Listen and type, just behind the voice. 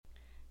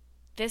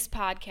This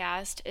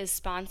podcast is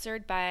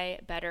sponsored by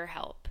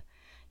BetterHelp.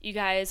 You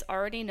guys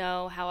already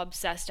know how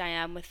obsessed I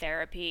am with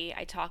therapy.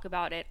 I talk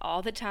about it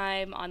all the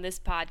time on this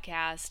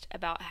podcast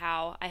about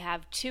how I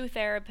have 2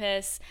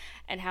 therapists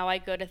and how I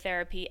go to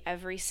therapy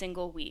every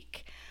single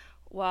week.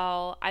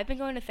 Well, I've been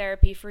going to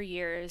therapy for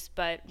years,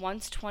 but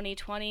once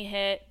 2020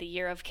 hit, the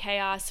year of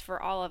chaos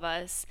for all of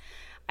us,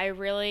 I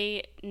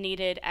really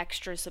needed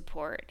extra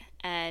support.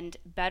 And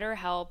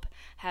BetterHelp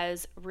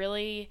has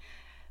really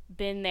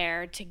been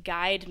there to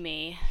guide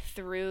me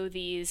through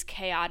these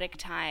chaotic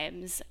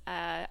times.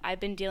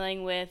 I've been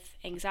dealing with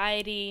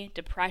anxiety,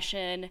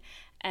 depression,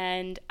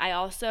 and I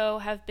also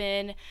have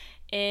been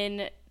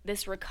in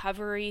this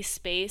recovery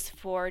space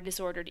for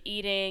disordered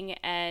eating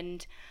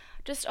and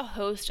just a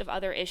host of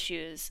other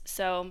issues.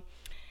 So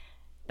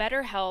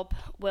BetterHelp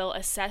will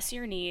assess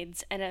your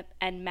needs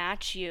and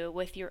match you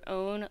with your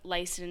own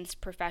licensed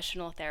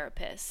professional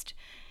therapist.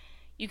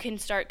 You can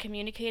start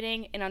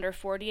communicating in under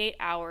 48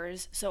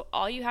 hours, so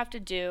all you have to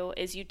do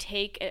is you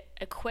take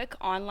a quick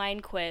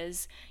online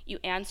quiz, you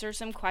answer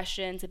some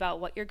questions about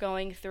what you're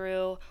going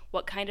through,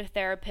 what kind of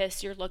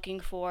therapist you're looking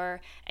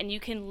for, and you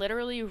can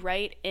literally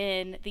write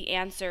in the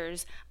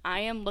answers,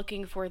 I am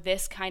looking for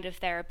this kind of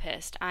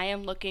therapist, I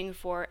am looking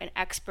for an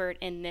expert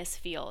in this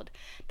field.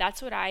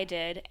 That's what I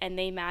did, and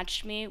they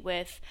matched me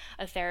with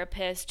a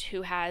therapist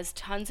who has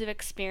tons of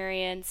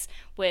experience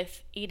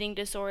with eating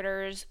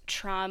disorders,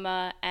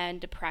 trauma, and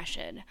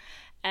depression.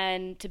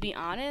 And to be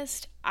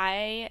honest,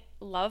 I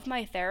love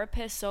my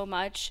therapist so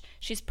much.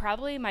 She's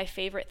probably my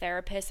favorite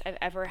therapist I've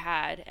ever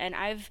had. And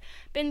I've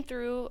been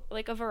through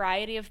like a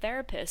variety of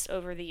therapists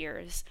over the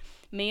years.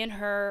 Me and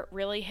her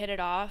really hit it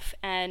off.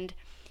 And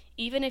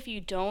even if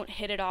you don't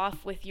hit it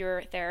off with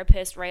your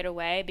therapist right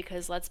away,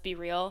 because let's be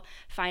real,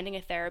 finding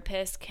a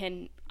therapist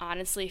can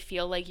honestly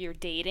feel like you're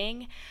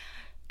dating.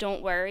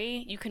 Don't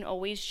worry, you can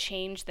always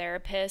change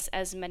therapists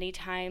as many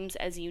times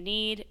as you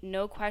need.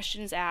 No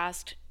questions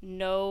asked,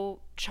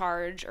 no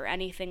charge or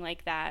anything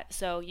like that.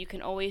 So you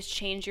can always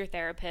change your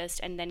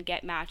therapist and then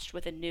get matched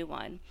with a new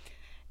one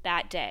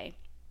that day.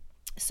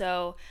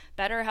 So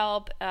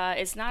BetterHelp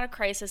is not a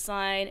crisis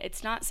line.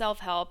 It's not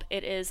self-help.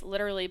 It is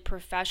literally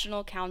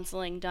professional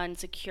counseling done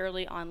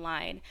securely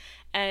online.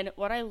 And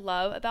what I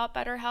love about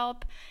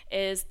BetterHelp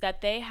is that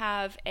they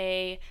have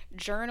a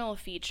journal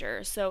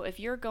feature. So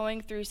if you're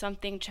going through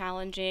something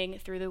challenging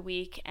through the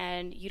week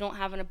and you don't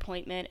have an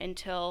appointment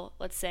until,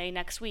 let's say,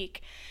 next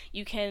week,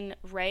 you can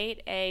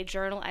write a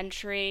journal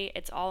entry.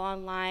 It's all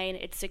online,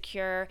 it's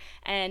secure,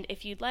 and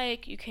if you'd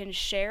like, you can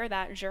share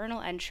that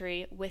journal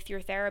entry with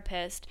your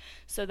therapist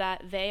so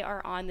that they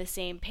are on the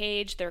same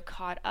page, they're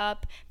caught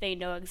up, they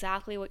know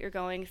exactly what you're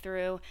going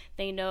through,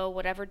 they know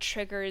whatever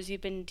triggers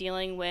you've been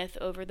dealing with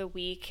over the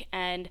week.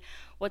 And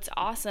what's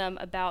awesome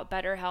about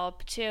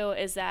BetterHelp too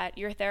is that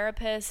your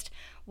therapist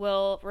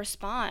will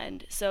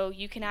respond. So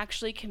you can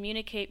actually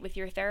communicate with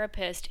your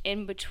therapist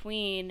in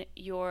between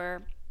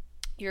your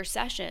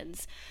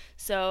sessions.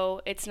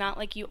 So it's not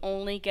like you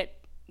only get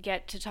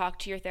to talk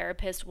to your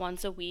therapist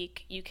once a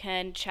week. You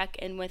can check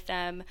in with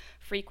them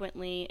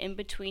frequently in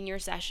between your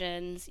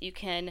sessions. You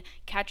can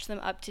catch them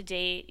up to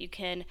date. You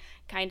can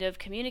kind of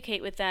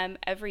communicate with them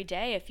every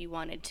day if you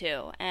wanted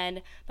to.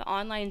 And the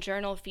online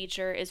journal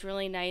feature is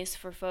really nice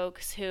for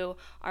folks who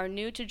are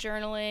new to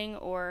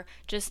journaling or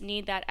just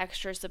need that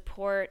extra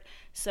support.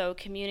 So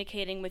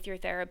communicating with your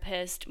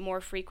therapist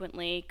more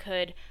frequently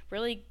could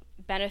really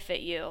benefit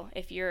you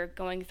if you're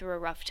going through a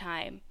rough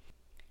time.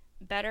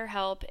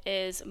 BetterHelp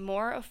is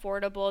more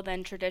affordable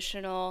than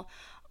traditional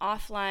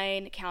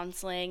offline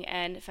counseling,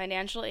 and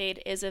financial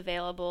aid is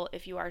available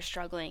if you are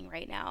struggling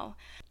right now.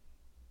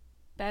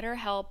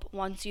 BetterHelp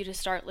wants you to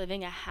start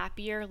living a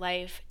happier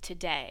life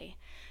today.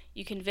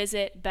 You can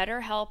visit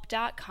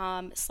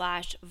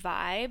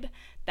betterhelp.com/vibe.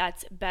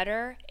 That's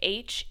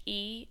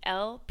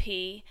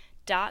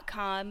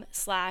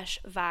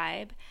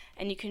betterhelp.com/vibe,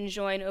 and you can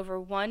join over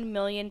 1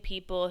 million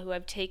people who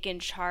have taken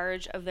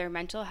charge of their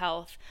mental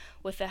health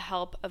with the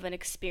help of an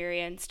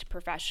experienced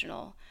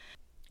professional.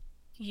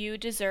 You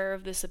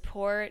deserve the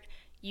support,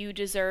 you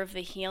deserve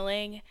the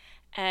healing,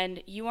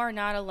 and you are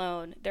not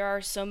alone. There are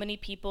so many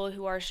people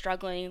who are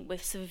struggling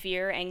with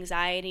severe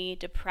anxiety,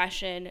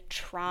 depression,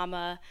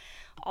 trauma,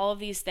 all of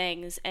these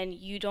things, and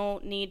you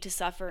don't need to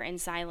suffer in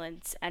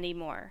silence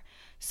anymore.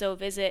 So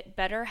visit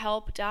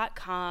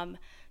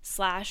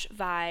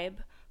betterhelp.com/vibe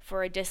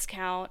for a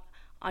discount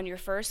on your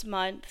first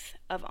month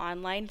of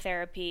online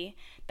therapy.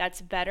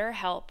 That's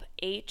BetterHelp,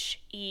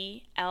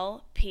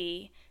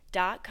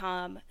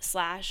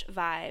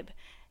 HELP.com/vibe.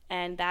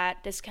 And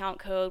that discount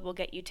code will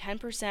get you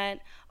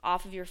 10%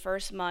 off of your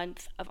first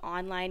month of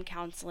online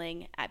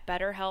counseling at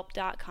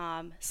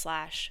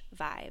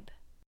betterhelp.com/vibe.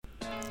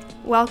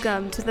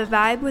 Welcome to the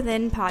Vibe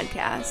Within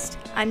podcast.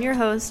 I'm your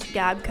host,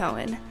 Gab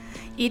Cohen.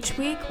 Each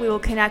week, we will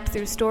connect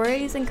through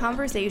stories and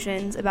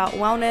conversations about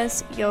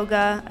wellness,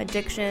 yoga,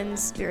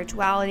 addictions,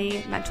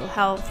 spirituality, mental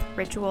health,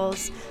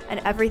 rituals, and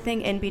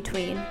everything in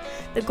between.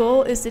 The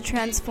goal is to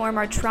transform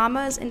our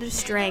traumas into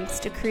strengths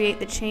to create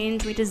the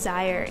change we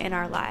desire in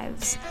our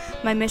lives.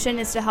 My mission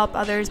is to help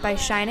others by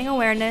shining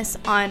awareness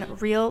on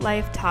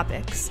real-life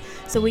topics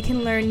so we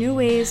can learn new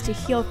ways to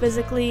heal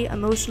physically,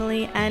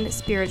 emotionally, and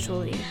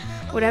spiritually.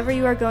 Whatever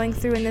you are going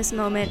through in this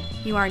moment,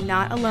 you are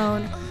not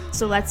alone.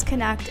 So let's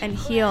connect and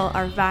heal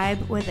our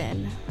vibe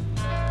within.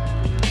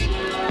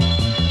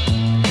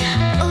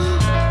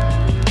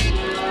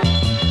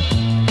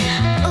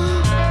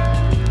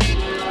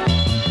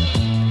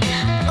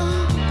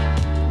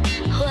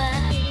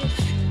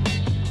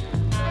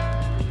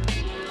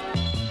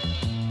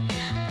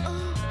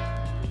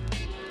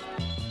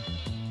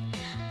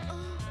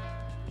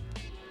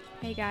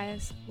 Hey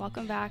guys,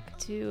 welcome back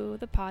to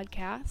the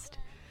podcast.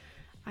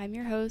 I'm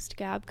your host,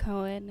 Gab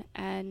Cohen,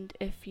 and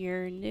if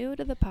you're new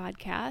to the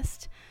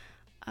podcast,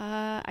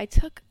 I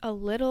took a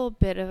little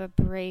bit of a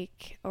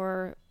break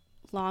or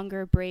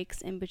longer breaks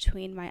in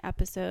between my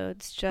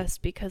episodes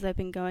just because I've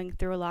been going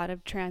through a lot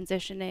of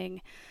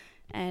transitioning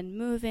and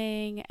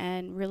moving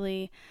and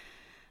really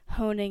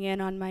honing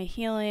in on my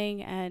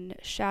healing and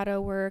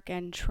shadow work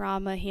and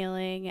trauma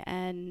healing,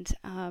 and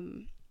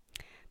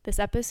this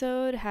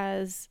episode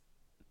has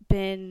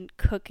been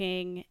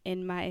cooking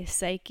in my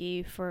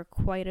psyche for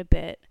quite a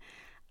bit.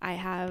 I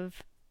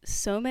have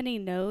so many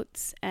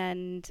notes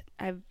and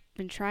I've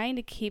been trying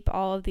to keep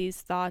all of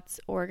these thoughts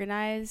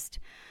organized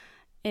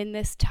in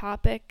this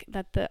topic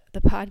that the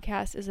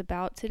podcast is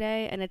about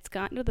today, and it's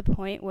gotten to the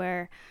point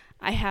where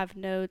I have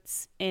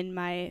notes in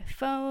my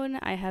phone,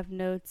 I have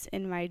notes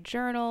in my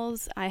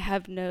journals, I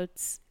have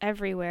notes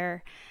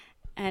everywhere,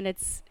 and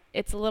it's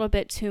a little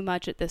bit too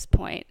much at this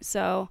point.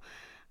 So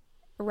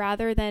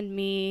rather than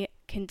me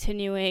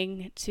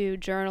continuing to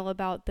journal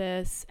about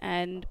this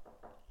and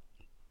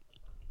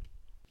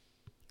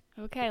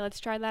okay, let's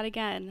try that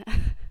again.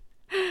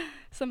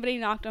 Somebody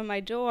knocked on my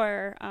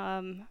door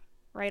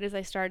right as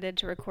I started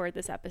to record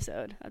this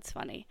episode. That's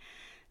funny.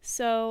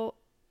 So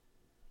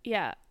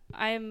yeah,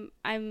 I'm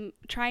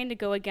trying to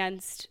go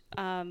against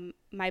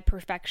my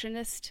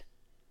perfectionist,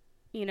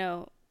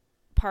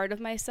 part of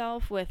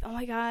myself with, oh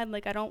my God,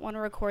 like I don't want to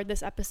record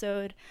this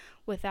episode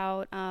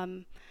without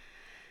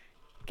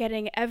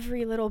getting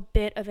every little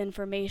bit of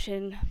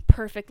information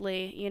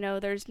perfectly.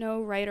 There's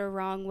no right or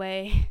wrong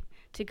way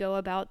to go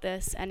about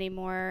this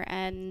anymore,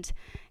 and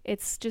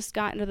it's just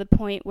gotten to the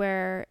point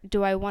where,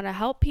 do I want to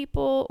help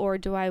people or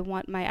do I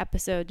want my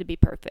episode to be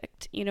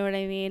perfect? You know what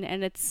I mean?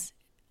 And it's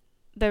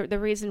the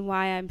reason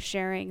why I'm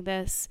sharing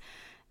this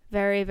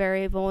very,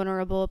 very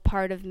vulnerable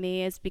part of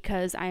me is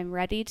because I'm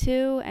ready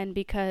to, and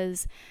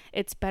because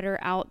it's better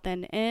out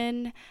than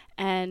in,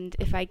 and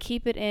if I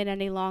keep it in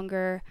any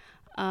longer,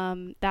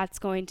 that's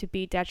going to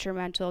be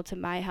detrimental to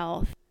my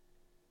health.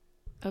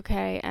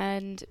 Okay,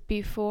 and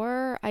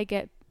before I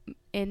get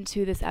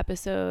into this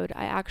episode,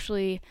 I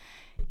actually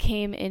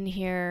came in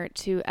here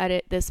to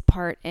edit this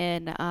part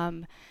in.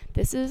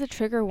 This is a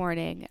trigger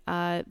warning.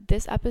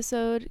 This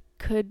episode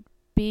could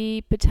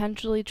be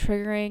potentially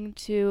triggering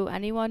to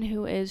anyone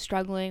who is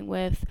struggling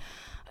with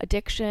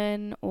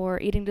addiction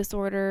or eating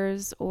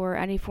disorders or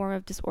any form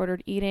of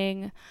disordered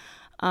eating.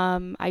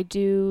 I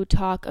do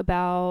talk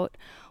about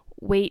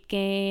weight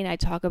gain, I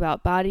talk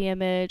about body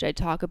image, I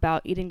talk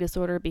about eating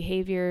disorder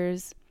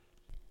behaviors.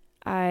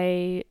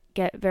 I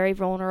get very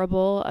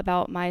vulnerable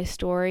about my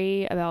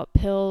story, about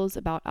pills,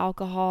 about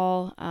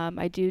alcohol.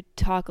 I do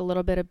talk a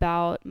little bit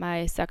about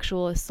my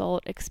sexual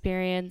assault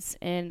experience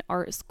in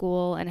art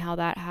school and how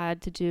that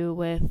had to do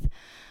with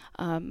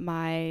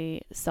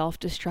my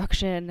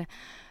self-destruction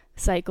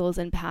cycles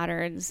and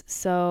patterns.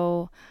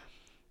 So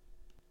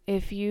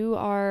if you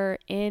are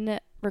in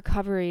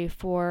recovery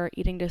for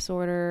eating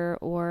disorder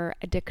or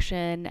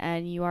addiction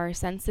and you are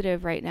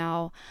sensitive right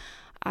now,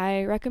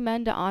 I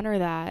recommend to honor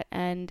that.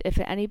 And if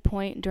at any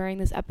point during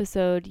this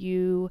episode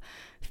you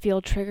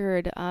feel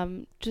triggered,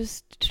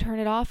 just turn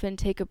it off and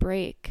take a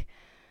break.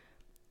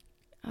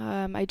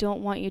 I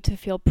don't want you to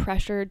feel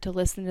pressured to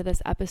listen to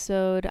this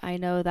episode. I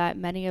know that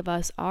many of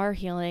us are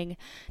healing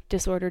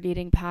disordered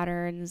eating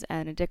patterns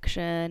and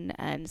addiction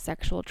and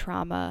sexual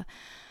trauma,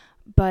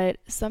 but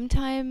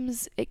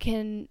sometimes it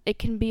can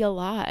be a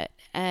lot.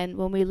 And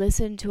when we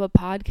listen to a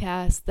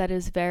podcast that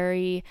is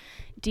very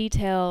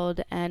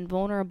detailed and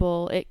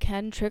vulnerable, it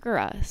can trigger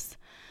us.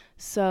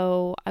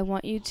 So I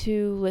want you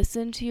to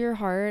listen to your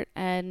heart,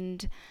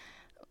 and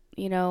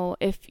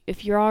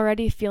if you're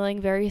already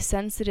feeling very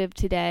sensitive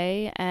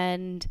today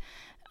and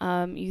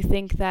you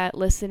think that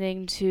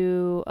listening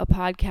to a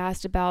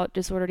podcast about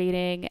disordered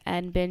eating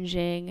and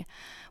binging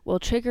will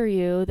trigger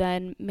you,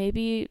 then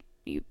maybe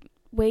you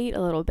wait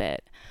a little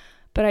bit.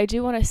 But I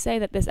do want to say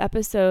that this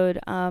episode,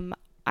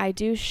 I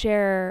do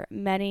share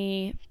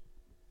many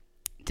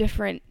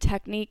different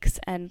techniques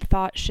and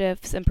thought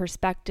shifts and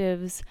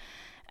perspectives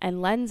and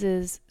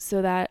lenses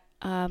so that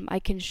I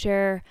can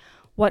share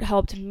what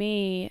helped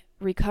me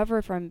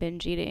recover from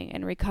binge eating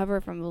and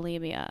recover from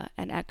bulimia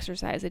and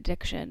exercise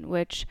addiction,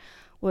 which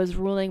was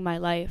ruling my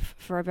life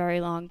for a very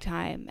long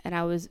time. And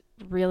I was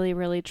really,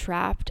 really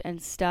trapped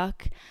and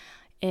stuck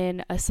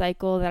in a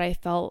cycle that I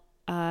felt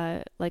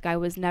like I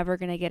was never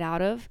going to get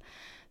out of.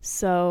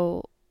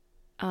 So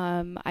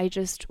I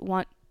just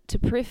want to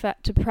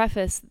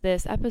preface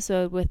this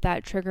episode with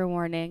that trigger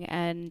warning,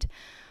 and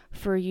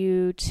for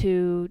you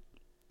to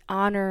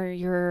honor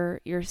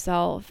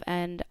yourself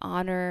and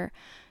honor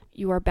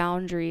your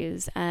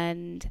boundaries.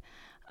 And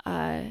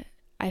I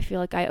feel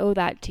like I owe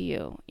that to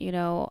you. You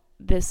know,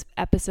 this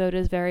episode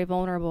is very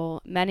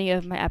vulnerable. Many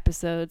of my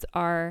episodes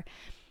are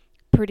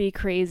pretty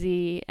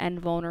crazy and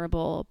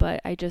vulnerable, but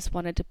I just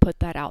wanted to put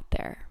that out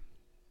there.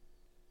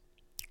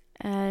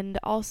 And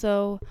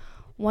also,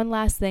 one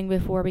last thing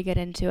before we get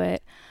into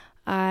it,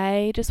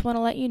 I just want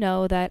to let you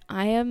know that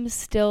I am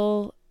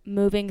still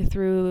moving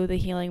through the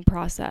healing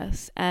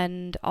process.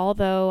 And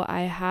although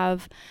I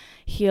have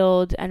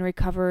healed and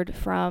recovered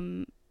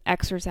from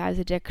exercise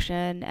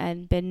addiction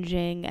and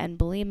binging and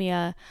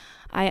bulimia,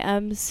 I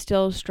am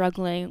still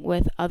struggling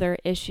with other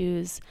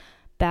issues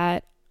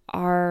that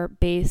are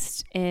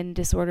based in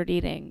disordered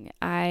eating.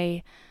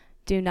 I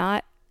do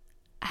not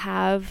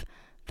have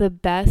the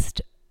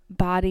best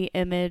body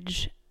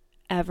image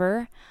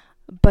ever,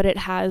 but it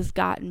has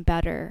gotten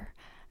better.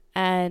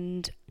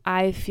 And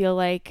I feel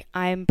like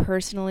I'm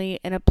personally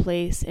in a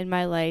place in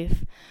my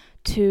life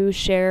to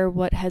share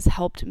what has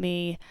helped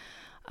me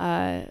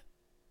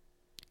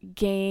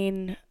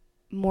gain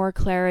more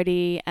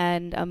clarity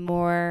and a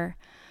more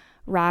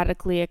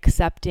radically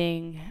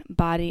accepting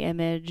body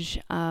image.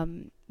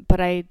 But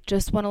I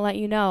just want to let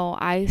you know,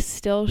 I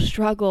still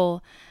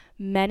struggle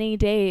many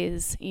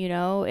days. You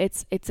know,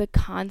 it's a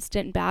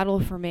constant battle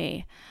for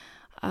me.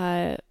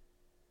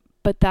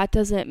 But that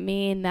doesn't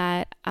mean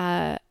that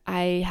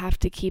I have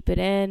to keep it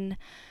in.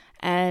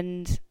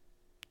 And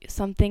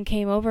something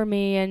came over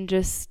me and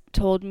just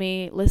told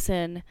me,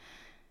 listen,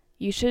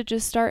 you should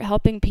just start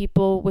helping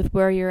people with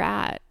where you're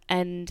at.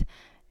 And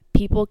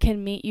people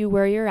can meet you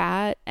where you're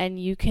at, and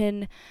you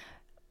can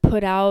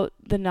put out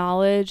the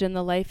knowledge and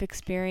the life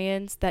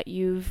experience that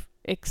you've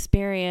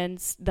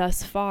experienced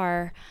thus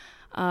far,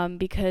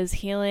 because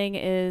healing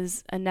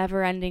is a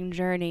never-ending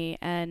journey.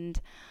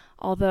 And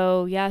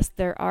although, yes,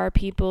 there are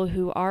people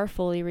who are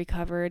fully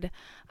recovered,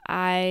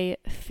 I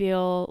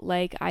feel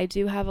like I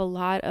do have a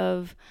lot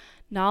of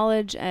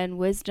knowledge and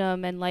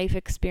wisdom and life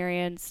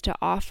experience to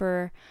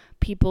offer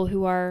people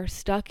who are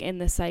stuck in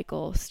the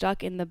cycle,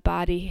 stuck in the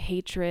body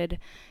hatred,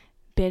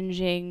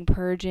 binging,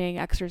 purging,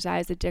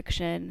 exercise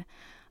addiction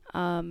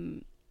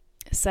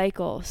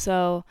cycle.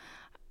 So,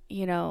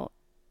 you know,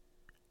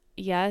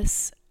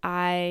 yes,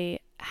 I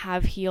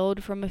have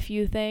healed from a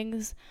few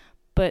things,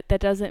 but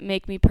that doesn't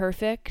make me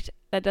perfect.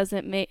 That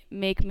doesn't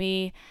make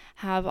me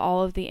have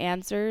all of the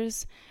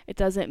answers. It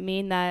doesn't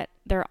mean that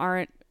there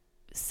aren't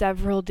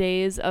several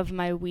days of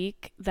my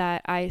week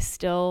that I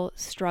still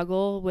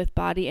struggle with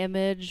body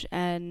image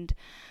and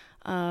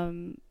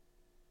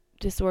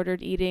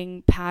disordered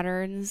eating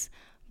patterns,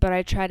 but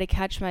I try to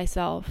catch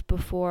myself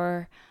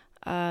before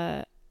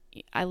I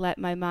let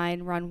my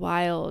mind run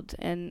wild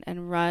and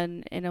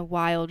run in a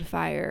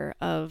wildfire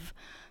of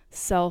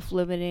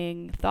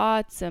self-limiting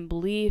thoughts and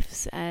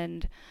beliefs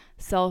and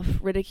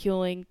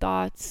self-ridiculing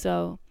thoughts.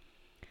 So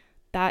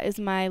that is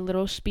my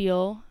little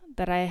spiel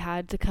that I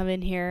had to come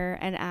in here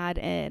and add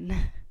in.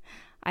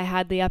 I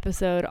had the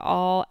episode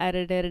all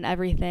edited and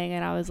everything,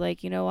 and I was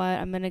like, you know what?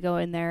 I'm going to go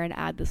in there and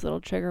add this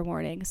little trigger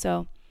warning.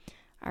 So,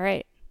 all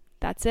right,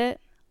 that's it.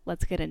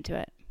 Let's get into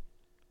it.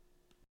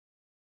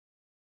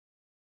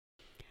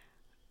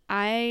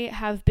 I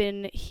have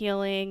been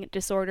healing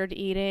disordered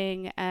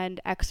eating and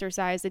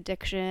exercise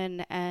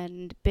addiction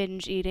and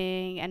binge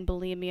eating and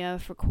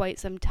bulimia for quite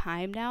some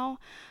time now.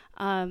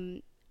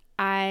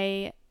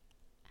 I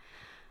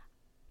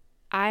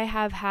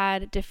have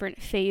had different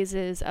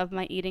phases of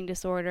my eating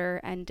disorder,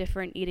 and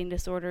different eating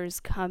disorders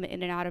come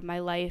in and out of my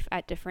life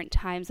at different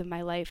times of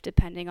my life,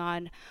 depending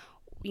on,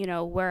 you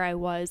know, where I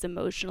was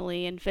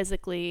emotionally and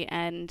physically,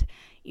 and,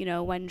 you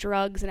know, when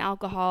drugs and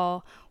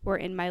alcohol were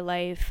in my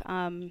life.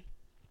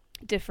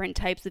 Different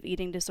types of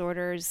eating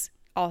disorders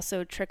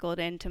also trickled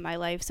into my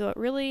life. So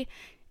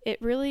it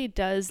really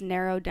does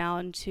narrow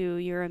down to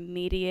your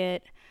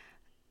immediate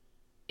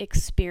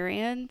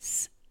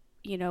experience,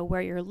 you know,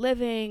 where you're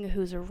living,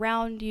 who's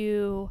around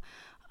you,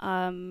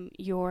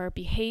 your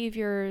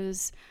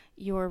behaviors,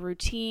 your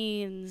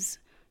routines,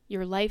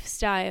 your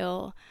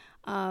lifestyle,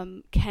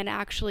 can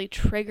actually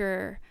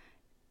trigger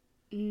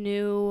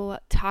new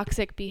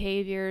toxic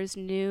behaviors,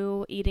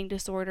 new eating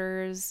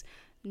disorders,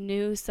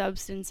 new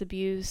substance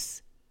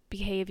abuse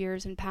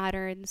behaviors and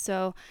patterns.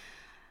 So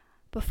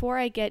before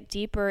I get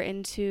deeper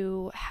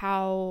into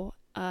how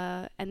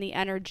and the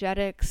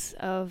energetics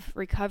of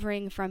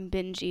recovering from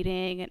binge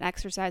eating and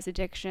exercise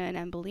addiction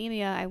and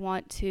bulimia, I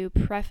want to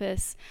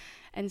preface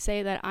and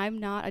say that I'm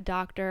not a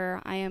doctor.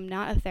 I am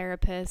not a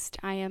therapist.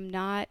 I am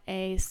not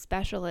a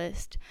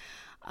specialist.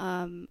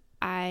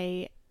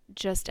 I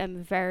just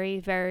am very,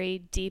 very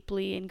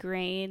deeply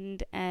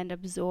ingrained and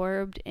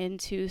absorbed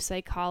into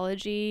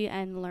psychology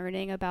and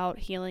learning about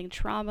healing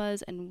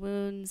traumas and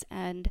wounds.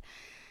 And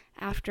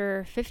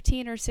after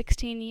 15 or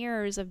 16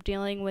 years of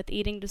dealing with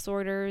eating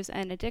disorders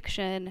and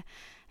addiction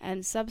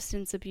and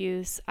substance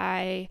abuse,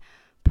 I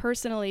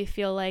personally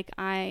feel like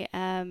I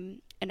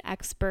am an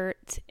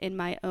expert in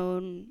my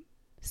own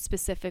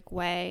specific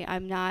way.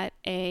 I'm not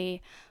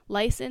a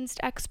licensed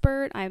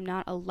expert. I'm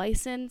not a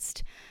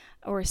licensed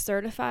or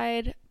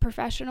certified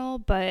professional,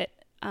 but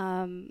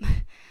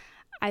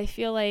I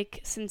feel like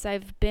since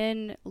I've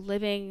been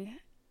living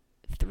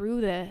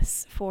through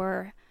this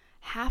for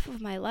half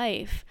of my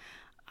life,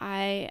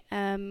 I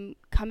am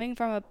coming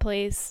from a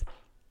place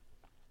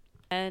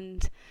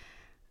and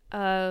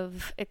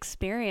of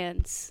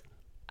experience.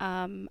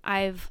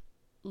 I've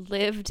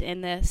lived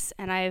in this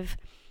and I've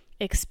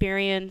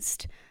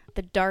experienced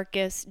the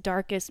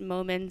darkest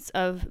moments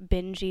of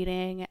binge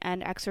eating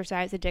and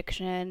exercise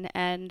addiction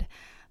and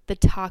the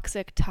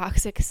toxic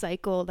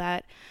cycle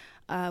that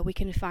we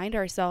can find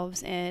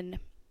ourselves in.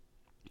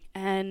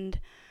 And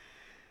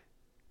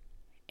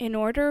in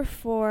order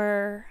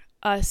for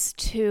us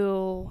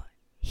to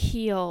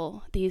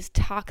heal these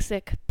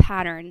toxic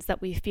patterns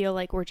that we feel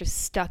like we're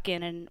just stuck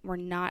in and we're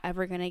not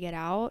ever going to get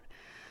out,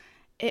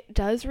 it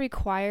does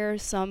require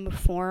some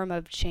form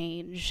of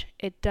change.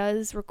 It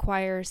does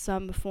require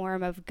some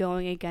form of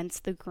going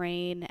against the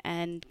grain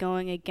and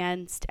going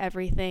against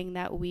everything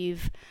that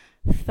we've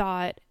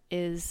thought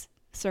is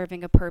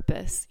serving a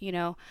purpose, you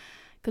know?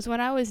 Because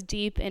when I was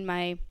deep in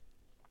my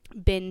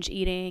binge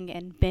eating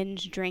and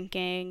binge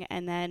drinking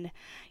and then,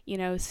 you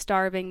know,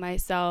 starving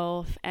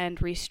myself and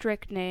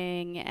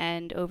restricting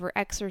and over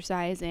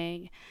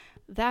exercising,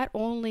 that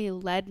only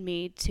led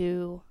me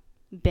to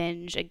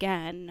binge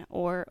again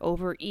or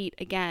overeat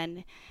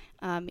again.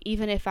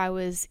 Even if I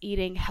was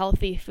eating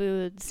healthy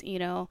foods, you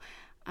know,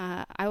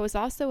 I was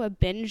also a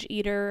binge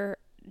eater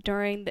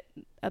during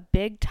a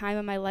big time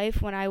in my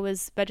life when I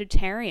was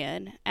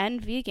vegetarian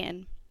and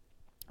vegan.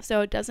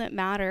 So it doesn't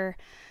matter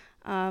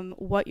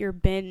what your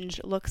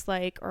binge looks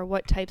like or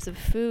what types of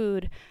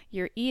food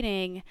you're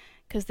eating,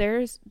 because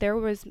there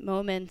was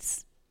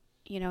moments,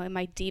 you know, in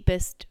my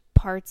deepest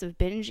parts of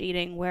binge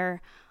eating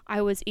where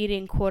I was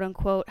eating quote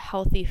unquote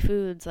healthy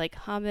foods like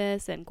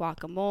hummus and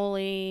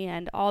guacamole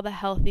and all the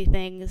healthy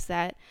things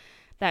that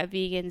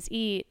vegans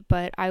eat,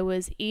 but I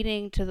was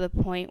eating to the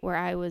point where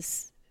I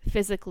was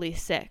physically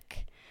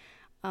sick.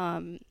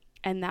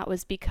 And that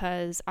was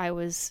because I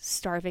was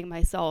starving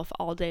myself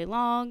all day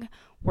long,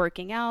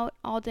 working out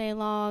all day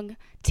long,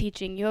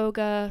 teaching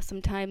yoga,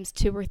 sometimes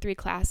 2 or 3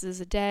 classes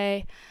a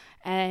day.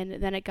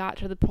 And then it got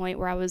to the point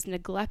where I was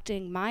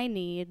neglecting my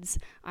needs.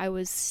 I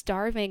was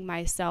starving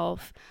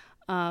myself,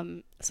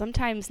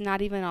 sometimes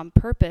not even on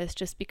purpose,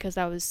 just because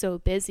I was so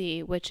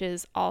busy, which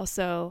is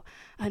also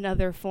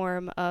another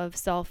form of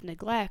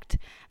self-neglect.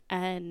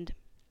 And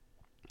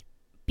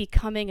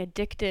becoming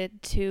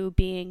addicted to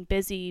being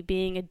busy,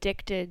 being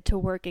addicted to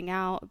working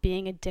out,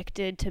 being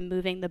addicted to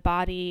moving the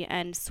body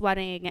and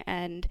sweating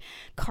and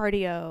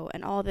cardio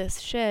and all this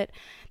shit,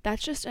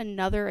 that's just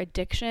another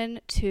addiction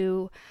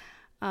to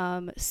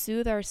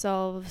soothe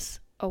ourselves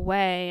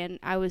away. And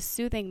I was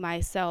soothing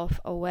myself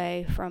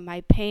away from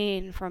my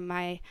pain, from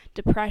my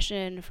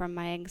depression, from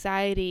my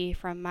anxiety,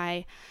 from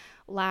my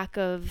lack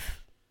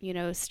of, you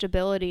know,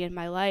 stability in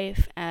my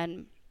life.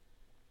 And,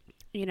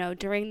 you know,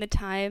 during the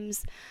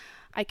times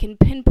I can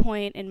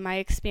pinpoint in my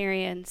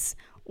experience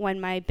when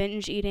my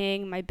binge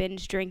eating, my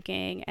binge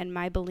drinking, and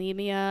my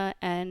bulimia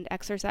and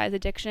exercise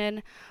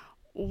addiction,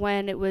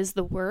 when it was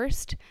the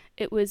worst,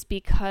 it was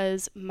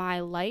because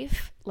my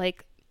life,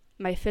 like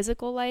my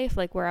physical life,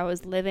 like where I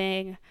was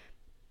living,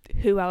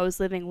 who I was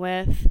living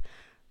with,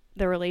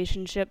 the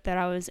relationship that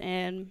I was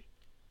in,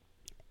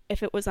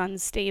 if it was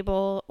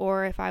unstable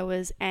or if I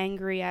was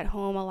angry at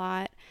home a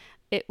lot,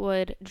 it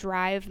would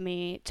drive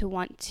me to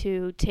want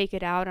to take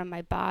it out on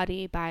my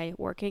body by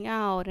working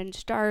out and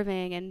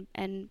starving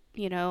and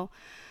you know,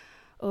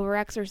 over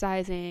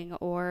exercising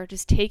or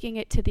just taking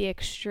it to the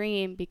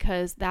extreme,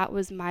 because that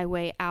was my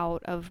way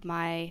out of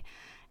my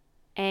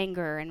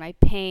anger and my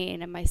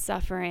pain and my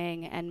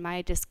suffering and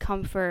my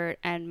discomfort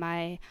and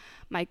my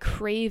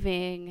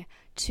craving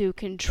to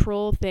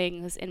control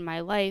things in my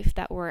life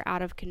that were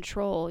out of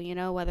control, you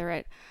know, whether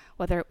it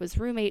was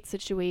roommate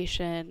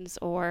situations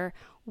or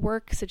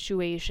work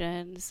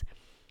situations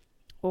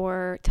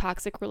or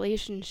toxic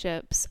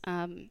relationships.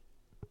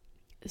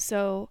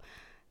 So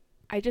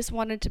I just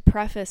wanted to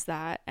preface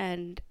that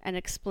and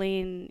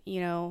explain, you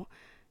know,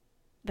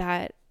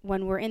 that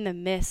when we're in the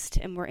mist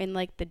and we're in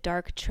like the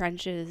dark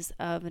trenches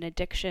of an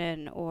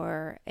addiction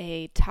or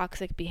a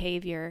toxic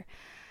behavior,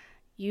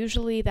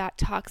 usually that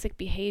toxic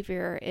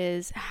behavior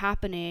is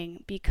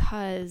happening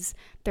because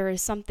there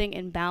is something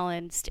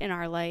imbalanced in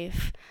our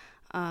life,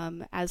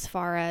 as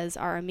far as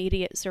our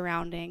immediate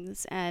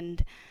surroundings.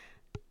 And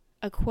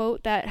a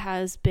quote that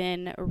has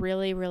been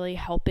really, really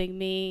helping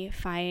me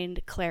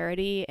find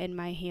clarity in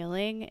my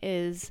healing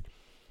is,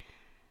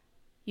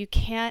 you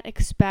can't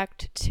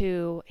expect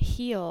to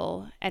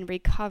heal and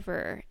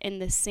recover in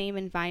the same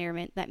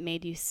environment that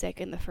made you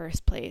sick in the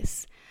first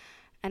place.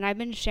 And I've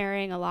been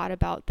sharing a lot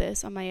about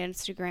this on my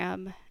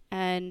Instagram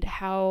and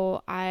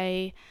how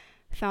I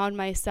found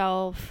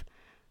myself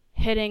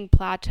hitting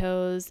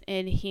plateaus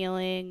in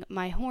healing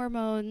my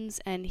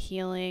hormones and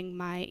healing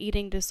my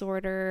eating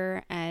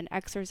disorder and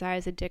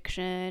exercise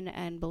addiction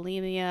and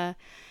bulimia,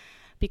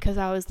 because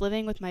I was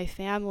living with my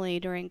family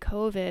during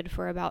COVID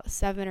for about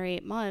 7 or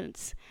 8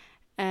 months,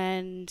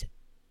 and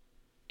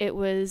it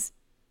was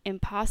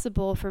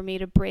impossible for me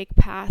to break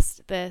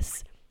past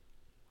this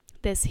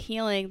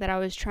healing that I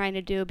was trying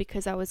to do,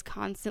 because I was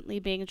constantly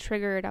being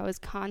triggered. I was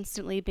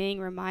constantly being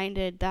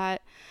reminded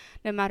that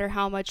no matter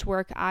how much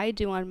work I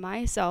do on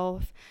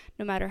myself,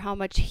 no matter how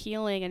much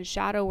healing and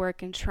shadow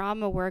work and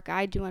trauma work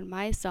I do on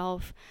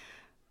myself,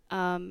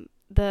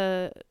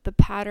 the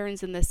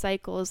patterns and the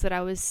cycles that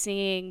I was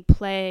seeing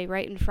play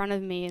right in front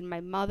of me, and my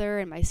mother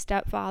and my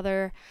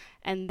stepfather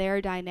and their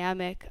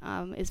dynamic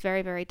is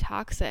very, very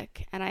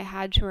toxic. And I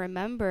had to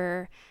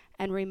remember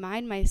and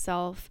remind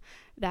myself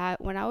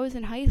that when I was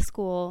in high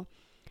school,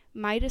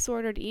 my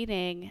disordered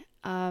eating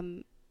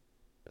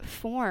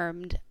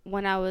formed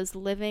when I was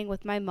living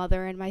with my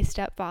mother and my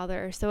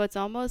stepfather. So it's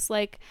almost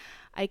like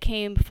I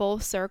came full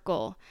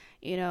circle.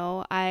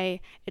 It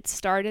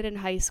started in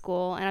high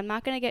school, and I'm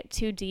not going to get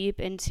too deep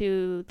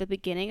into the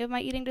beginning of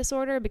my eating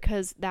disorder,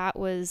 because that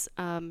was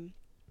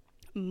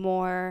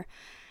more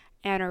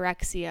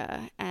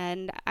anorexia,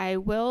 and I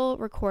will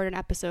record an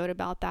episode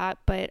about that,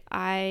 but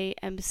I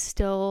am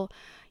still,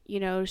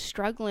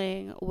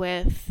 struggling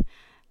with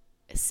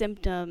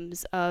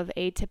symptoms of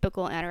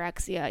atypical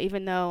anorexia,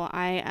 even though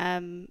I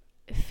am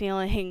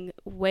feeling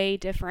way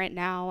different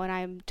now and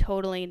I'm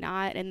totally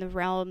not in the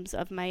realms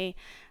of my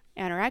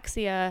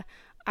anorexia.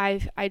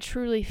 I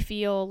truly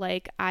feel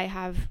like I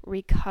have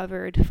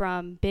recovered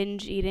from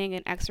binge eating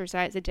and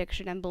exercise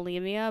addiction and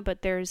bulimia,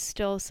 but there's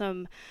still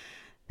some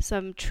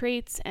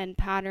traits and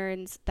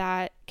patterns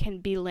that can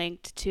be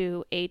linked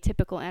to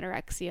atypical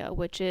anorexia,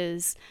 which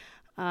is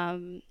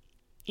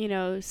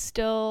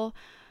still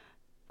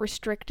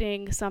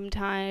restricting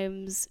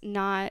sometimes,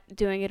 not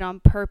doing it on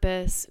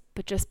purpose,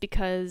 but just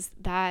because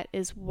that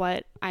is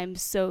what I'm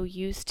so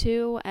used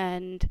to,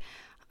 and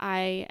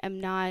I am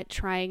not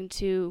trying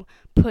to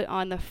put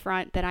on the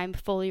front that I'm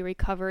fully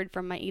recovered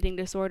from my eating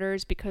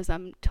disorders, because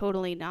I'm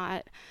totally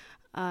not.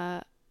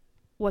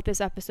 What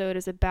this episode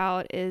is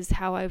about is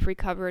how I've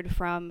recovered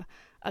from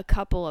a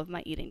couple of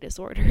my eating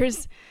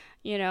disorders,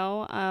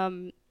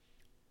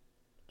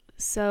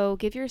 So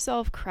give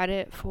yourself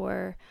credit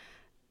for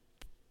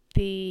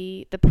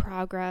the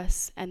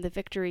progress and the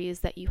victories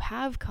that you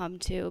have come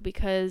to,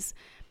 because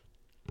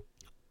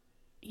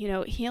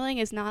healing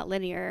is not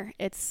linear.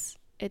 It's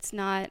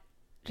not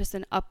just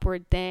an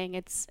upward thing,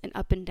 it's an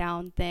up and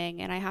down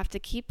thing, and I have to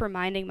keep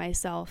reminding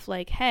myself,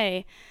 like,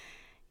 hey,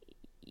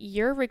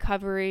 your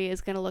recovery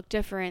is going to look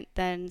different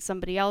than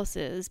somebody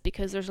else's,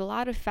 because there's a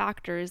lot of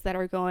factors that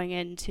are going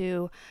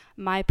into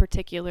my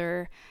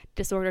particular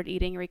disordered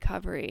eating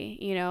recovery.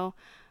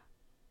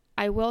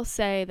 I will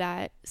say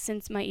that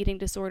since my eating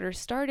disorder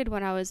started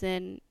when I was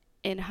in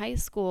high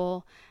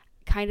school,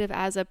 kind of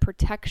as a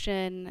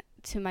protection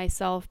to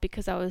myself,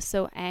 because I was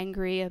so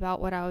angry about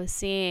what I was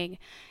seeing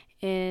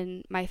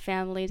in my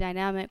family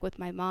dynamic with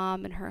my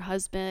mom and her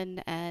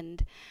husband,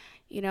 and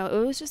it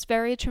was just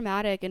very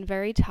traumatic and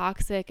very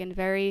toxic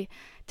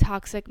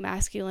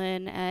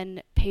masculine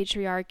and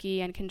patriarchy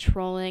and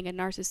controlling and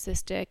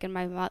narcissistic, and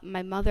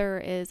my mother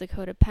is a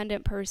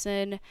codependent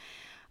person.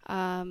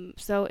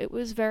 So it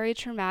was very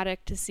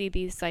traumatic to see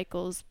these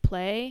cycles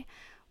play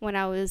when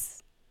I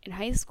was in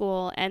high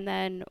school. And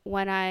then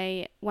when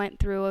I went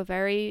through a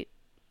very,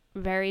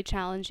 very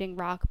challenging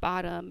rock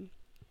bottom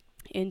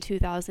in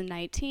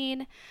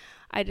 2019,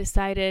 I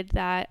decided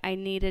that I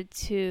needed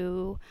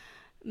to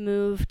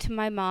move to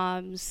my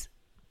mom's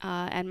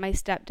and my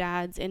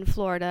stepdad's in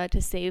Florida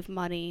to save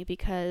money,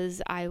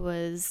 because I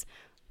was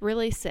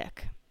really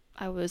sick.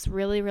 I was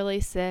really, really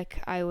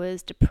sick. I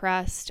was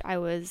depressed. I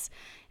was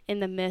in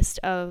the midst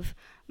of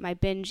my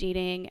binge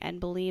eating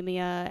and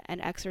bulimia and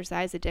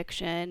exercise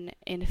addiction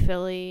in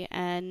Philly,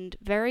 and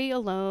very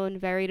alone,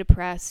 very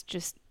depressed,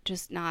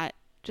 just not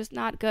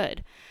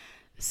good.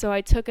 So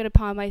I took it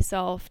upon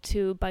myself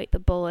to bite the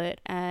bullet,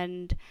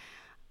 and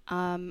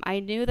I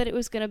knew that it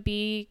was going to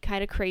be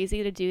kind of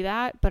crazy to do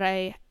that, but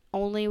I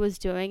only was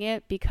doing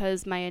it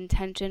because my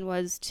intention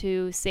was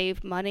to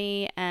save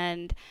money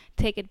and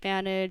take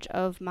advantage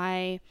of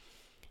my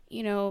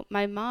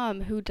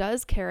mom, who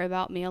does care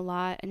about me a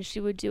lot, and she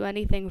would do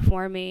anything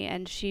for me,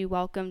 and she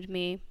welcomed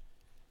me.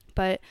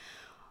 But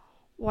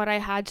what I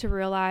had to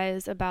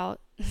realize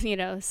about,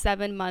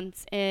 7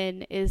 months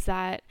in, is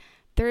that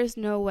there is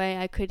no way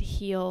I could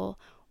heal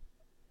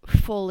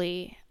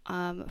fully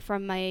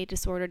from my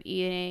disordered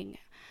eating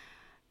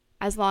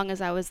as long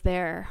as I was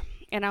there.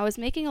 And I was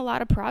making a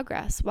lot of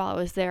progress while I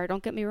was there.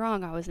 Don't get me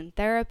wrong. I was in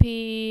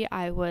therapy.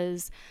 I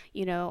was,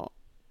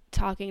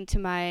 talking to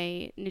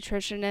my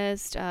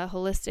nutritionist,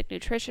 holistic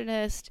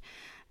nutritionist,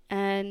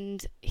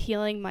 and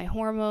healing my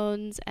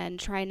hormones and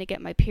trying to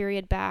get my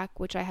period back,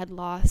 which I had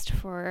lost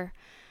for,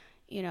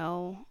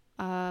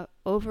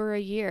 over a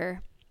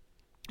year.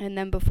 And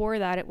then before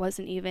that, it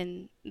wasn't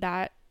even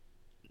that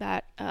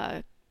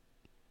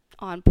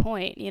on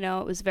point.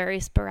 It was very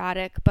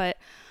sporadic. But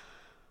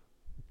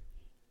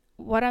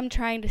what I'm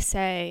trying to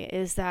say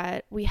is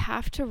that we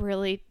have to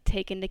really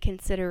take into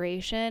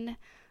consideration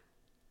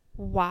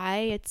why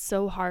it's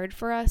so hard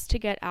for us to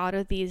get out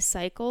of these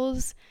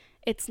cycles.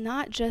 It's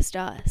not just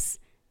us.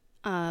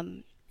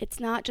 It's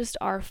not just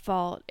our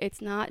fault.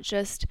 It's not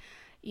just,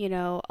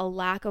 a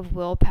lack of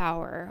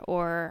willpower,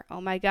 or,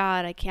 oh my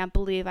God, I can't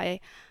believe I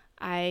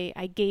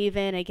gave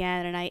in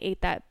again and I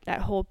ate that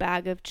whole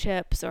bag of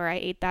chips, or I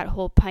ate that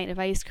whole pint of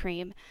ice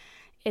cream.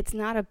 It's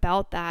not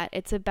about that.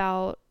 It's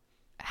about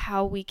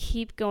how we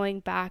keep going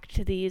back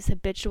to these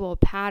habitual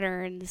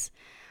patterns.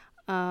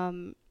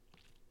 And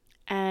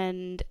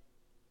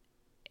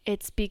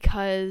it's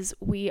because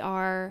we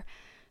are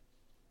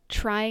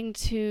trying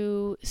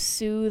to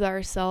soothe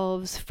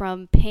ourselves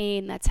from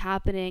pain that's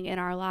happening in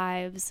our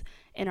lives,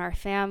 in our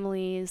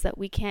families, that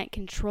we can't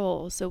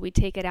control. So we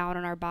take it out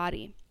on our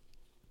body.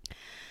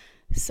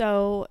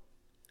 So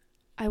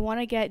I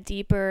want to get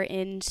deeper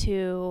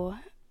into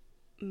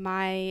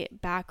my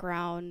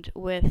background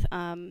with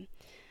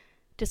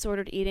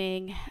disordered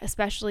eating,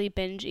 especially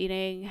binge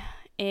eating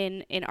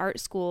in art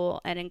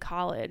school and in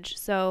college.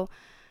 So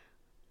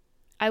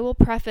I will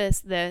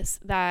preface this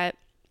that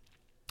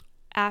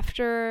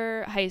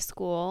after high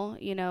school,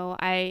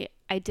 I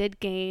did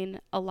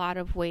gain a lot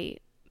of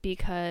weight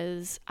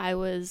because I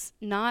was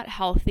not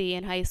healthy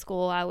in high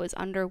school. I was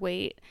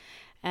underweight.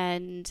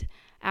 And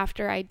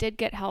after I did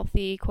get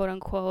healthy, quote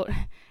unquote,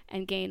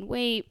 and gain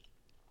weight,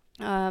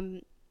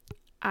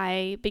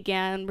 I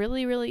began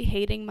really, really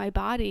hating my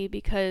body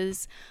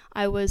because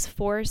I was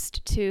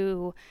forced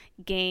to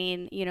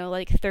gain,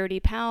 like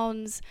 30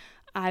 pounds.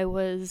 I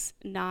was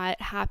not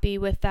happy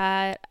with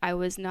that. I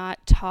was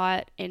not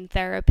taught in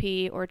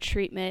therapy or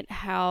treatment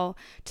how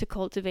to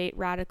cultivate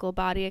radical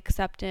body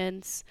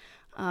acceptance.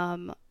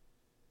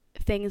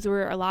 Things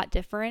were a lot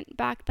different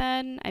back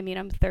then. I mean,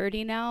 I'm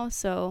 30 now,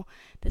 so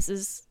this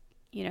is,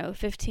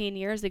 15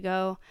 years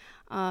ago.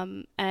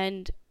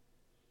 And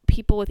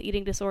people with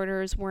eating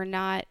disorders were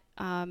not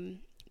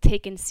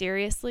taken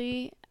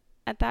seriously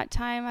at that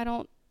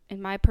time,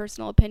 in my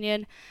personal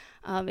opinion.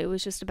 It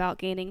was just about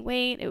gaining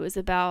weight. It was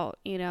about,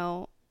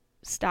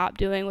 stop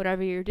doing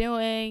whatever you're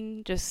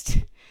doing, just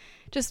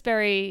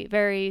very,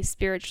 very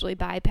spiritually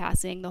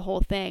bypassing the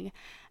whole thing.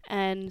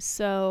 And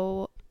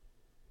so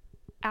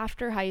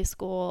after high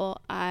school,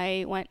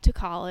 I went to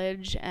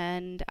college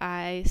and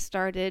I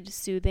started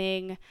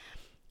soothing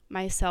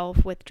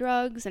myself with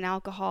drugs and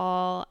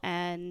alcohol,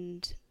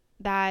 and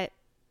that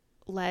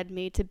led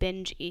me to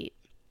binge eat.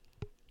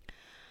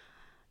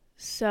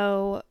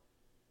 So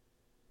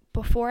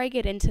before I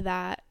get into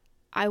that,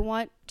 I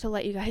want to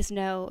let you guys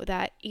know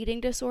that eating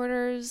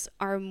disorders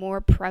are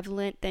more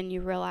prevalent than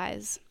you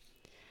realize.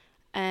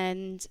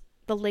 And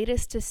the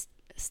latest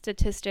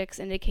statistics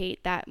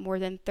indicate that more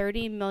than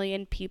 30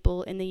 million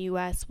people in the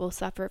U.S. will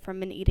suffer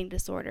from an eating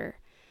disorder.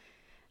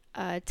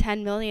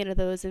 10 million of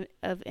those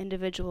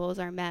individuals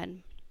are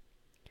men.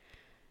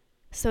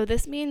 So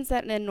this means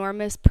that an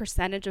enormous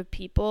percentage of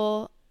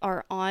people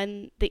are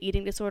on the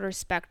eating disorder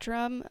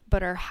spectrum,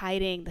 but are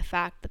hiding the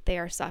fact that they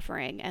are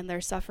suffering, and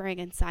they're suffering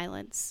in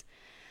silence.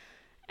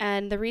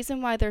 And the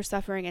reason why they're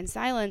suffering in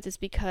silence is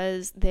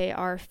because they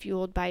are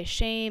fueled by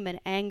shame and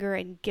anger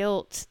and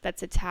guilt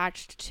that's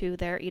attached to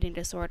their eating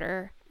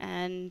disorder.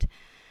 And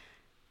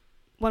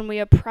when we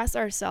oppress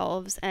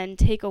ourselves and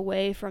take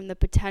away from the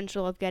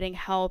potential of getting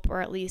help,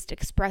 or at least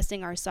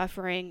expressing our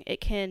suffering,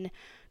 it can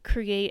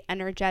create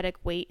energetic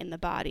weight in the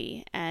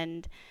body,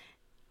 and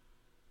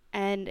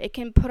it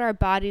can put our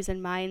bodies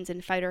and minds in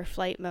fight or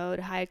flight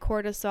mode, high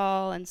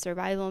cortisol and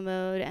survival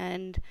mode,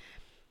 and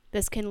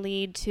this can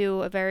lead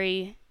to a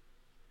very,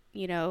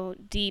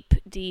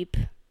 deep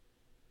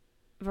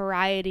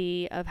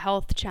variety of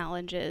health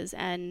challenges,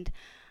 and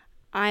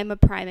I'm a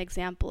prime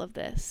example of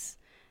this.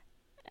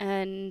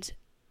 And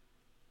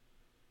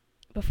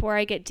before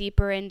I get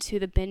deeper into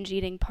the binge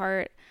eating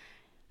part,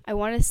 I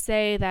want to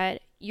say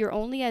that you're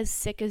only as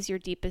sick as your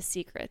deepest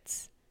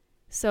secrets.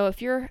 So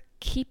if you're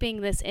keeping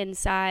this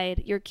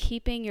inside, you're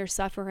keeping your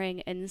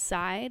suffering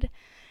inside,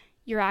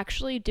 you're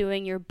actually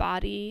doing your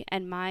body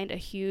and mind a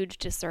huge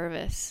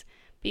disservice,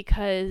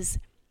 because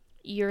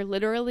you're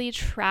literally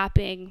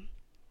trapping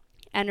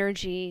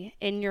energy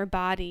in your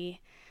body,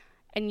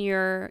 and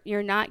you're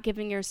not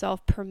giving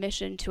yourself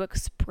permission to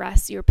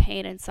express your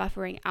pain and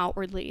suffering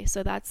outwardly.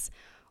 So that's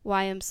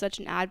why I'm such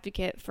an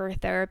advocate for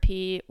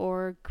therapy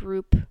or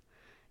group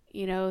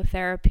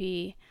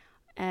therapy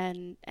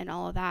and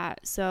all of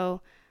that.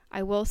 So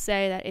I will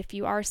say that if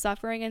you are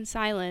suffering in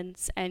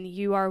silence and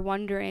you are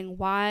wondering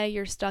why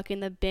you're stuck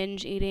in the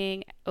binge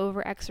eating,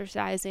 over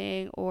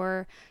exercising,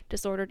 or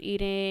disordered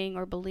eating,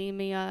 or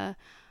bulimia,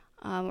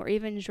 or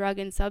even drug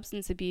and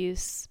substance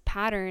abuse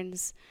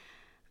patterns,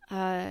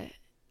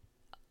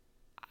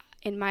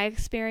 in my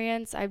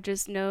experience, I've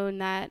just known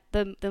that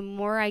the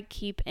more I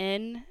keep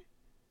in,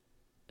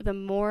 the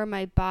more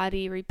my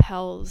body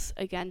repels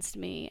against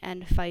me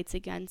and fights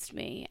against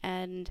me.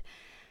 And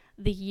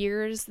the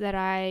years that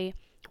I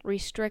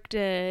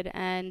restricted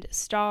and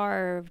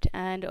starved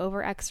and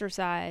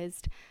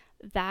overexercised,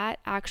 that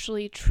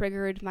actually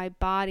triggered my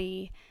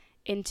body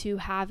into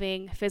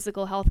having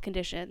physical health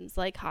conditions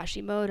like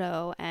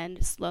Hashimoto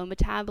and slow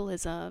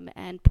metabolism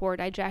and poor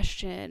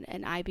digestion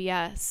and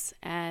IBS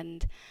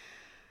and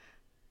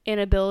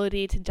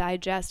inability to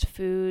digest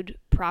food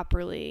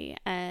properly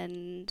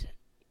and,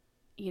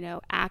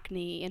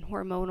 acne and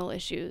hormonal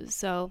issues.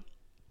 So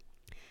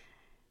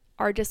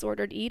our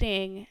disordered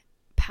eating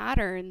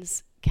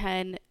patterns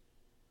can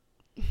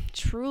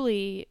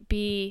truly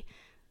be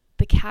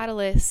the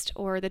catalyst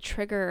or the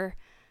trigger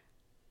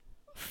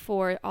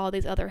for all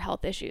these other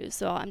health issues.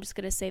 So I'm just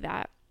going to say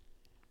that.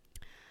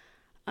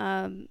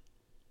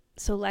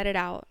 So let it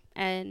out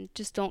and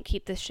just don't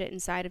keep this shit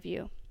inside of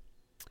you.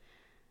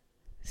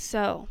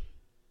 So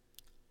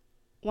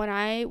when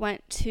I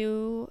went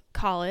to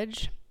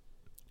college,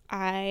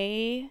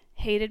 I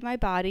hated my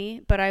body,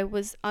 but I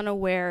was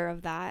unaware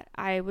of that.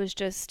 I was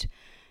just,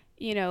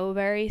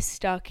 very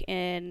stuck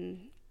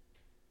in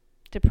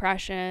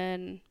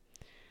depression,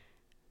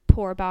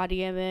 poor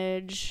body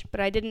image, but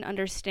I didn't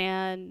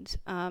understand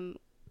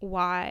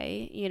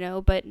why,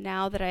 but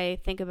now that I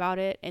think about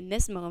it in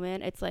this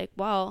moment, it's like,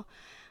 well,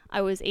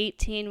 I was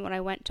 18 when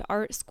I went to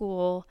art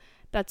school.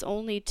 That's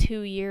only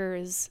 2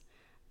 years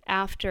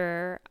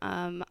after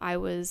I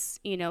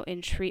was,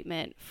 in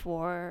treatment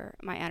for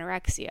my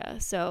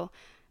anorexia. So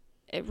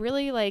it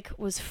really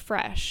was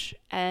fresh,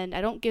 and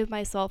I don't give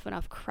myself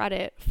enough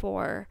credit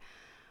for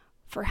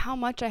how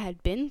much I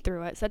had been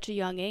through at such a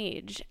young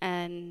age.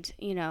 And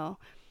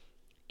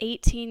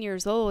 18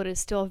 years old is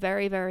still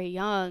very, very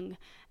young,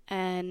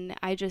 and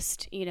I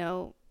just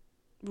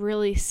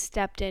really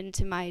stepped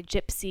into my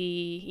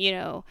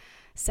gypsy,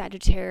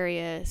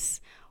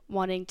 Sagittarius,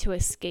 wanting to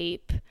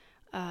escape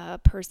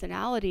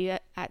personality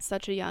at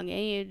such a young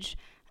age.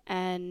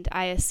 And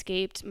I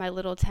escaped my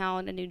little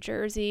town in New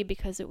Jersey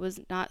because it was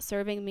not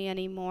serving me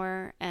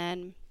anymore,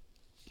 and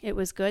it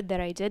was good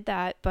that I did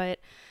that. But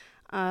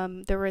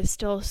there was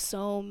still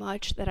so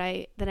much that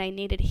I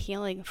needed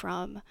healing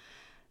from: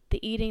 the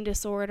eating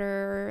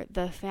disorder,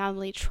 the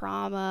family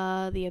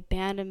trauma, the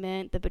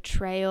abandonment, the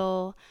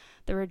betrayal,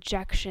 the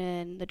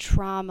rejection, the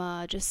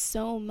trauma, just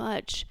so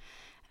much.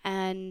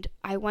 And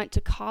I went to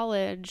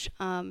college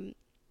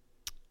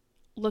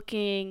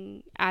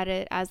looking at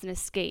it as an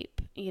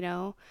escape,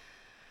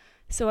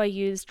 So I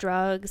used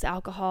drugs,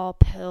 alcohol,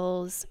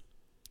 pills,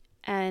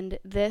 and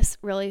this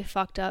really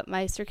fucked up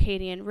my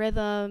circadian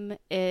rhythm.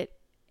 It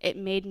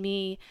made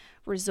me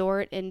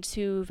resort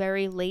into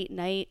very late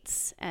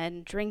nights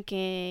and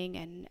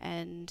drinking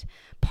and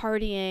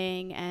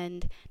partying,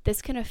 and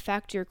this can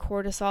affect your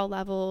cortisol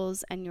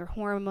levels and your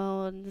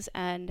hormones.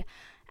 And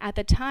at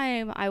the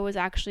time, I was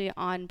actually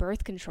on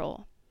birth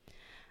control.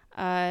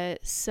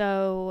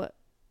 So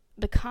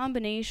the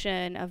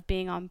combination of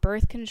being on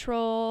birth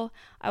control,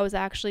 I was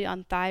actually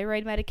on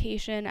thyroid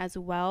medication as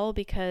well,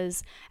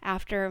 because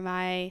after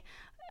my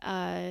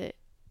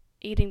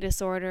eating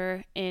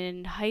disorder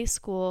in high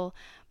school,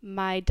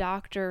 my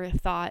doctor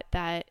thought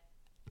that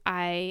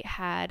I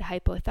had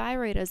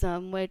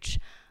hypothyroidism, which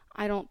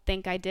I don't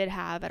think I did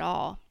have at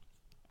all.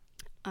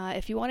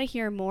 If you want to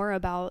hear more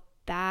about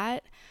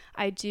that,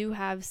 I do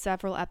have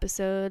several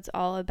episodes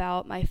all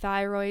about my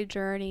thyroid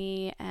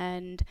journey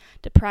and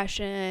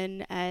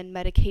depression and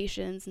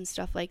medications and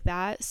stuff like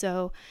that.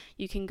 So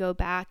you can go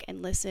back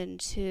and listen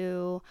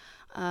to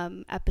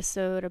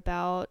episode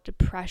about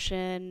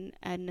depression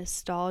and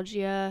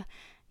nostalgia.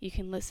 You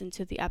can listen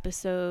to the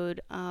episode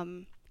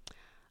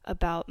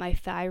about my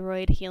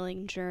thyroid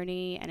healing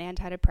journey and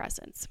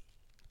antidepressants.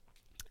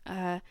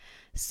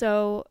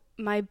 So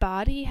my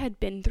body had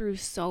been through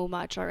so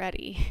much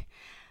already.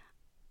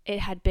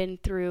 It had been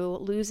through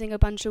losing a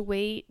bunch of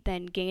weight,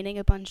 then gaining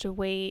a bunch of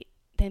weight,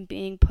 then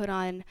being put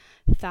on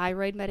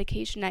thyroid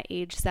medication at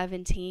age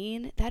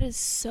 17. That is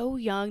so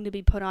young to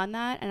be put on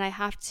that. And I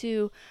have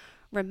to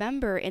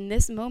remember in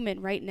this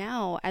moment right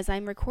now, as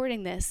I'm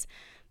recording this,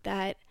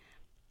 that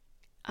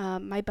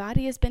my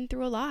body has been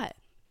through a lot.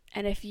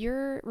 And if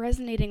you're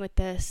resonating with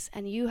this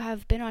and you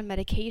have been on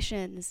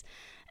medications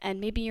and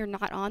maybe you're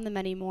not on them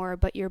anymore,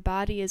 but your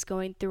body is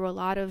going through a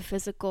lot of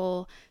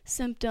physical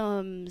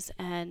symptoms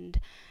and,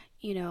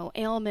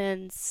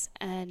 ailments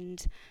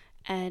and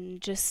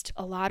just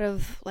a lot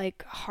of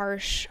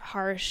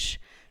harsh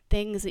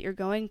things that you're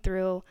going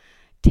through,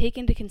 take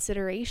into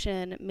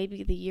consideration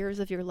maybe the years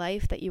of your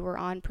life that you were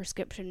on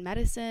prescription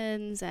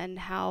medicines and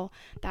how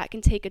that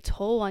can take a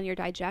toll on your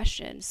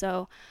digestion.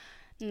 So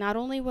not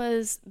only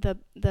was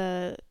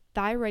the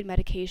thyroid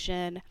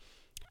medication,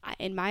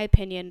 in my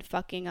opinion,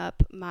 fucking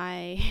up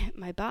my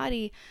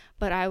body,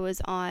 but I was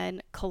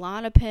on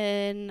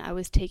Klonopin, I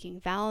was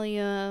taking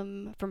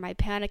Valium for my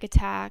panic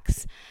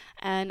attacks,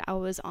 and I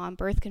was on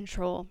birth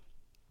control.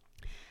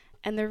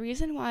 And the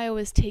reason why I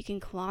was taking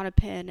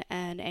Klonopin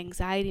and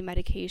anxiety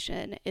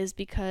medication is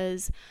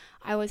because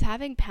I was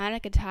having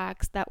panic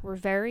attacks that were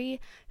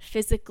very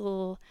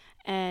physical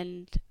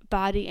and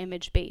body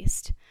image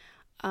based.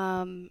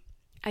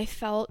 I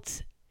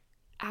felt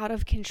out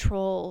of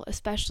control,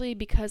 especially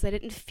because I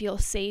didn't feel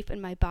safe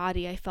in my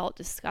body. I felt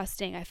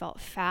disgusting. I felt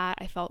fat.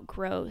 I felt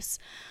gross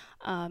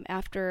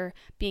after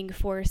being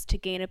forced to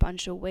gain a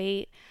bunch of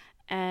weight.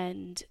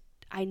 And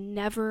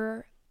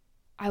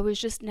I was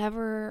just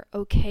never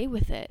okay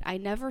with it. I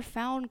never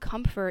found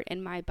comfort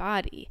in my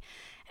body.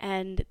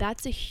 And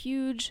that's a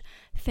huge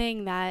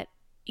thing that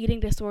eating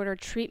disorder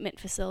treatment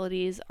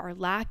facilities are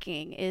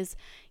lacking, is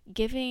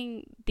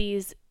giving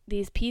these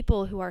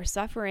people who are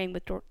suffering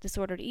with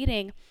disordered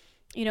eating,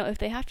 if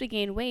they have to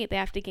gain weight, they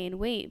have to gain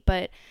weight.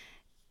 But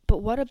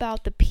what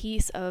about the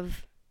piece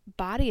of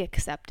body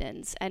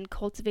acceptance and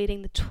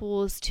cultivating the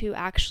tools to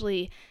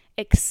actually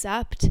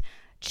accept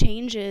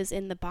changes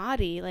in the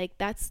body? Like,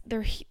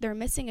 they're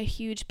missing a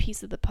huge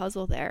piece of the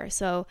puzzle there.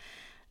 So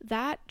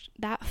that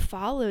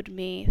followed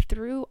me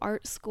through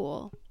art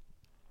school.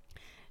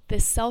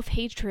 This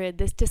self-hatred,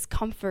 this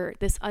discomfort,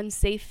 this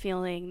unsafe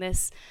feeling,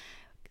 this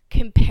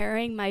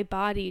comparing my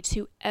body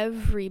to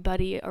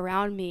everybody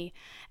around me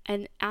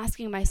and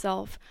asking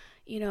myself,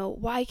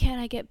 why can't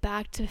I get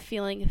back to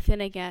feeling thin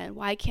again?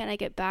 Why can't I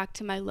get back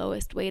to my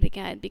lowest weight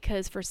again?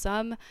 Because for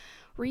some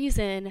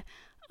reason,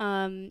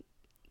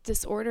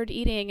 disordered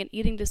eating and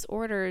eating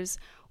disorders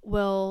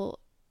will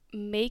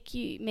make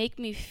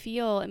me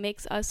feel, it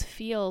makes us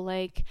feel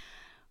like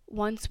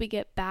once we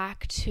get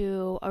back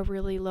to a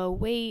really low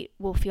weight,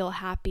 we'll feel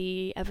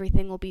happy,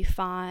 everything will be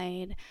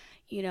fine,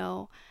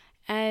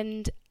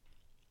 and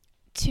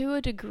to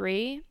a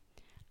degree,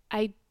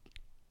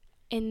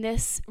 in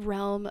this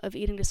realm of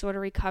eating disorder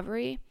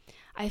recovery,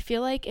 I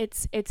feel like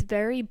it's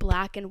very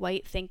black and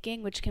white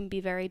thinking, which can be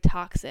very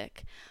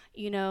toxic.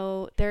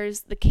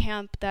 There's the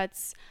camp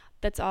that's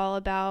all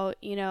about,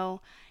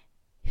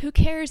 who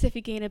cares if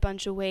you gain a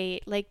bunch of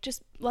weight? Like,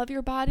 just love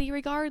your body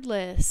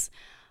regardless.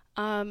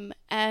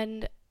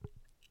 And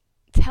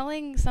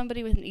telling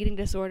somebody with an eating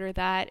disorder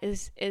that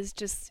is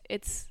just,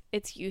 it's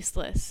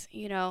useless,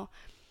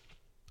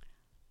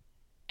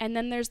 And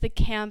then there's the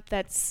camp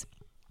that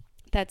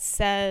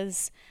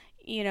says,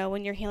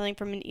 when you're healing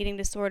from an eating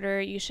disorder,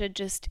 you should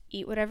just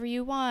eat whatever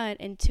you want,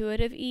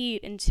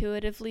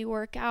 intuitively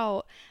work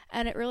out.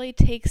 And it really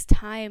takes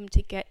time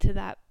to get to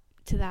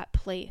that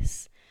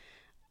place.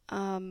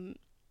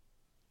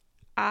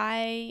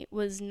 I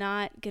was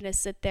not going to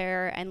sit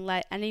there and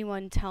let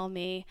anyone tell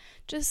me,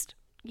 just,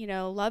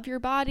 love your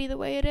body the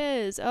way it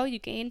is. Oh, you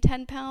gained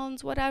 10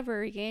 pounds,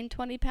 whatever. You gained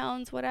 20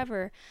 pounds,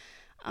 whatever.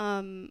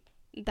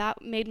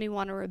 That made me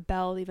want to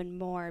rebel even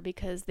more,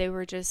 because they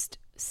were just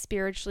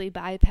spiritually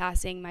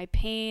bypassing my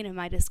pain and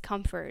my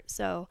discomfort.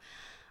 So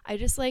I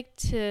just like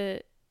to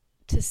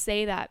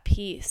say that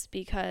piece,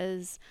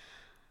 because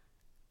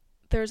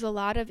there's a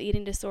lot of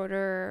eating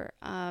disorder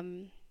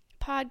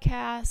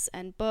podcasts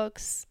and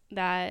books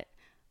that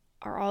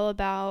are all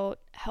about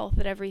health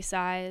at every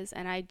size,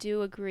 and I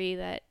do agree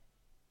that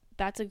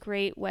that's a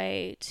great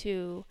way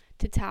to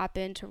tap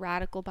into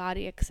radical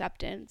body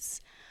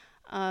acceptance.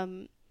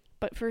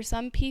 But for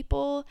some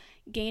people,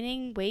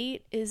 gaining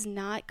weight is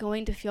not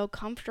going to feel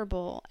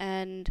comfortable.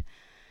 And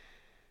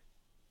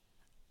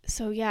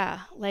so, yeah,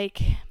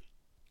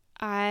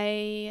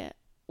 I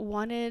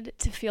wanted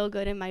to feel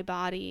good in my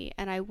body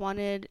and I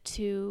wanted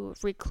to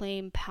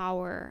reclaim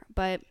power.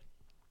 But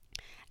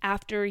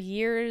after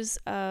years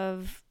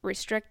of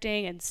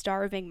restricting and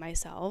starving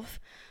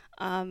myself,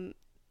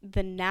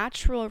 the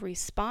natural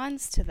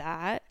response to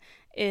that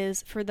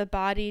is for the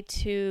body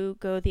to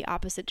go the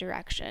opposite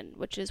direction,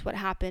 which is what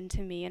happened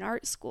to me in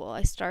art school.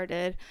 I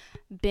started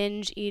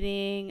binge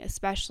eating,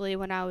 especially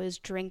when I was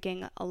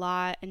drinking a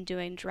lot and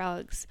doing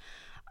drugs.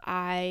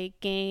 I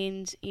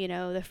gained,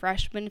 the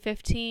freshman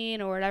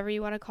 15 or whatever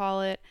you want to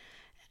call it,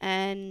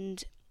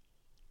 and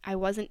I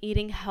wasn't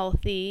eating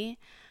healthy.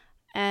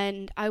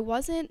 And I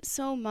wasn't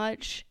so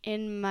much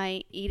in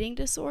my eating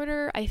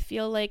disorder. I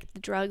feel like the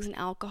drugs and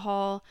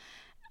alcohol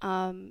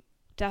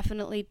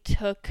definitely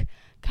took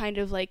kind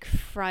of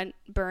front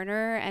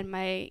burner, and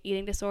my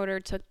eating disorder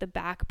took the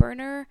back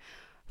burner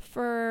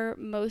for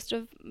most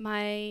of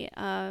my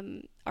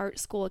art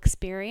school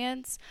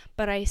experience.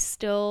 But I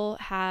still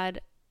had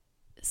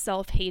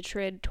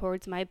self-hatred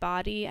towards my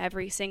body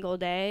every single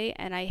day,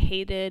 and I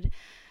hated,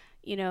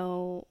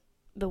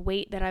 the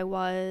weight that I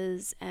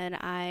was, and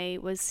I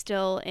was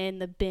still in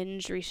the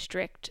binge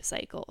restrict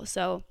cycle.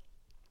 So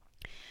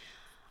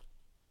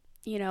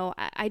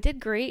I did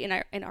great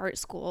in art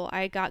school.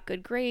 I got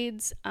good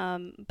grades,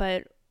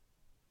 but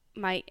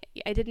I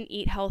didn't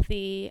eat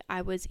healthy.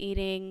 I was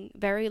eating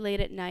very late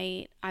at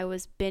night. I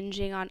was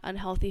binging on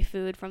unhealthy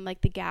food from the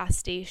gas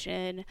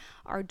station.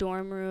 Our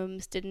dorm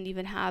rooms didn't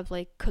even have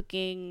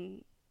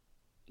cooking,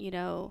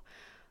 didn't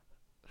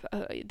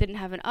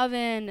have an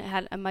oven, it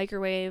had a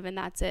microwave, and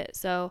that's it.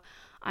 So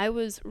I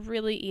was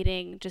really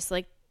eating just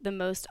the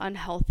most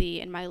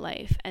unhealthy in my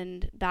life.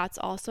 And that's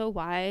also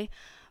why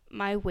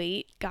my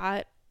weight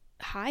got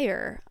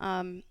higher.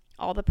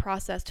 All the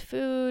processed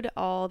food,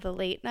 all the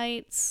late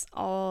nights,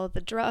 all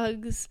the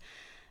drugs.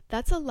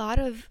 That's a lot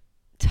of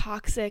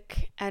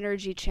toxic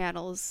energy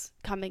channels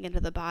coming into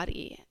the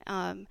body.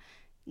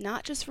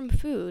 Not just from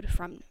food,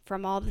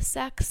 from all the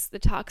sex, the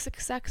toxic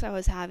sex I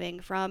was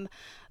having, from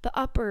the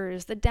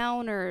uppers, the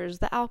downers,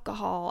 the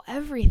alcohol,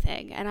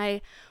 everything. And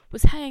I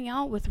was hanging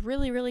out with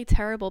really, really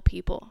terrible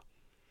people.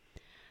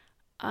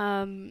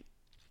 The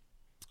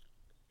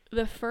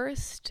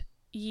first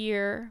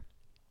year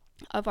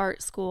of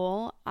art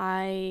school,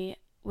 I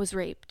was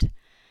raped.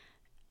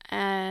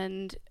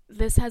 And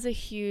this has a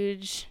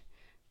huge,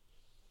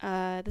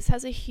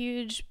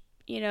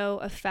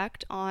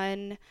 effect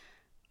on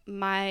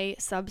my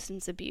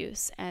substance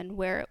abuse and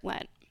where it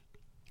went.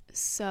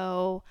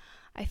 So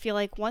I feel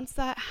like once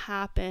that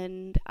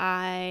happened,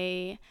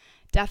 I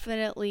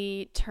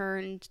definitely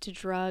turned to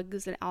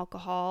drugs and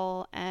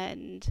alcohol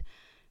and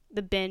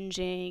the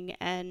binging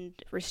and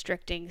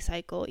restricting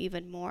cycle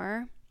even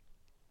more.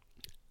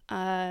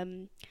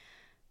 I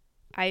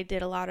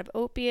did a lot of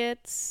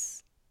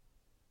opiates,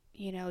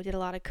 did a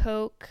lot of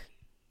coke,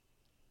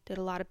 did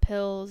a lot of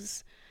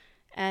pills,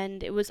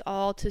 and it was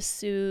all to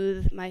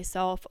soothe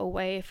myself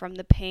away from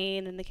the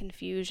pain and the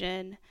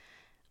confusion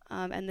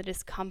and the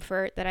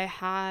discomfort that I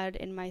had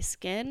in my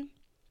skin.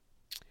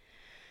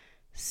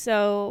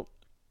 So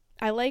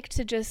I like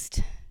to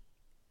just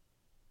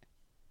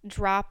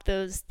drop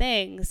those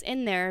things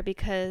in there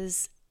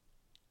because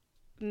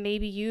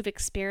maybe you've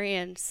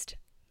experienced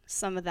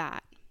some of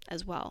that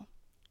as well.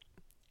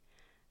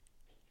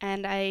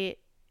 And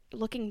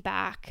looking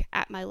back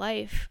at my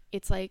life,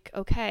 it's like,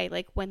 okay,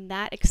 like when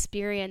that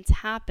experience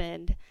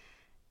happened,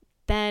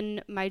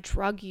 then my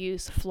drug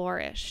use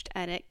flourished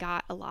and it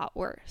got a lot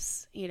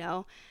worse.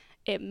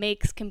 It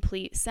makes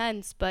complete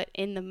sense, but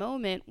in the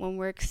moment when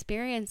we're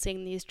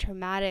experiencing these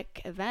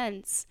traumatic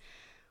events,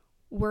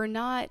 we're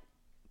not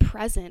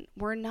present,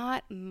 we're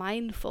not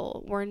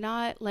mindful, we're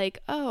not like,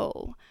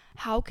 oh,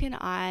 how can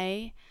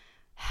I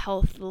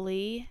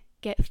healthily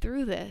get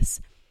through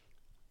this?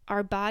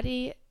 Our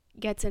body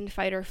gets in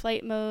fight or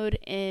flight mode,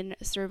 in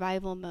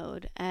survival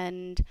mode,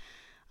 and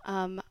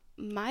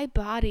my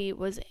body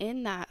was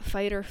in that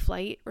fight or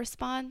flight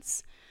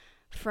response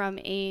from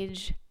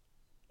age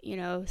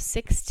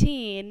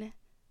 16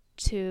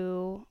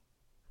 to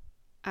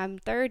I'm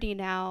 30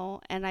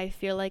 now, and I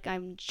feel like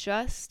I'm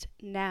just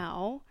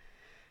now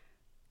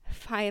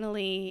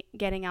finally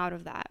getting out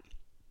of that.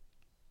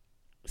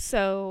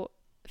 So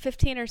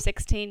 15 or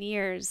 16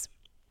 years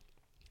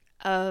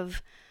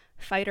of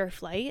fight or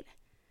flight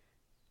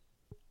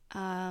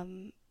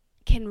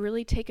can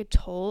really take a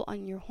toll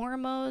on your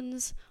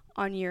hormones,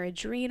 on your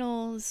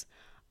adrenals,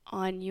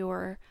 on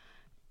your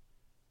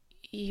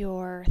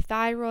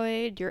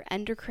thyroid, your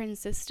endocrine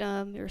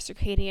system, your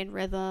circadian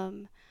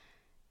rhythm,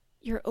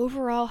 your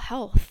overall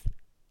health.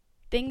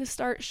 Things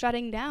start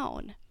shutting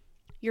down.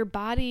 Your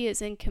body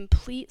is in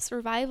complete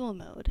survival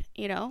mode,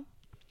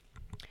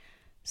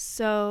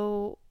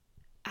 So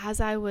as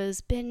I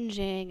was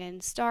binging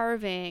and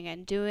starving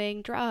and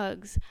doing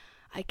drugs,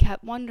 I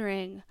kept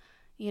wondering,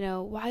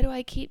 why do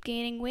I keep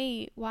gaining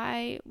weight?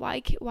 Why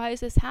is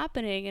this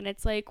happening? And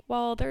it's like,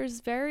 well,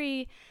 there's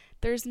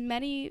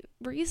many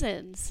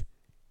reasons.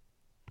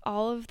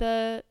 All of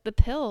the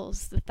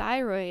pills, the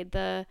thyroid,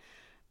 the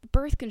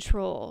birth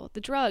control,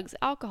 the drugs,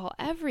 alcohol,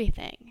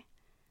 everything.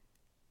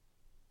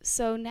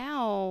 So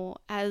now,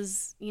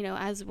 as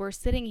we're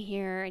sitting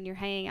here and you're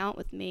hanging out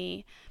with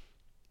me,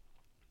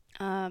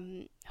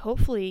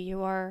 hopefully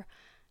you are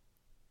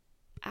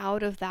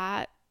out of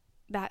that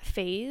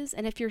phase.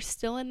 And if you're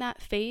still in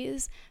that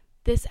phase,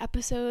 this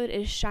episode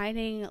is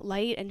shining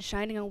light and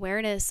shining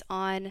awareness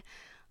on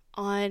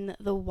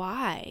the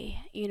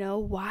why.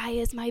 Why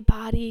is my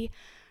body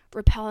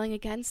repelling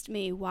against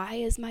me? Why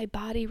is my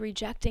body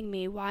rejecting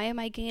me? Why am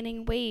I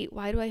gaining weight?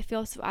 Why do I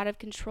feel so out of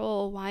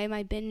control? Why am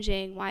I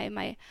binging? Why am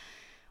I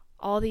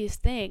all these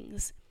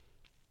things?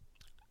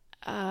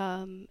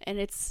 And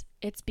it's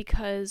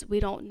because we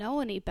don't know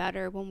any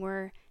better when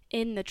we're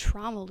in the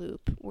trauma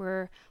loop.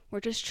 We're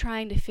just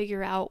trying to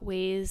figure out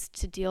ways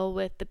to deal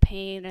with the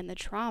pain and the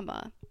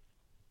trauma.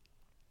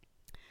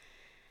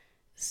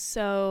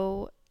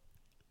 So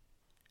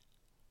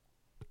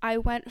I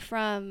went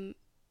from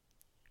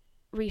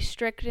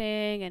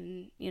restricting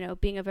and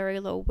being a very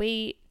low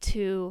weight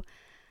to,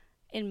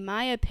 in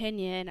my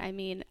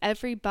opinion,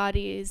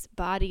 everybody's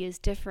body is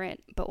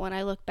different, but when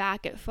I look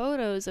back at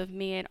photos of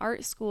me in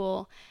art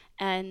school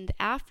and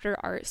after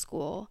art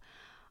school,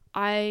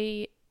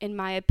 I, in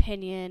my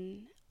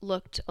opinion,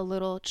 looked a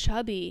little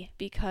chubby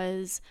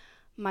because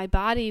my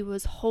body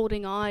was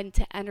holding on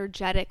to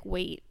energetic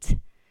weight,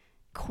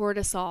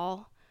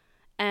 cortisol,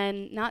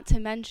 and not to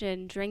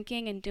mention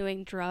drinking and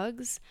doing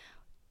drugs.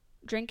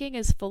 Drinking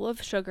is full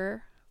of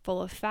sugar,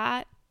 full of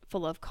fat,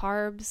 full of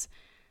carbs.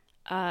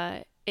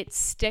 It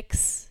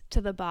sticks to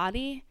the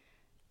body.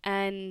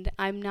 And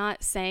I'm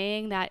not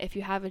saying that if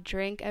you have a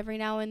drink every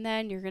now and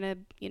then, you're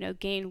going to,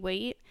 gain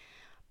weight.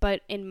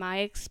 But in my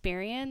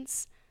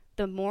experience,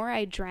 the more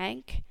I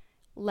drank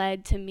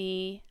led to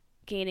me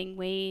gaining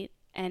weight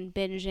and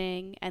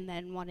binging and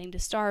then wanting to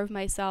starve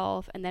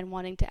myself and then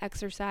wanting to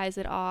exercise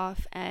it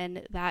off,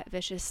 and that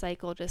vicious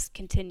cycle just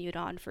continued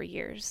on for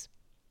years.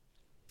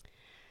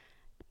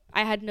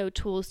 I had no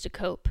tools to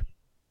cope.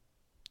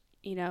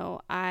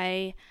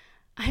 I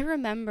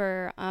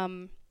remember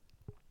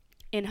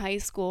in high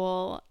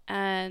school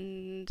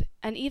and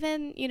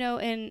even,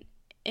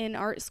 in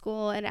art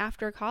school and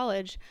after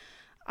college,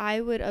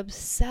 I would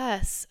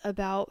obsess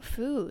about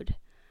food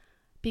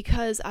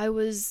because I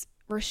was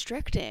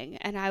restricting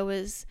and I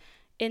was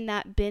in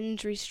that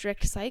binge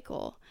restrict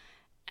cycle.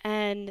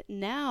 And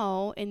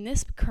now in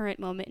this current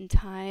moment in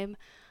time,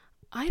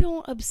 I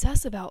don't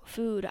obsess about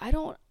food. I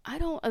don't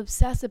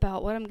obsess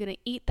about what I'm going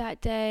to eat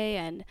that day.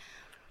 And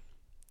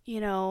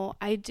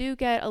I do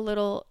get a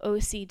little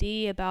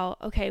OCD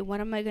about, okay,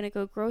 when am I going to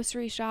go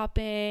grocery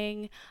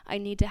shopping? I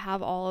need to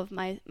have all of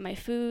my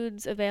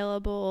foods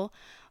available,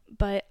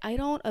 but I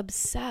don't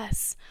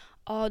obsess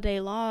all day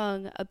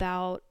long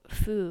about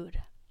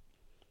food.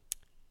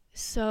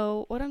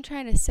 So what I'm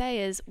trying to say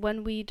is,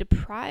 when we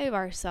deprive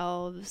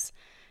ourselves,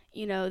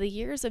 the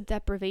years of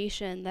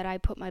deprivation that I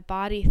put my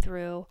body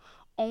through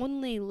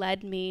only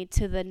led me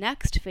to the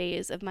next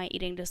phase of my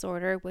eating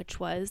disorder, which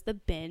was the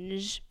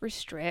binge,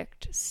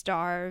 restrict,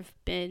 starve,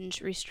 binge,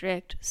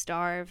 restrict,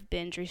 starve,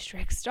 binge,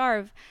 restrict,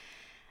 starve.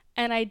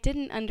 And I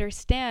didn't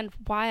understand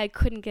why I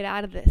couldn't get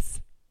out of this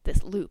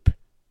loop.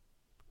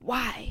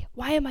 Why?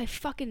 Why am I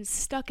fucking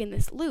stuck in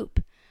this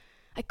loop?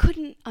 I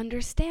couldn't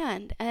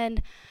understand.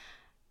 And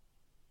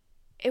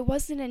it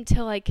wasn't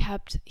until I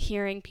kept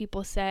hearing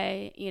people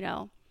say,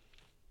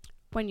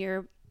 when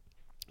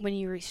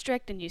you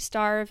restrict and you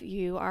starve,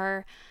 you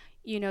are,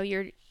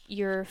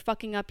 you're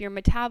fucking up your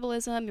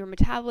metabolism. Your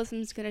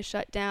metabolism's going to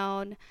shut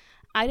down.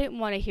 I didn't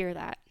want to hear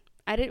that.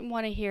 I didn't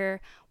want to hear,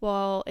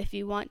 well, if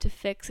you want to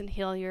fix and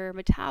heal your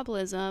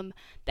metabolism,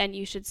 then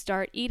you should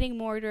start eating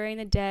more during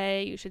the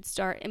day. You should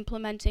start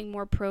implementing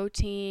more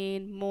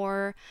protein,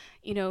 more,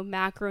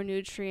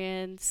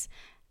 macronutrients,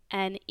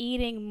 and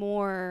eating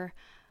more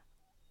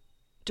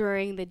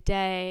during the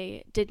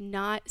day did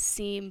not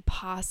seem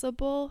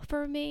possible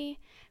for me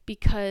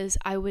because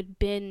I would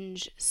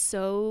binge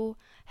so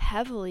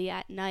heavily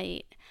at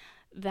night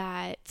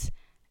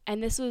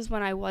and this was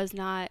when I was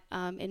not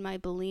in my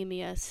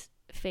bulimia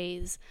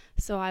phase.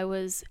 So I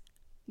was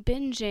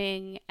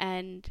binging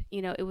and,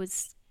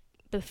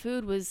 the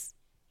food was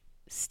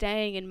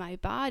staying in my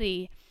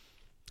body,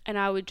 and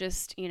I would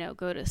just,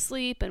 go to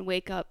sleep and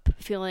wake up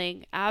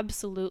feeling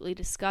absolutely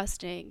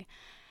disgusting,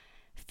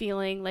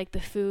 feeling like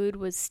the food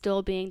was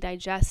still being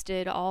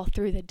digested all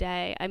through the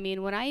day. I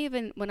mean, when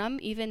I'm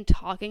even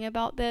talking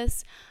about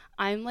this,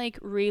 I'm like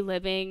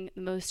reliving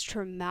the most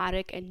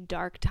traumatic and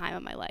dark time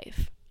of my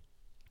life.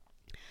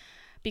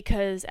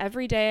 Because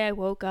every day I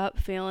woke up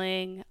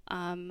feeling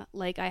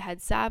like I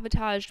had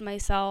sabotaged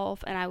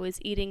myself, and I was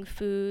eating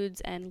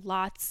foods and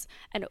lots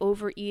and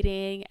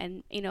overeating.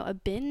 And, a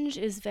binge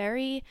is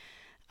very,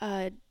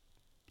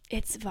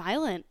 it's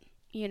violent.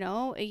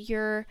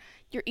 You're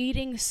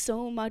eating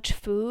so much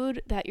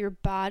food that your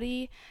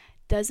body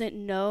doesn't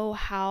know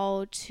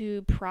how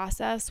to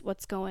process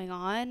what's going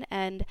on,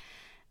 and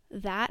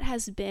that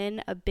has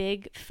been a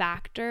big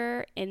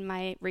factor in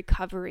my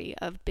recovery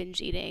of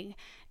binge eating,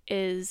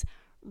 is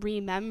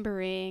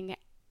remembering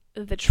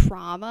the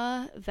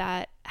trauma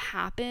that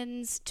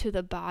happens to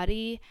the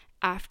body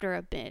after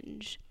a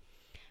binge.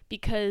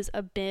 Because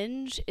a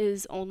binge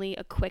is only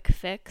a quick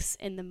fix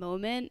in the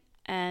moment,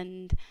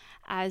 and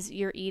as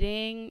you're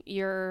eating,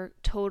 you're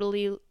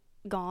totally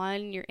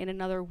gone. You're in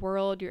another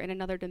world, you're in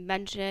another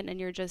dimension, and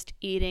you're just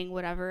eating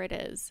whatever it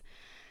is.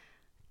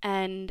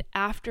 And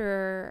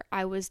after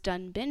I was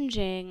done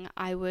binging,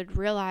 I would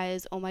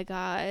realize, oh my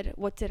God,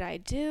 what did I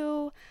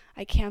do?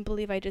 I can't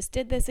believe I just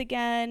did this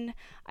again.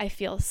 I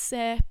feel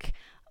sick.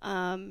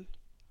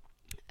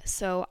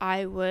 So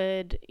I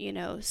would,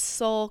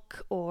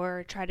 sulk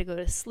or try to go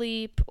to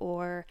sleep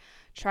or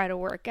try to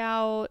work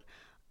out.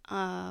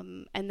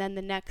 And then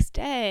the next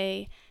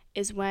day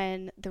is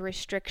when the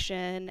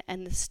restriction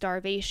and the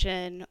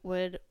starvation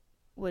would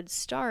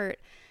start.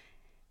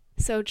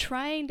 So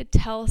trying to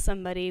tell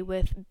somebody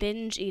with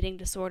binge eating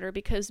disorder,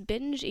 because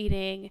binge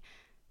eating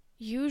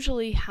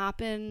usually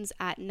happens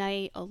at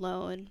night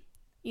alone.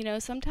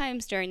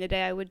 Sometimes during the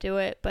day I would do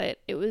it, but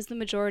it was the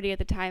majority of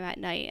the time at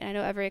night. And I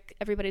know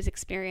everybody's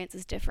experience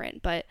is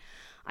different, but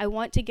I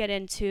want to get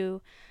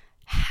into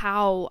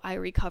how I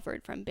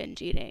recovered from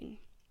binge eating.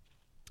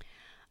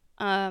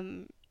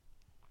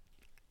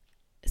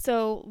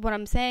 So what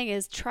I'm saying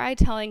is, try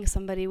telling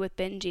somebody with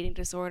binge eating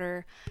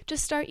disorder,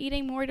 just start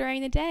eating more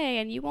during the day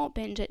and you won't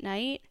binge at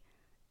night.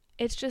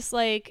 It's just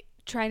like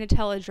trying to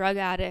tell a drug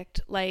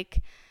addict,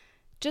 like,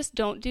 just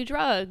don't do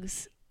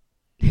drugs.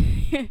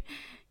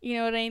 You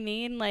know what I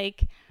mean?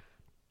 Like,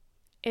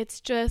 it's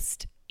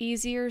just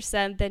easier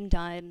said than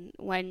done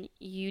when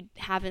you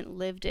haven't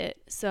lived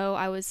it. So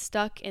I was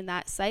stuck in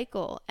that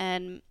cycle,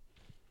 and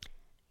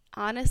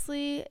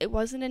honestly, it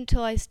wasn't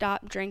until I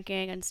stopped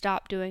drinking and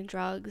stopped doing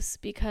drugs,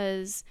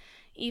 because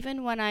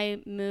even when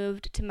I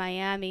moved to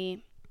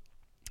Miami,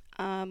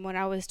 when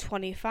I was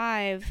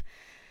 25,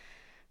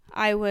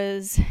 I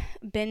was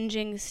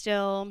binging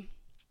still,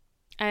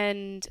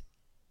 and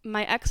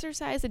my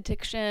exercise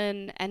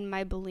addiction and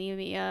my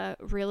bulimia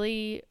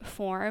really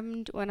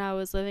formed when I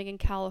was living in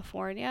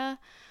California,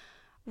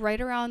 right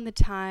around the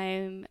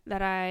time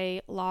that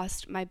I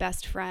lost my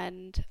best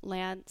friend,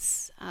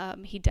 Lance.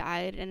 He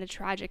died in a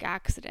tragic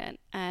accident.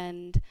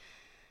 And,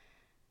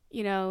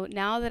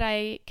 now that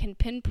I can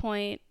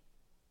pinpoint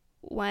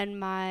when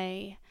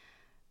my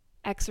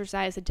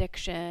exercise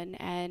addiction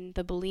and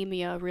the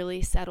bulimia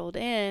really settled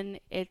in,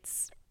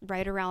 it's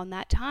right around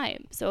that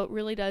time. So it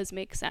really does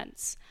make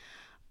sense.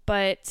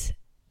 But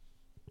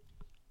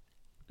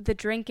the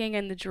drinking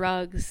and the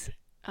drugs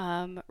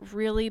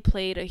really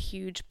played a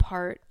huge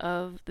part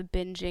of the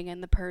binging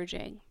and the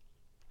purging.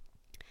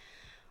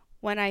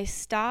 When I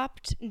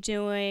stopped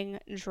doing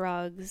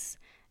drugs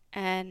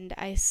and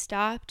I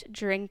stopped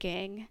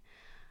drinking,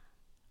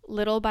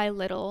 little by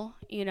little,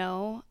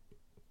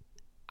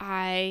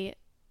 I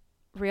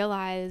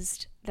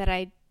realized that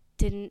I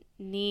didn't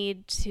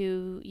need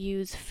to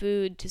use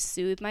food to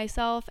soothe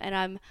myself.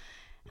 And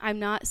I'm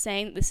not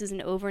saying that this is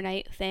an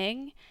overnight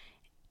thing.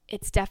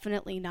 It's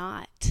definitely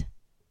not.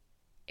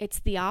 It's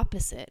the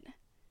opposite.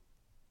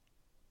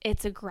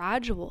 It's a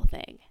gradual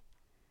thing.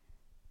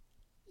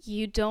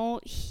 You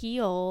don't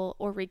heal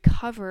or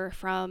recover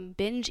from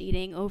binge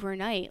eating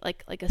overnight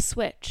like a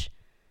switch.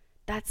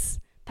 That's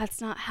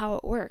not how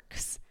it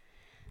works.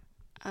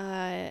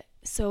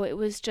 So it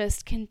was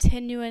just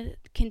continually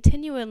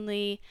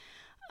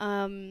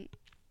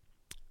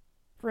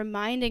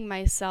reminding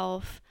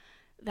myself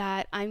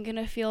that I'm going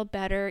to feel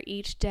better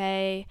each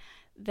day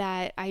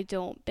that I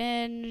don't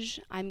binge.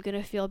 I'm going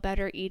to feel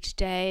better each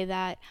day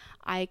that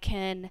I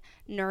can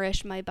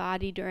nourish my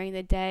body during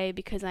the day,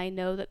 because I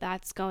know that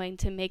that's going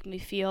to make me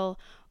feel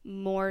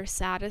more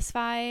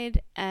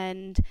satisfied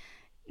and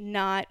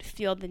not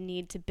feel the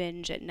need to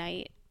binge at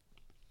night.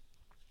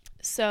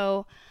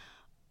 So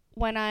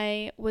when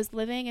I was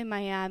living in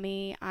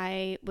Miami,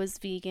 I was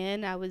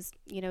vegan. I was,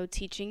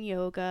 teaching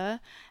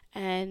yoga,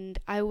 and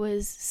I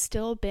was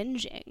still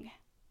binging.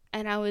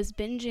 And I was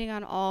binging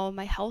on all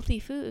my healthy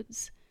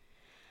foods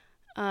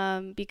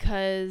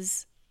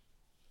because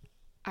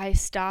I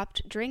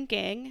stopped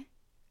drinking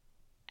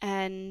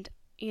and,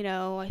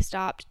 I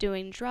stopped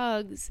doing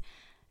drugs.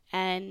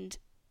 And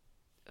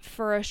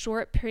for a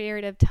short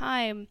period of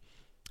time,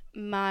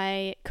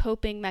 my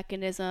coping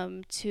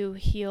mechanism to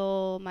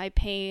heal my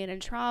pain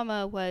and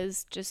trauma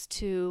was just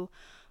to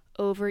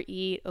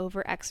overeat,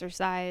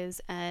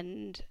 overexercise,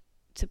 and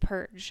to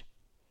purge.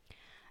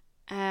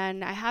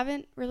 And I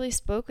haven't really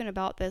spoken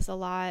about this a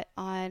lot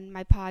on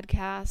my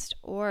podcast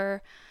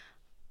or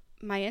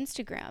my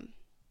Instagram,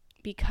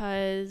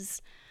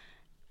 because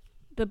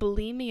the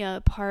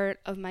bulimia part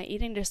of my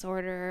eating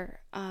disorder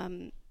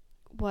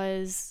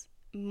was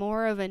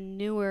more of a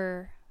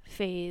newer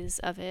phase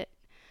of it.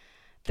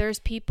 There's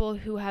people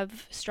who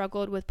have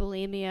struggled with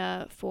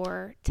bulimia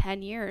for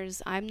 10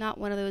 years. I'm not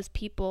one of those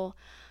people.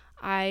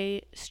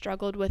 I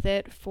struggled with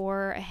it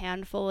for a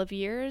handful of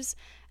years,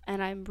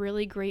 and I'm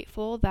really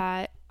grateful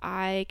that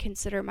I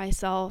consider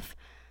myself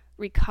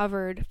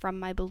recovered from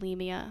my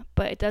bulimia.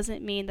 But it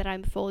doesn't mean that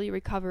I'm fully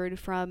recovered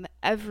from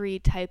every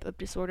type of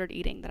disordered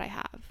eating that I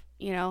have.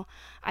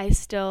 I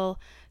still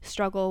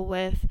struggle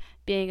with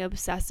being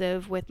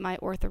obsessive with my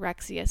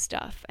orthorexia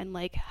stuff and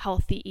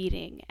healthy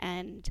eating.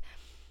 And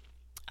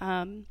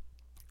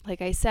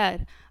like I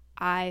said,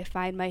 I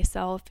find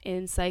myself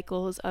in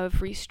cycles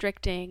of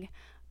restricting,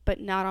 but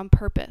not on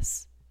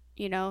purpose,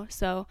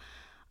 So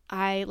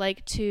I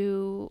like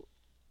to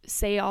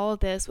say all of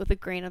this with a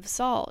grain of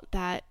salt,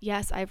 that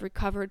yes, I've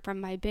recovered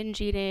from my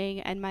binge eating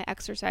and my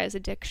exercise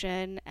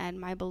addiction and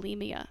my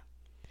bulimia,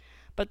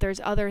 but there's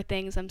other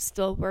things I'm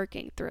still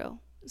working through.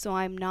 So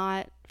I'm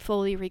not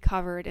fully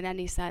recovered in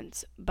any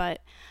sense,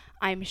 but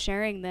I'm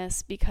sharing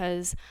this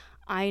because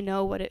I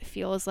know what it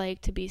feels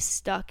like to be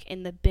stuck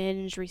in the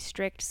binge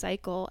restrict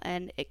cycle,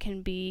 and it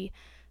can be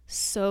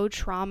so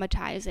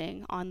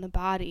traumatizing on the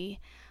body.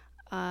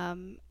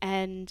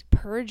 And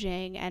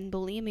purging and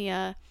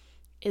bulimia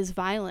is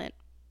violent.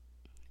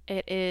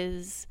 It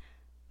is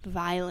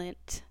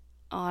violent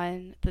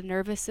on the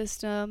nervous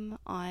system,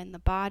 on the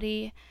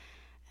body.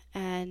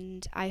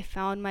 And I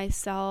found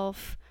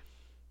myself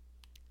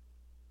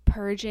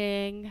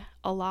purging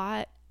a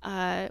lot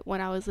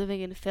when I was living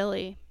in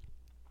Philly.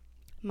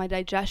 My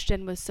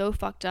digestion was so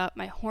fucked up.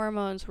 My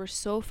hormones were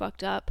so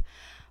fucked up.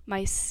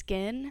 My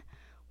skin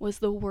was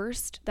the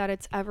worst that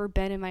it's ever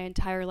been in my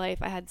entire life.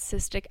 I had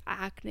cystic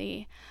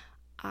acne.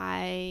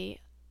 I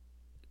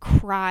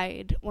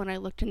cried when I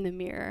looked in the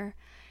mirror.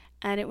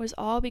 And it was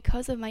all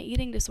because of my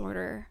eating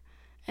disorder.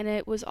 And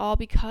it was all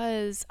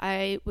because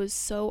I was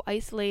so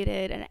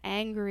isolated and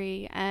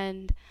angry.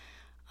 And,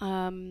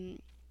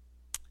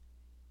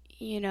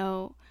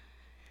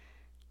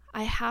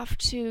 I have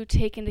to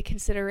take into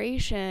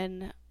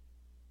consideration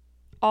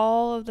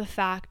all of the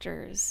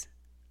factors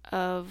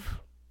of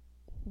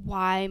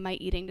why my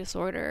eating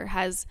disorder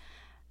has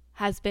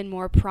has been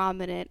more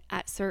prominent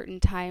at certain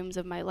times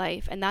of my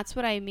life. And that's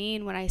what I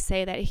mean when I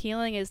say that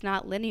healing is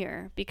not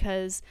linear,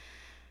 because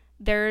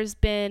there's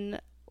been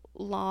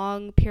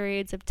long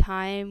periods of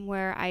time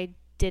where I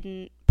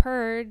didn't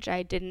purge,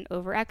 I didn't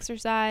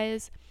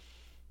overexercise,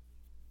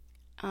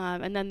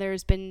 and then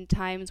there's been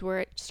times where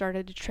it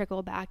started to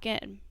trickle back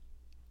in.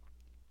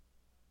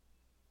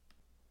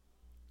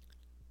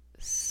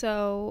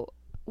 So,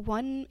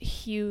 one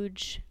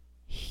huge,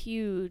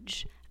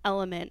 huge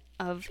element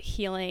of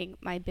healing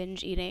my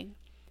binge eating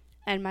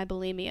and my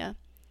bulimia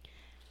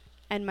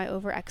and my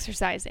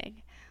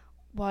overexercising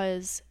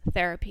was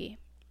therapy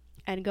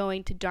and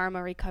going to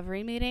Dharma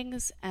recovery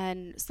meetings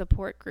and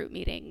support group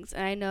meetings.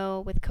 And I know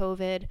with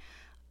COVID,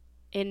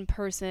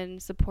 in-person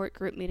support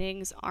group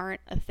meetings aren't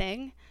a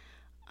thing,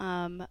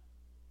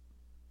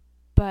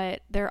 but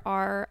there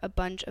are a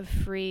bunch of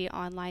free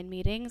online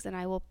meetings, and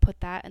I will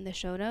put that in the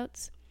show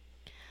notes.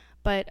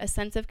 But a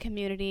sense of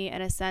community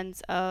and a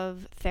sense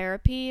of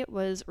therapy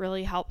was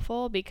really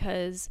helpful,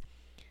 because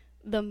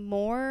the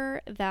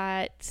more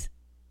that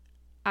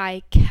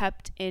I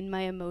kept in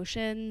my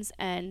emotions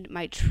and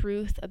my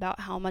truth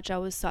about how much I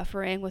was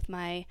suffering with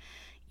my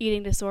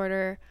eating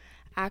disorder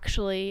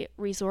actually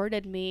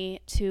resorted me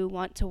to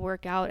want to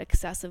work out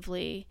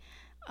excessively,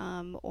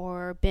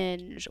 or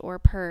binge or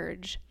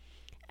purge.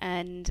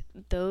 And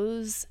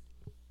those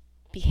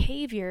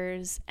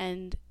behaviors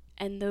and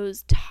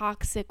those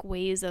toxic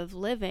ways of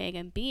living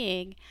and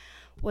being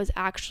was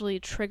actually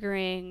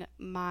triggering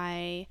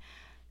my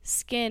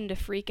skin to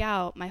freak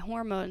out, my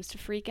hormones to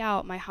freak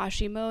out, my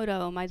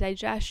Hashimoto, my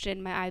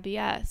digestion, my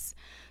IBS.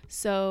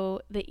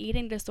 So the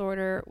eating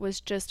disorder was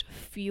just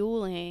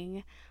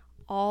fueling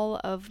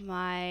all of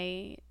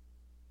my,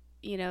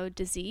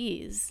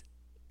 disease.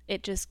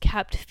 It just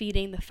kept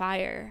feeding the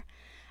fire.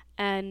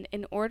 And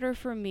in order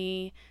for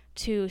me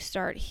to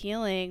start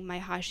healing my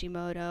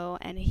Hashimoto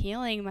and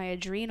healing my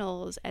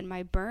adrenals and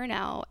my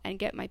burnout and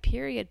get my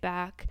period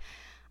back,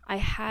 I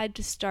had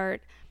to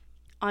start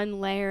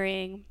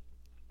unlayering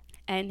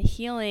and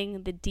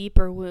healing the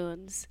deeper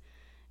wounds.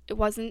 It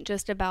wasn't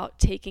just about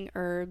taking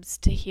herbs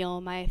to heal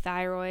my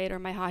thyroid or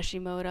my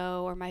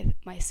Hashimoto or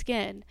my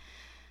skin.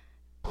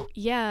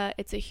 Yeah,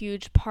 it's a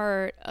huge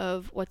part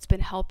of what's been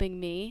helping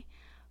me,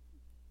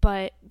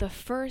 but the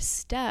first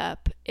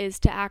step is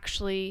to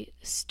actually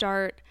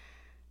start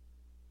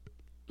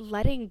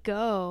letting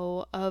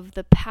go of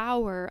the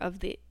power of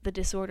the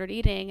disordered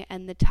eating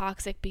and the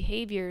toxic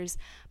behaviors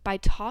by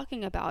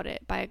talking about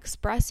it, by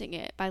expressing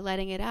it, by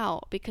letting it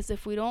out. Because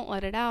if we don't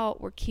let it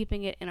out, we're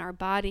keeping it in our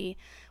body,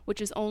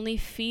 which is only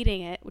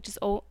feeding it, which is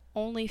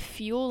only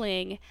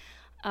fueling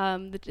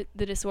the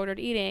disordered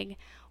eating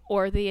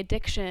or the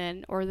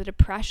addiction or the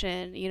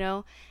depression.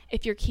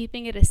 If you're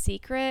keeping it a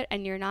secret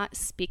and you're not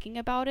speaking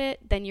about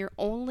it, then you're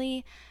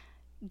only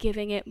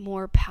giving it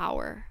more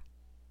power.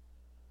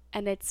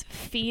 And it's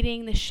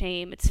feeding the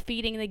shame, it's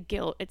feeding the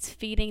guilt, it's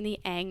feeding the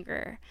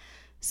anger.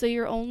 So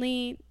you're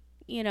only,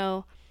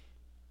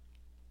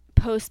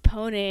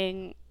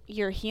 postponing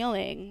your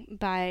healing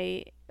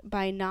by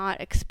not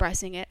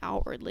expressing it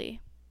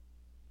outwardly.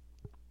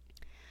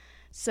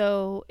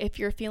 So if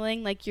you're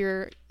feeling like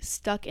you're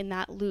stuck in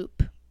that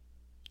loop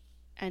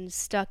and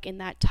stuck in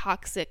that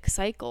toxic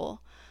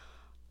cycle,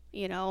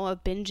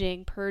 of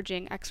binging,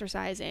 purging,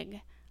 exercising,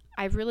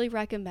 I really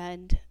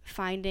recommend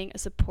finding a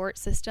support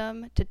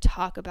system to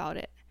talk about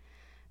it.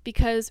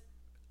 Because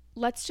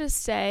let's just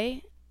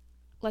say,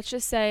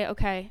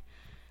 okay,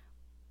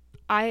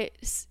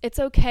 it's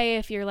okay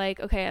if you're like,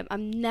 okay,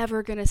 I'm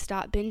never going to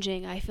stop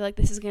binging. I feel like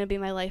this is going to be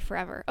my life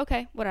forever.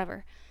 Okay,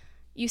 whatever.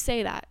 You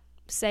say that.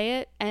 Say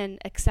it and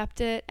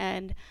accept it.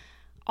 And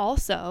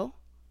also,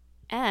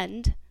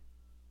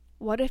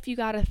 what if you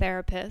got a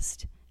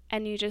therapist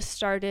and you just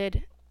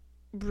started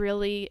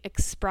really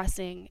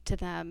expressing to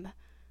them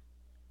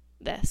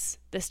this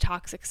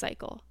toxic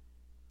cycle?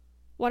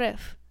 What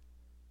if?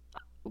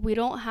 We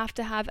don't have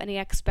to have any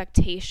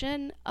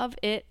expectation of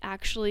it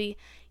actually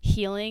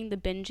healing the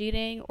binge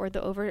eating or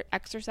the over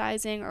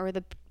exercising or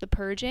the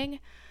purging,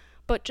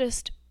 but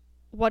just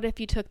what if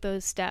you took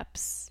those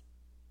steps?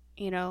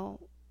 You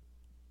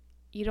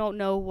don't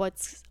know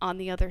what's on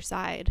the other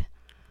side.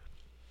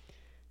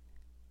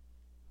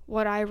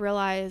 What I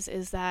realize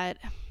is that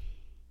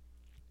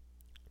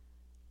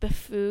the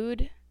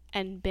food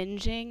and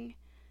binging,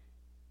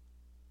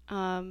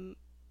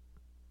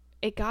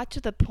 it got to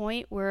the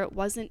point where it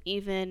wasn't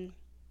even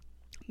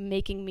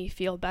making me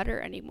feel better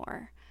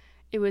anymore.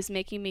 It was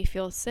making me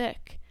feel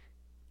sick.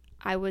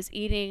 I was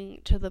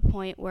eating to the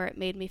point where it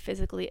made me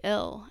physically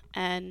ill.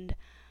 And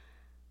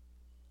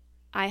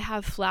I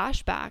have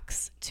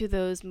flashbacks to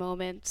those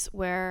moments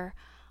where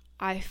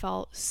I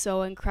felt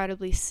so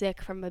incredibly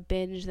sick from a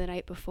binge the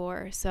night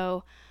before.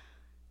 So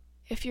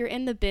if you're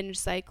in the binge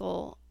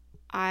cycle,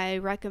 I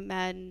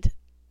recommend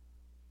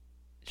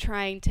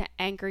trying to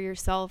anchor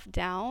yourself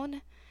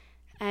down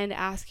and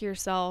ask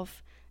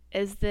yourself,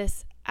 is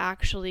this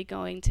actually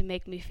going to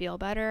make me feel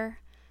better?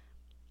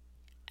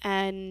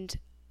 And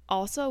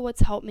also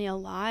what's helped me a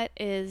lot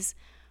is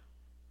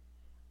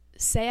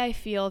say I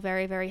feel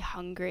very, very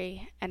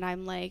hungry and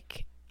I'm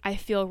like, I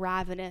feel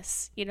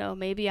ravenous.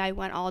 Maybe I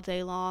went all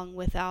day long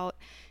without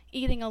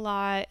eating a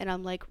lot and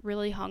I'm like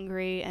really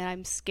hungry and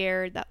I'm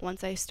scared that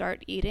once I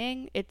start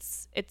eating,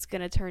 it's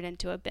going to turn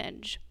into a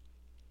binge.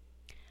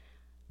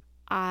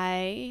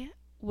 I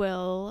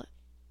will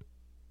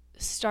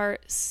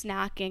start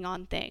snacking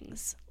on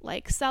things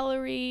like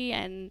celery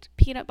and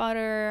peanut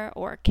butter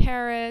or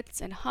carrots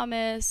and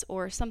hummus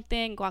or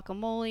something,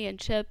 guacamole and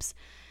chips.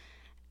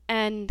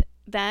 And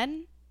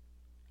then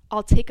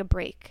I'll take a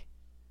break.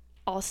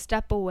 I'll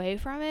step away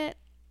from it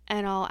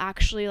and I'll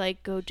actually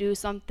like go do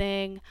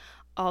something.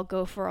 I'll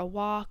go for a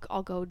walk.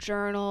 I'll go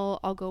journal.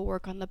 I'll go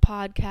work on the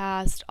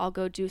podcast. I'll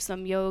go do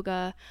some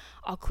yoga.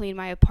 I'll clean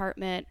my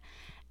apartment.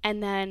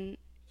 And then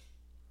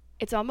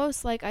it's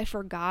almost like I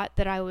forgot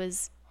that I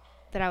was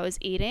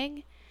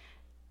eating.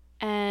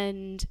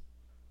 And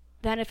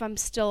then if I'm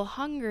still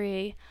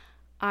hungry,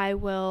 I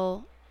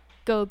will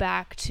go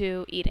back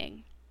to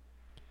eating.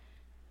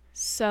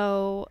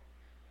 So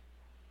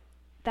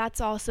that's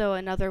also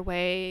another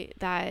way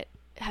that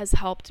has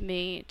helped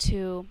me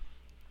to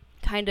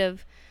kind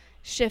of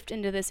shift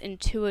into this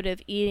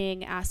intuitive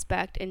eating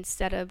aspect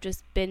instead of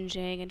just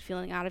binging and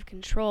feeling out of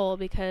control,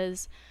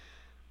 because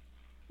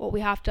what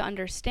we have to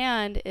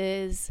understand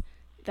is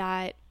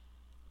that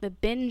the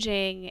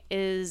binging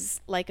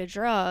is like a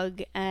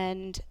drug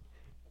and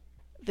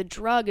the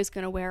drug is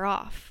going to wear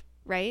off,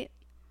 right?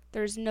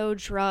 There's no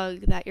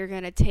drug that you're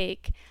going to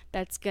take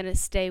that's going to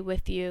stay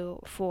with you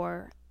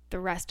for the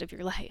rest of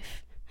your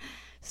life.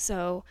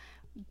 So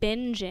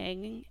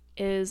binging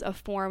is a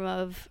form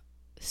of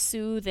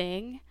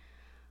soothing,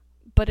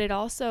 but it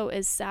also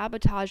is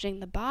sabotaging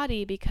the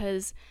body,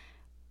 because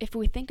if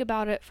we think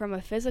about it from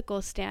a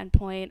physical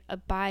standpoint, a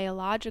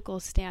biological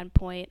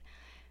standpoint,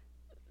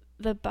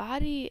 the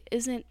body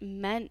isn't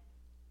meant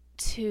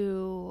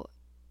to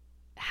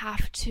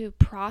have to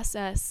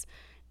process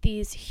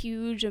these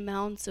huge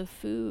amounts of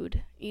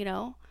food,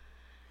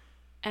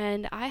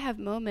 And I have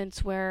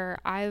moments where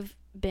I've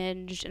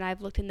binged and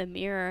I've looked in the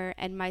mirror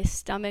and my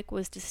stomach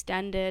was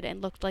distended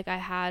and looked like I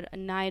had a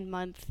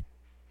 9-month,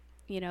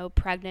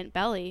 pregnant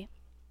belly.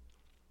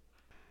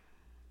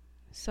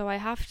 So I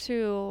have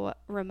to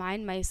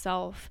remind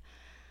myself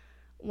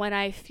when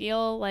I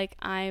feel like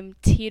I'm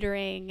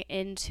teetering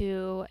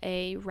into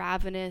a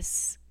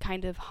ravenous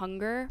kind of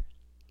hunger,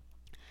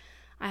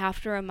 I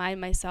have to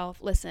remind myself,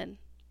 listen,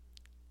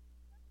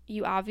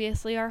 you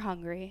obviously are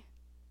hungry.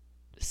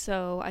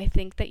 So I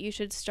think that you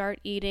should start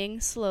eating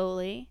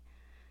slowly.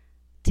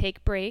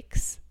 Take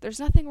breaks. There's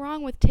nothing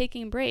wrong with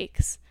taking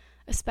breaks,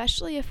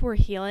 especially if we're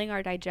healing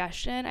our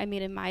digestion. I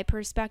mean, in my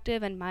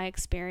perspective and my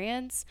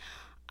experience,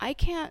 I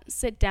can't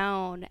sit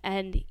down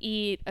and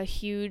eat a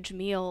huge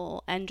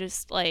meal and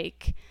just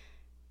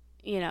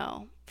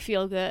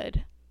feel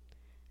good.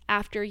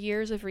 After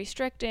years of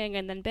restricting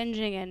and then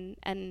binging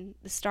and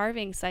the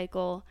starving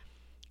cycle,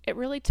 it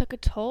really took a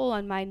toll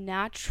on my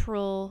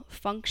natural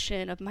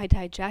function of my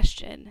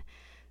digestion.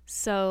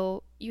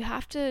 So you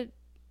have to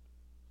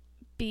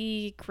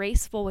be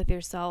graceful with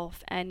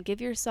yourself and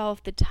give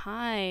yourself the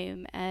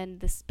time and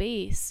the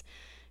space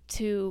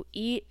to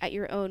eat at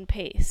your own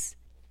pace.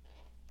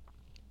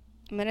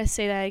 I'm going to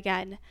say that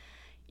again.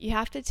 You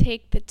have to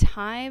take the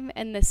time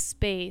and the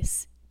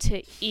space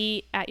to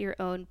eat at your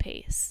own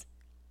pace.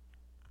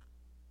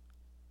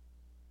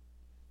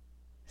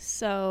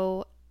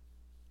 So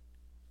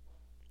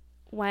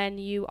when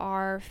you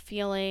are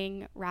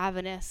feeling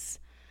ravenous,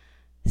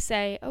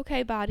 say,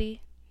 okay,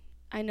 body,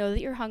 I know that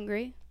you're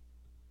hungry.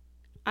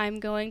 I'm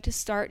going to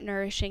start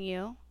nourishing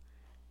you,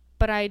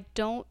 but I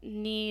don't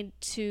need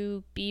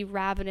to be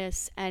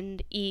ravenous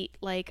and eat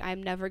like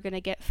I'm never going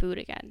to get food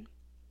again.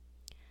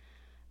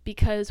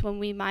 Because when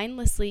we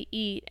mindlessly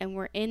eat and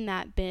we're in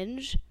that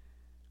binge,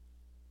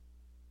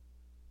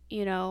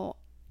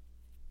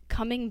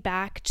 coming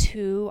back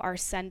to our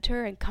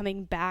center and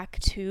coming back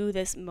to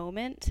this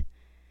moment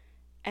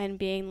and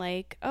being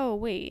like, oh,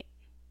 wait,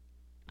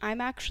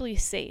 I'm actually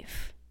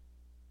safe.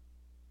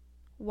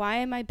 Why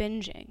am I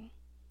binging?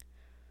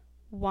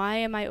 Why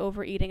am I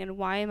overeating and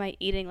why am I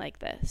eating like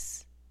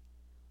this?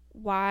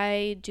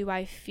 Why do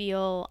I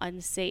feel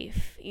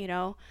unsafe,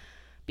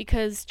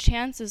 Because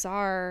chances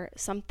are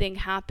something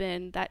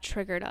happened that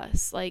triggered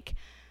us. I'm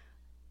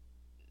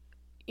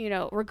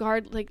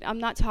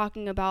not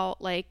talking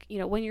about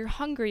when you're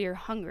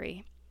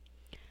hungry.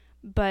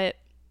 But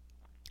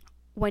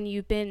when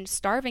you've been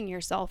starving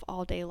yourself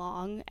all day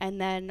long and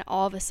then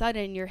all of a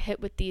sudden you're hit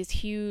with these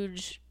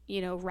huge,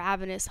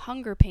 ravenous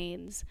hunger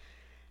pains,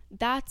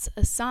 that's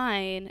a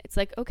sign. It's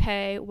like,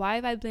 okay, why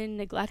have I been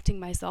neglecting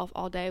myself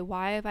all day?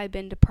 Why have I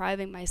been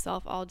depriving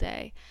myself all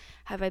day?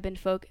 Have I been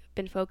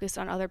focused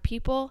on other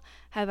people?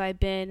 Have I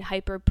been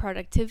hyper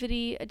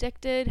productivity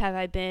addicted? Have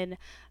I been,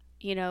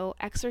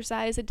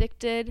 exercise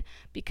addicted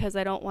because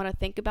I don't want to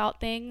think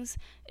about things?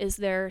 Is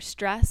there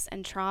stress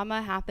and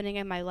trauma happening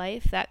in my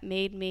life that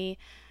made me,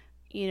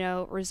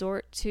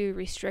 resort to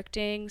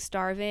restricting,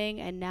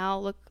 starving, and now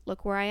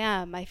look where I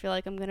am. I feel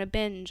like I'm going to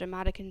binge. I'm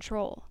out of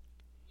control.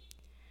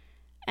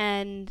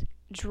 And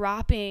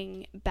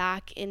dropping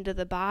back into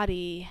the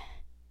body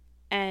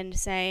and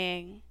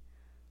saying,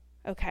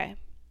 okay,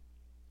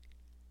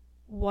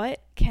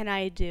 what can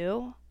I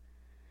do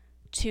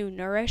to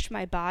nourish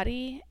my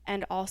body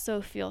and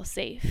also feel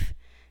safe?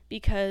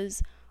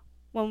 Because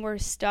when we're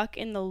stuck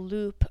in the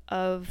loop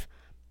of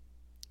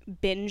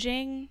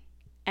binging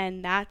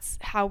and that's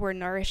how we're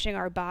nourishing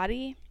our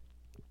body,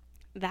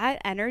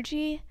 that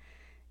energy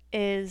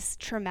is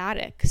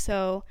traumatic.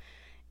 So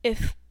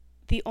if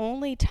the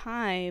only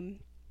time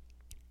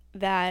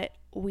that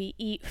we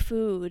eat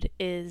food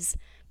is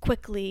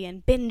quickly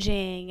and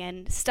binging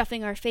and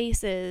stuffing our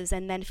faces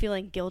and then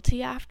feeling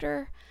guilty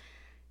after,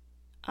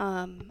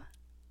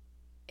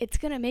 it's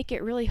going to make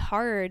it really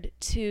hard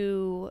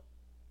to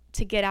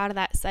get out of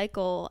that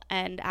cycle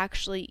and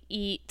actually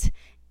eat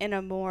in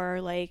a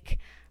more like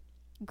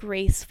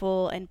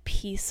graceful and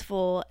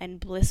peaceful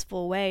and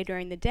blissful way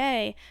during the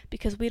day,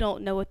 because we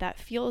don't know what that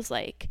feels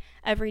like.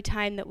 Every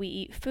time that we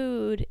eat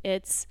food,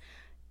 it's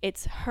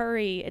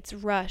hurry, it's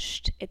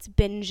rushed, it's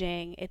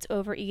binging, it's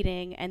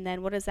overeating, and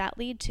then what does that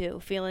lead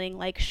to? Feeling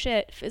like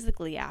shit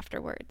physically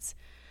afterwards.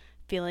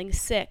 Feeling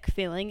sick,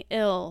 feeling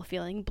ill,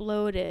 feeling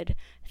bloated,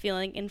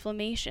 feeling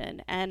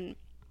inflammation. And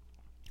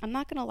I'm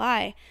not gonna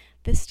lie,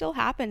 this still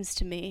happens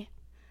to me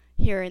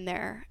here and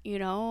there. You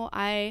know,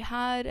 I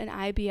had an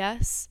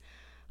IBS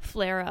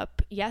flare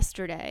up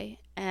yesterday,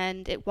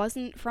 and it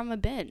wasn't from a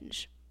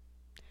binge.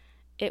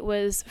 It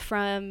was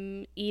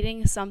from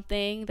eating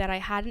something that I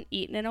hadn't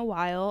eaten in a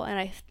while,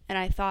 and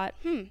I thought,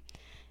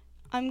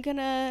 I'm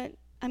gonna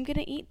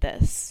eat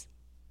this,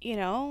 you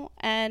know,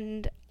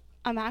 and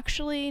I'm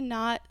actually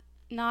not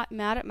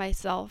mad at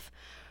myself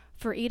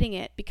for eating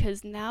it,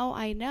 because now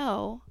I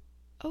know,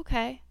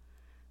 okay,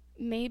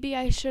 maybe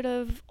I should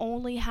have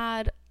only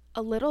had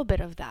a little bit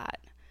of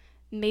that.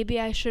 Maybe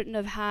I shouldn't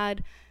have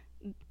had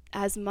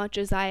as much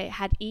as I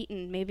had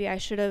eaten. Maybe I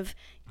should have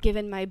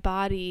given my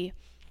body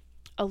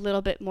a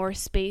little bit more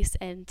space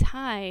and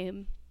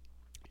time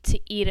to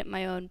eat at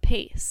my own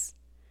pace,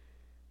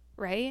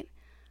 right?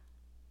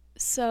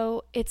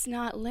 So it's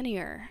not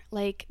linear.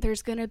 Like,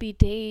 there's going to be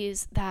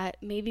days that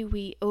maybe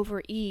we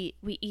overeat,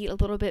 we eat a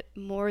little bit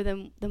more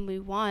than we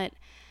want.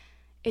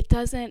 It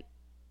doesn't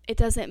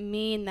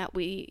mean that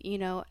we, you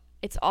know,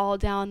 it's all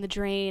down the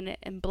drain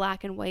and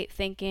black and white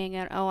thinking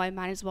and, oh, I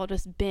might as well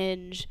just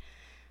binge.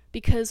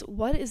 Because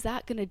what is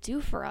that going to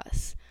do for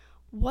us?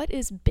 What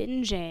is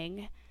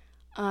binging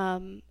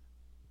and,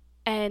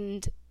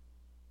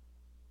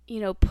 you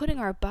know, putting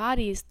our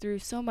bodies through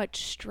so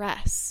much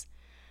stress?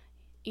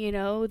 You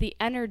know, the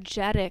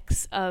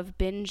energetics of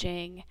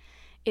binging,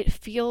 it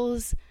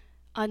feels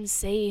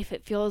unsafe,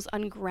 it feels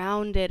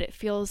ungrounded, it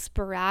feels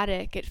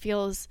sporadic, it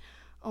feels,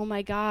 oh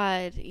my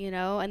God, you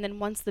know, and then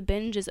once the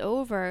binge is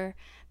over,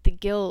 the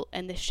guilt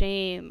and the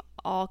shame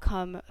all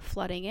come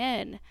flooding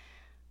in.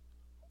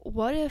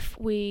 What if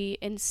we,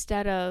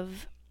 instead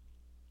of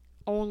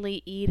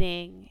only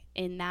eating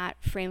in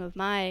that frame of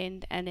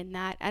mind and in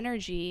that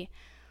energy,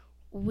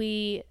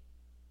 we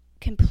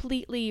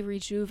completely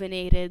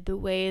rejuvenated the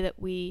way that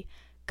we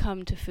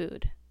come to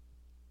food?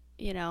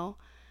 You know,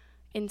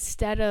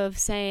 instead of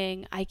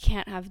saying, I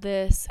can't have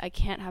this, I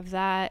can't have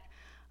that,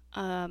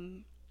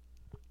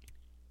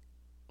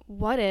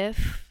 what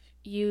if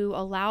you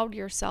allowed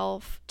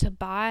yourself to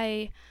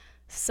buy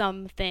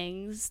some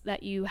things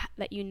that you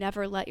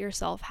never let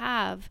yourself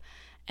have?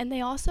 And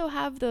they also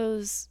have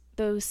those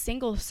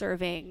single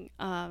serving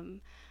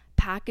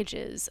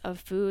packages of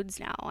foods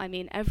now. I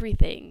mean,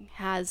 everything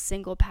has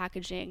single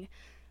packaging,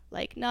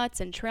 like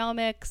nuts and trail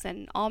mix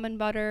and almond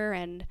butter.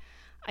 And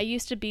I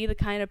used to be the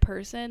kind of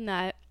person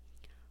that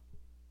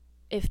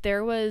if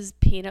there was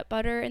peanut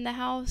butter in the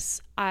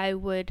house, I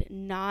would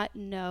not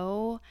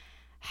know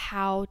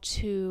how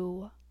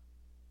to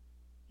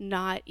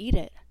not eat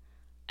it.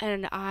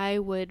 And I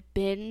would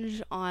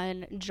binge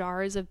on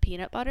jars of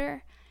peanut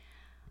butter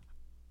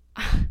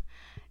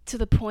to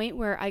the point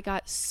where I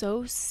got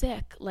so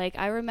sick. Like,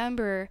 I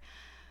remember,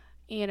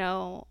 you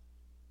know,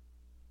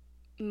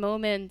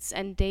 moments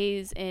and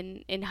days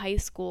in high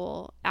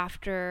school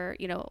after,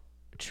 you know,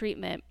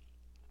 treatment,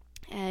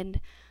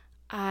 and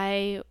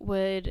I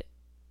would,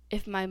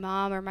 if my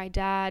mom or my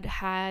dad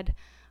had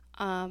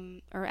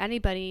or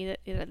anybody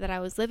that I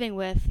was living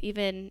with,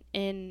 even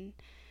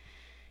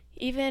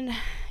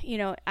you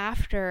know,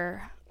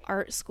 after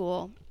art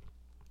school,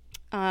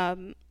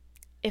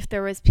 if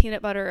there was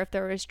peanut butter, if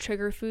there was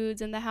trigger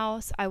foods in the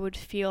house, I would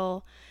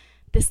feel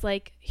this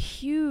like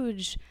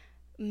huge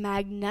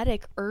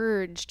magnetic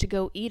urge to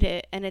go eat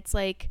it. And it's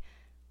like,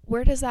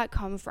 where does that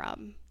come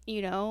from?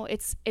 You know,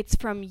 it's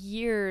from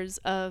years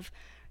of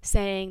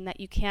saying that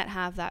you can't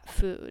have that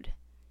food.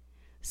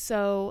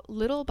 So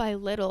little by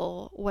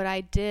little, what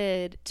I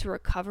did to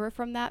recover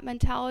from that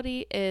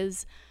mentality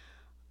is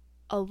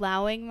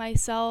allowing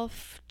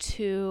myself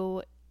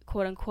to,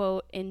 quote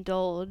unquote,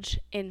 indulge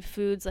in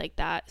foods like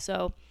that.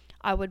 So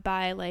I would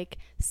buy like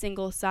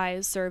single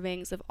size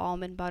servings of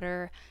almond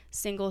butter,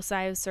 single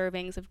size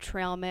servings of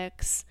trail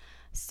mix,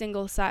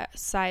 single size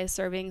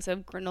servings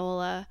of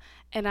granola,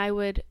 and I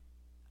would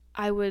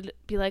I would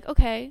be like,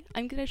 okay,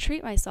 I'm going to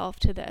treat myself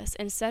to this.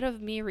 Instead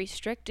of me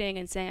restricting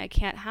and saying I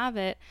can't have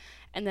it,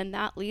 and then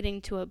that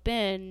leading to a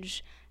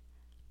binge,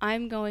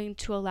 I'm going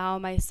to allow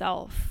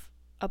myself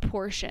a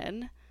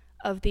portion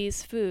of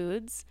these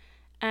foods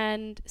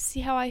and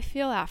see how I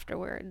feel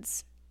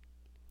afterwards.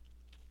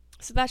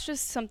 So that's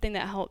just something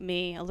that helped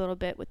me a little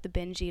bit with the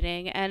binge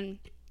eating. And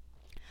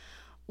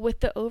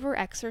with the over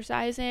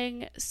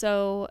exercising,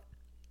 so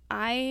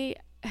I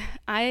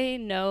I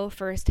know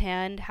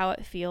firsthand how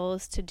it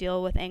feels to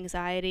deal with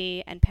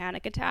anxiety and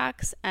panic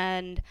attacks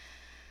and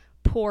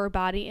poor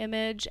body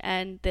image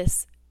and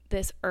this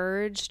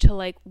urge to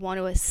like want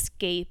to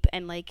escape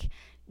and like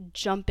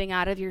jumping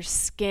out of your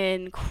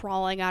skin,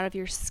 crawling out of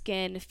your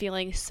skin,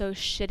 feeling so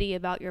shitty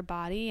about your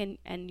body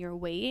and your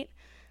weight.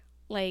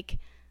 Like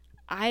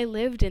I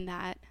lived in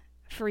that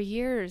for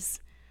years.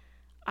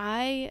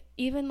 I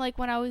even like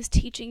when I was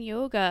teaching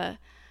yoga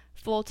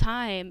full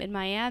time in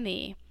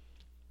Miami,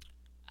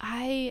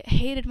 I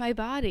hated my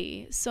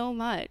body so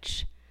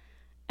much.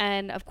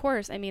 And of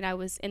course, I mean, I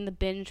was in the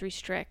binge,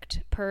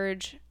 restrict,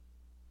 purge,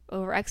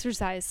 over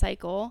exercise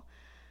cycle.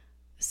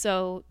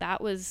 So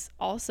that was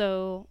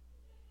also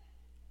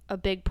a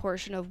big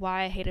portion of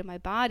why I hated my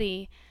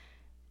body.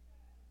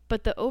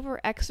 But the over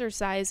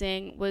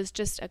exercising was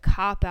just a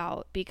cop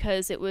out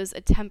because it was a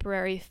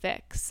temporary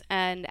fix.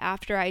 And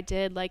after I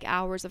did like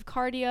hours of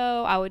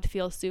cardio, I would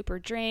feel super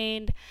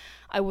drained.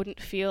 I wouldn't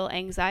feel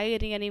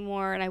anxiety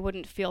anymore and I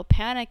wouldn't feel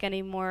panic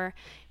anymore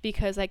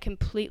because I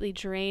completely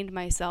drained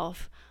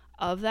myself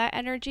of that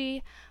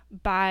energy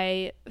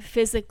by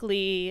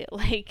physically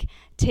like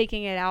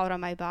taking it out on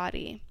my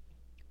body,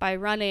 by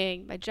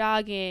running, by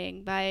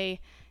jogging, by,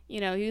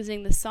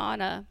 using the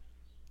sauna.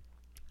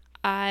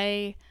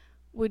 I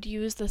would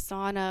use the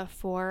sauna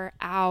for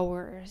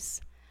hours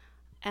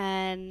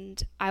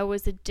and I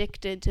was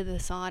addicted to the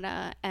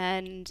sauna.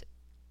 And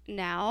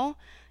now,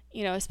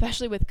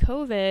 especially with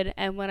COVID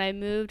and when I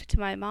moved to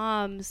my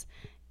mom's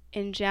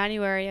in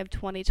January of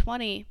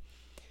 2020,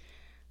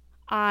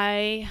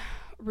 I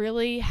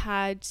really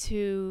had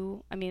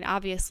to, I mean,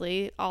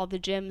 obviously all the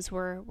gyms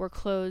were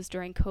closed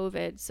during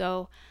COVID.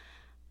 So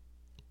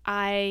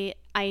I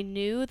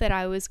knew that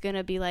I was going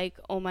to be like,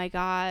 oh my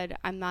God,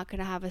 I'm not going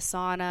to have a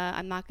sauna.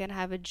 I'm not going to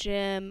have a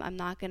gym. I'm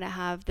not going to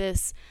have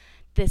this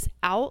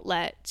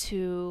outlet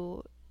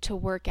to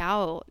work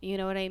out. You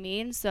know what I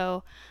mean?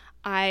 So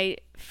I,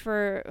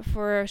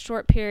 for a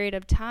short period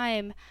of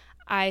time,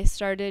 I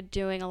started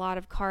doing a lot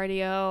of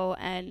cardio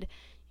and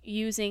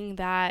using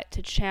that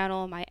to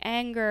channel my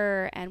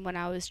anger. And when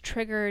I was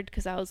triggered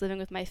because I was living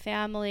with my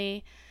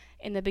family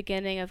in the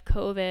beginning of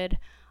COVID,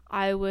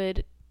 I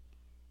would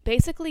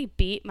basically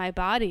beat my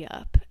body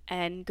up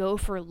and go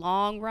for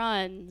long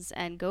runs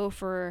and go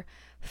for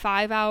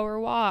 5-hour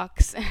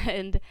walks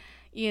and,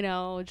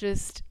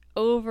 just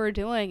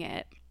overdoing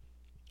it.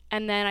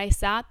 And then I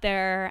sat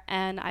there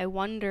and I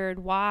wondered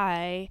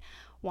why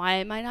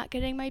am I not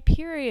getting my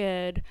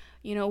period?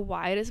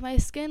 Why does my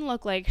skin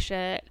look like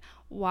shit?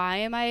 Why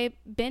am I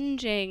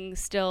binging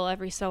still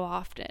every so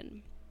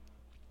often?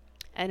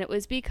 And it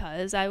was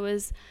because I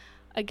was,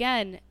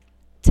 again,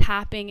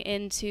 tapping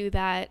into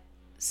that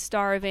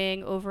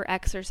starving, over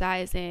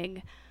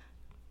exercising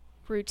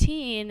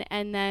routine.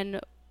 And then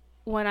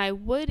when I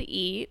would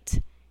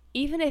eat,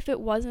 even if it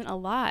wasn't a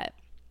lot,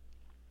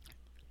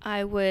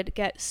 I would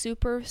get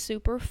super,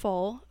 super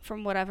full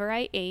from whatever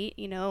I ate,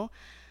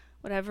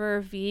 whatever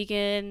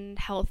vegan,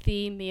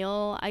 healthy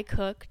meal I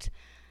cooked.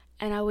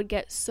 And I would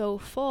get so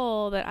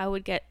full that I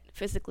would get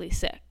physically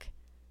sick.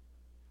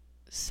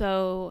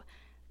 So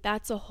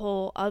that's a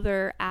whole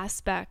other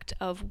aspect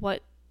of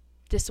what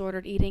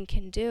disordered eating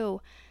can do.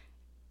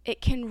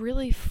 It can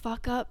really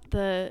fuck up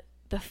the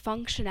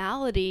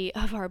functionality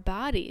of our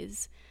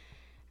bodies.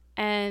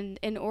 And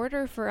in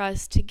order for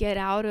us to get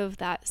out of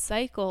that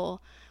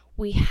cycle,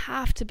 we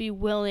have to be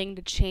willing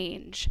to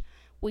change.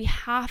 We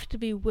have to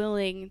be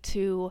willing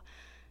to,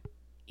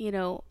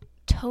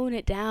 tone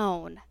it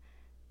down,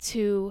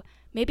 to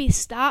maybe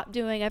stop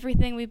doing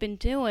everything we've been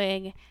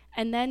doing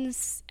and then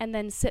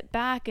sit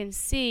back and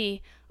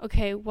see,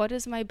 okay, what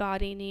does my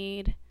body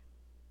need?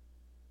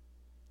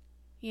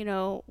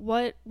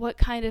 What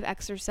kind of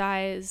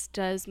exercise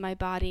does my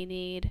body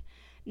need?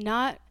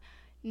 Not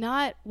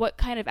what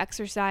kind of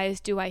exercise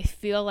do I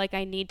feel like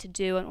I need to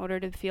do in order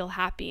to feel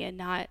happy and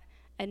not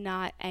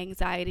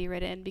anxiety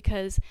ridden,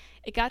 because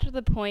it got to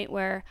the point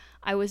where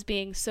I was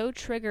being so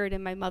triggered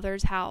in my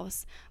mother's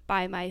house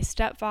by my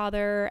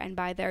stepfather and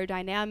by their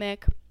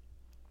dynamic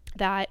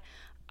that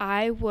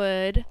I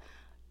would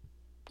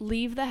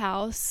leave the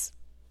house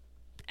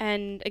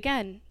and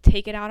again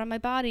take it out on my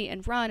body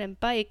and run and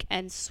bike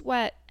and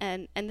sweat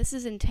and this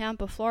is in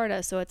Tampa,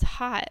 Florida, so it's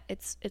hot.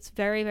 It's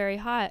very, very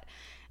hot.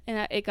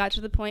 And it got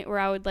to the point where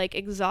I would like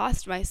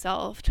exhaust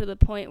myself to the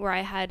point where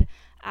I had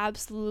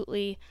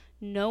absolutely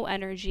no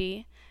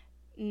energy,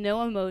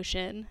 no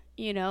emotion,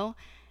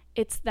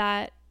 It's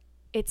that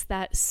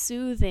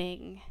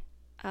soothing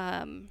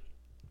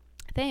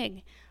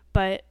thing,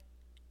 but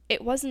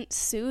it wasn't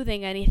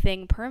soothing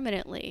anything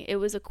permanently. It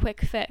was a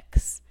quick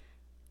fix.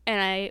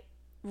 And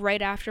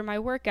right after my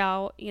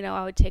workout,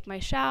 I would take my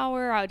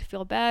shower, I would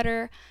feel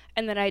better,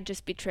 and then I'd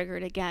just be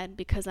triggered again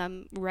because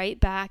I'm right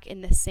back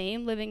in the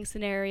same living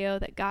scenario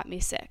that got me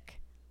sick.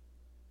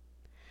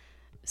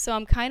 So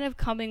I'm kind of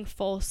coming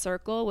full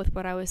circle with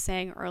what I was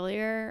saying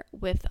earlier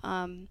with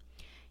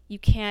you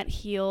can't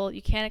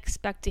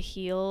expect to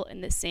heal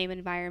in the same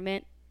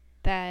environment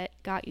that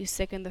got you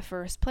sick in the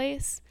first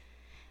place.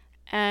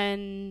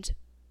 And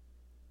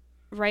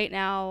right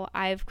now,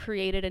 I've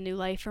created a new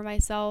life for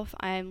myself.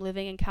 I'm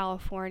living in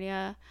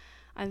California.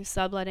 I'm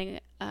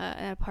subletting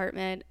an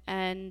apartment,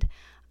 and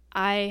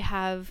I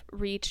have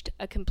reached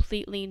a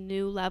completely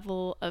new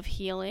level of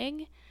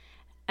healing.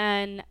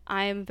 And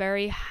I'm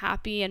very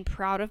happy and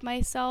proud of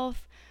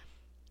myself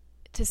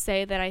to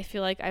say that I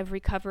feel like I've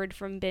recovered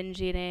from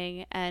binge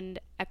eating and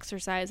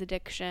exercise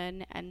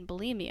addiction and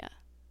bulimia.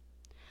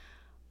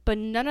 But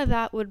none of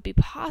that would be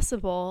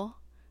possible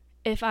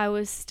if I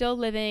was still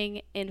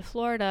living in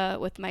Florida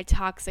with my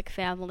toxic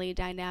family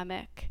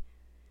dynamic.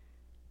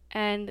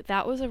 And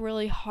that was a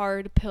really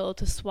hard pill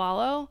to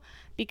swallow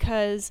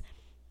because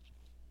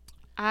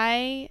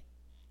I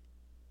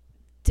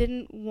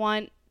didn't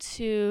want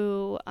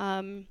to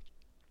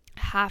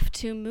have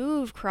to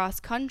move cross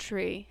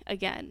country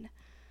again.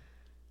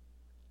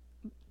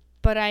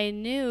 But I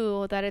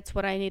knew that it's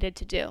what I needed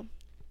to do.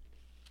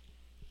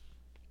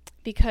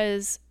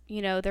 Because,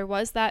 there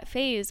was that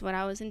phase when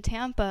I was in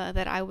Tampa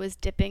that I was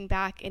dipping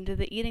back into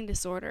the eating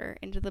disorder,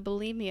 into the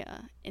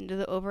bulimia, into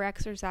the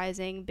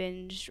overexercising,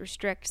 binge,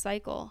 restrict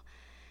cycle.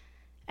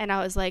 And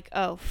I was like,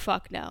 oh,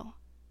 fuck no.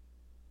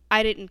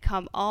 I didn't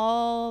come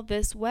all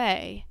this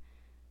way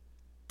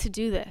to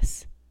do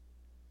this.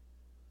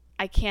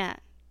 I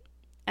can't.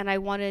 And I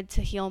wanted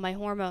to heal my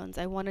hormones.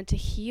 I wanted to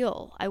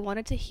heal. I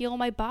wanted to heal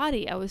my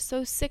body. I was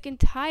so sick and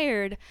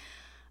tired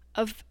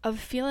of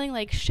feeling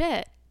like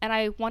shit. And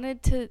I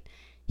wanted to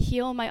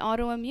heal my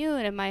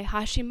autoimmune and my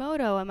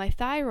Hashimoto and my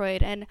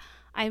thyroid. And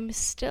I'm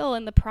still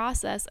in the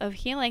process of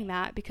healing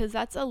that because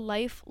that's a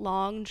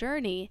lifelong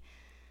journey.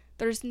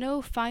 There's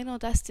no final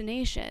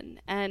destination.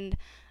 And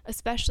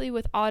especially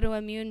with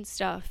autoimmune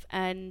stuff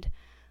and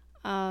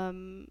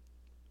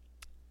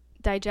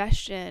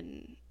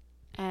digestion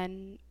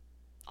and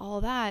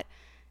all that,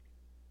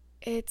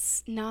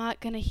 it's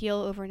not going to heal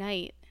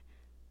overnight.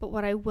 But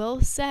what I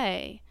will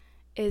say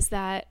is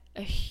that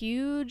a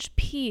huge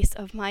piece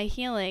of my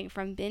healing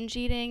from binge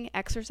eating,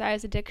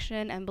 exercise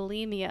addiction, and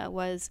bulimia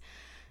was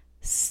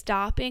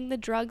stopping the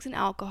drugs and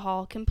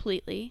alcohol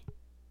completely.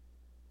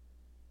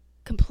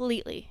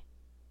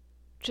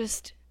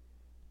 Just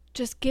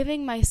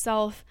giving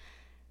myself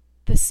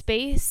the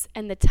space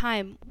and the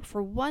time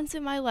for once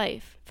in my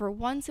life, for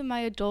once in my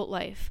adult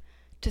life,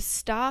 to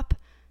stop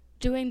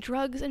doing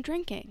drugs and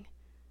drinking.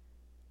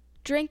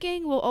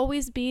 Drinking will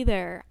always be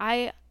there.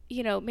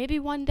 Maybe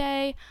one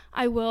day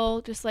I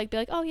will just be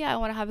like, oh yeah, I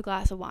want to have a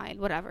glass of wine,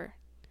 whatever.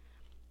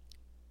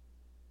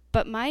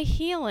 But my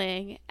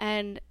healing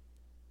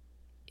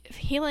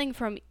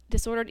from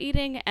disordered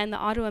eating and the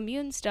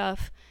autoimmune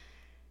stuff,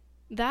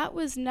 that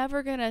was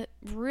never going to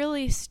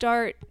really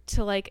start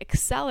to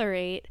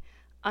accelerate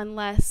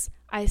unless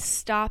I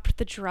stopped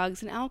the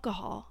drugs and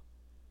alcohol.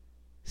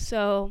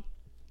 So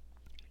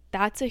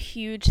that's a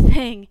huge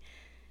thing.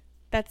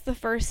 That's the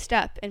first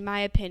step, in my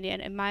opinion,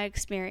 in my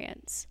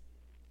experience.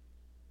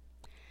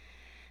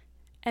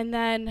 And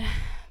then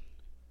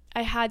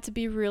I had to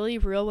be really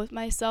real with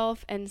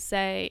myself and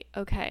say,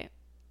 okay,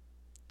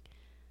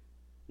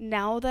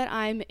 now that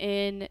I'm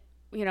in,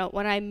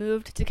 when I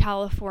moved to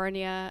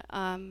California,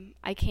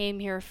 I came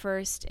here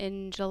first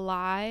in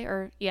July.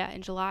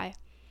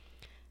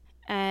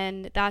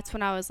 And that's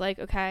when I was like,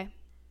 okay,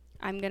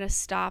 I'm going to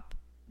stop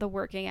the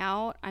working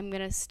out. I'm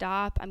going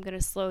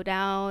to slow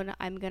down.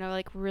 I'm going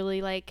to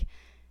really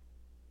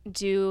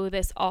do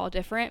this all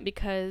different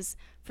because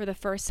for the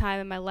first time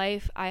in my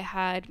life, I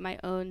had my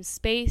own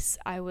space.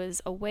 I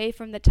was away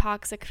from the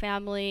toxic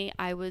family.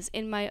 I was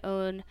in my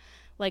own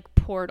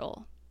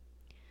portal.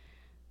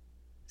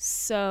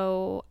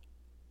 So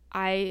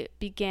I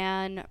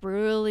began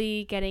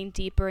really getting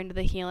deeper into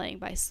the healing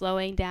by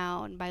slowing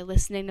down, by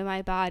listening to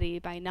my body,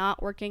 by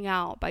not working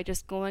out, by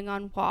just going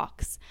on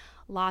walks.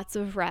 Lots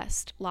of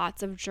rest,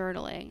 lots of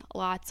journaling,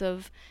 lots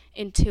of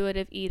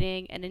intuitive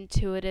eating and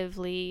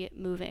intuitively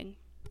moving.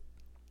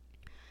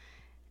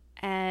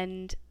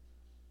 And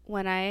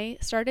when I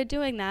started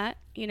doing that,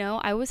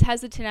 I was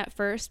hesitant at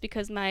first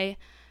because my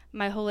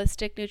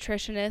holistic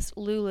nutritionist,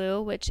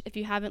 Lulu, which if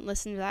you haven't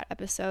listened to that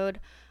episode,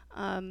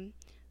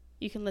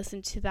 you can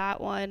listen to that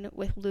one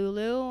with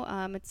Lulu.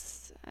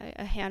 It's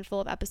a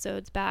handful of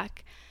episodes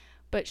back.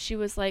 But she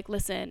was like,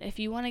 listen, if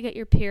you want to get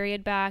your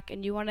period back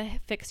and you want to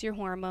fix your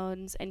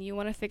hormones and you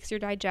want to fix your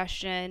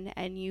digestion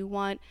and you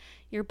want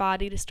your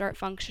body to start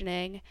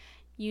functioning,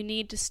 you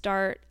need to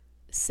start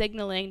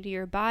signaling to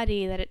your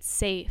body that it's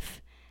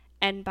safe.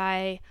 And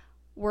by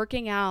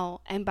working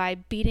out and by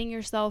beating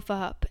yourself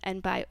up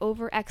and by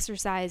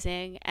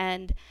over-exercising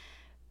and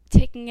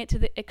taking it to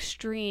the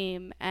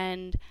extreme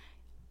and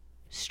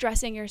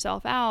stressing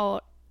yourself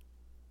out,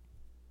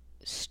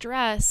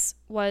 stress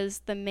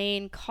was the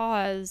main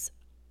cause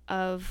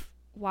of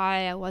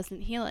why I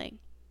wasn't healing.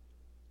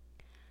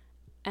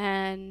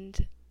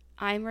 And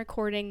I'm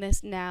recording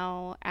this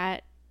now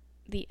at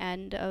the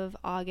end of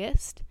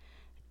August,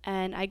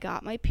 and I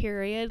got my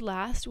period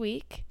last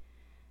week,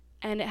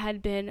 and it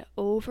had been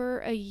over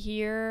a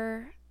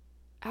year.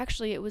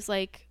 Actually, it was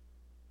like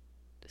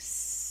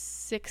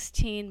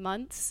 16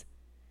 months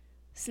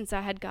since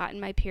I had gotten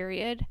my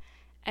period,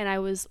 and I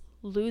was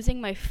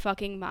losing my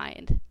fucking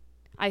mind.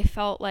 I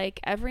felt like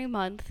every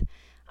month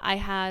I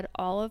had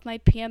all of my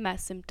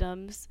PMS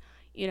symptoms,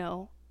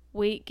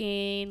 weight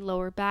gain,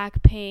 lower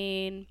back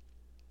pain,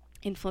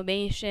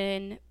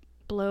 inflammation,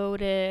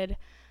 bloated,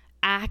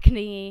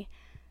 acne.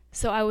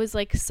 So I was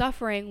like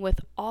suffering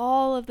with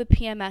all of the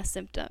PMS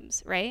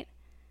symptoms, right?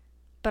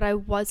 But I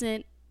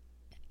wasn't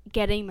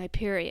getting my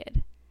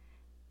period.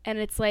 And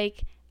it's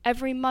like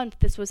every month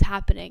this was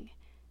happening.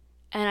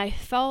 And I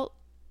felt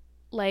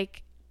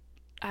like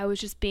I was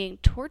just being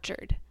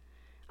tortured.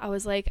 I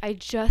was like, I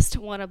just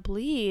want to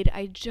bleed.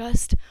 I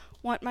just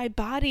want my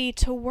body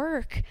to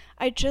work.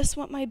 I just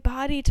want my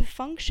body to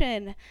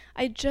function.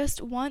 I just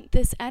want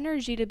this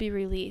energy to be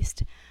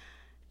released.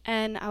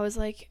 And I was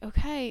like,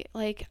 okay,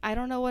 like, I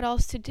don't know what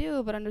else to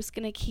do, but I'm just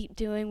going to keep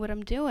doing what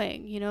I'm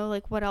doing.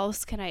 Like, what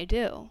else can I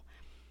do?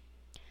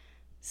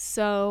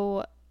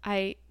 So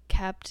I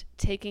kept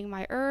taking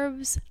my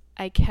herbs.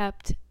 I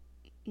kept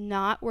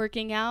not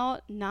working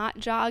out, not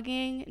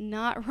jogging,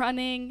 not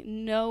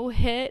running, no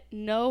HIIT,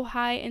 no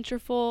high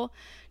interval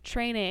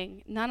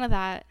training, none of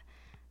that.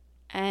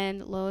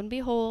 And lo and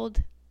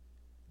behold,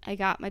 I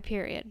got my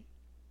period.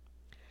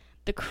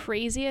 The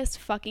craziest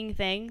fucking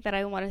thing that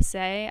I want to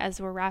say as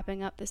we're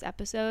wrapping up this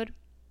episode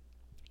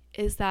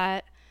is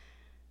that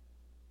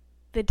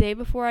the day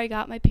before I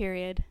got my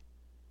period,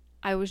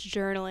 I was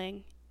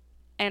journaling,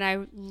 and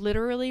I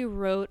literally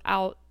wrote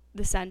out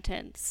the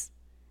sentence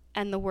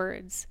and the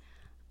words,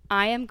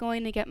 I am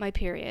going to get my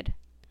period.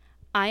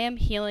 I am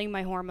healing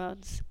my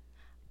hormones.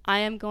 I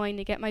am going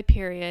to get my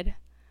period.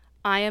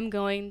 I am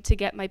going to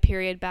get my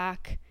period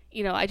back.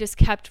 I just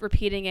kept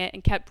repeating it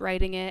and kept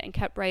writing it and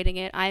kept writing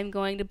it. I am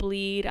going to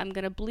bleed. I'm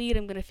going to bleed.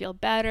 I'm going to feel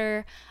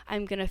better.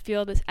 I'm going to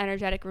feel this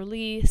energetic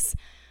release.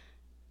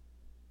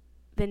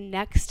 The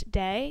next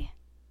day,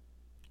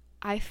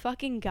 I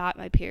fucking got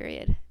my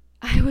period.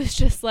 I was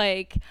just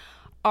like,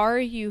 are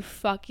you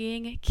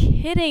fucking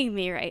kidding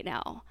me right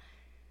now?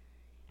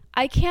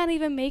 I can't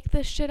even make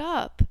this shit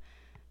up.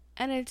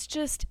 And it's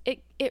just,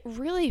 it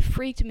really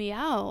freaked me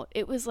out.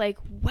 It was like,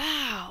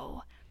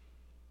 wow.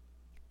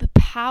 The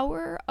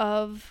power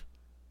of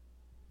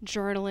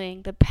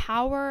journaling, the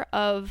power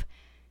of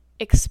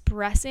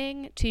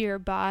expressing to your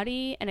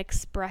body and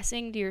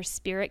expressing to your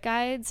spirit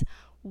guides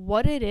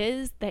what it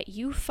is that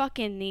you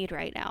fucking need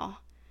right now.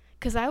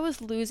 Because I was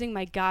losing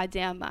my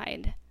goddamn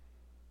mind.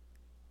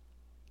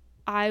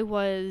 I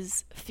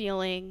was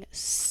feeling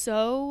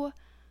so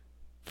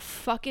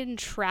fucking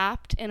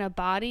trapped in a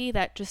body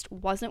that just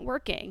wasn't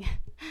working.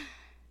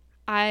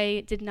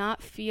 I did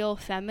not feel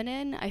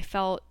feminine. I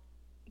felt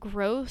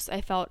gross.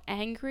 I felt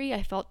angry.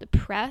 I felt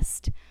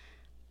depressed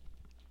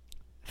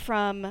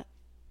from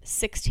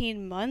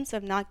 16 months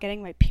of not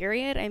getting my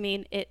period. I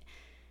mean,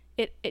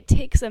 it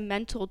takes a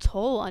mental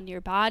toll on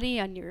your body,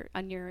 on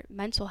your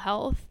mental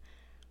health.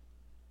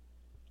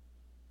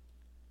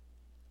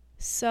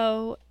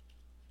 So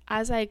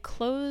as I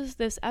close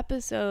this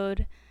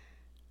episode,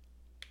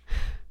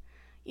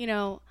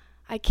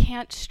 I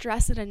can't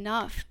stress it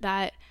enough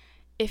that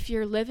if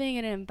you're living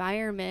in an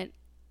environment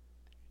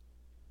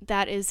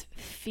that is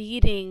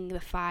feeding the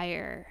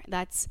fire,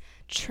 that's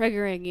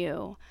triggering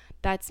you,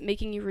 that's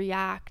making you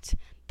react,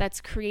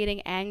 that's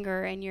creating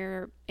anger in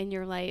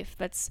your life,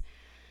 that's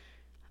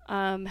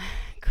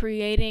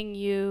creating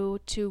you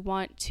to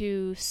want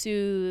to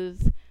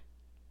soothe,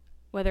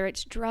 whether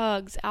it's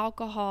drugs,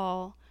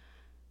 alcohol,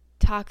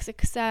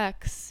 toxic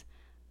sex,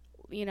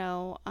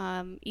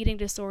 eating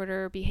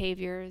disorder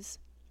behaviors,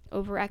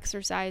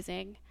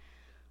 over-exercising,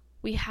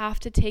 we have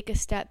to take a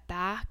step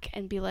back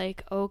and be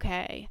like,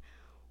 okay,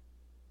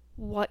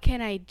 what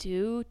can I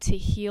do to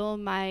heal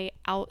my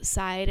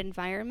outside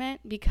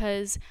environment?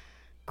 Because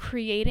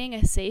creating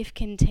a safe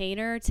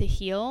container to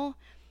heal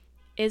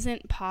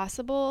isn't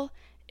possible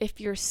if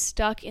you're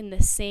stuck in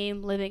the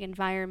same living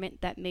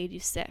environment that made you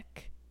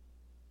sick.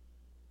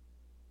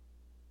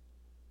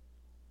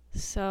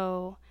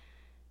 So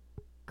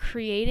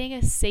creating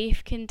a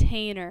safe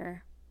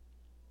container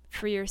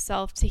for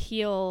yourself to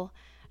heal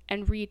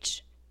and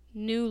reach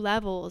new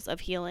levels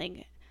of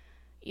healing,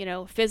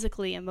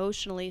 physically,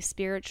 emotionally,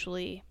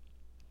 spiritually,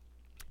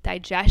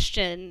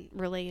 digestion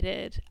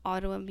related,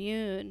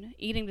 autoimmune,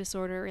 eating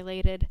disorder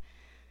related.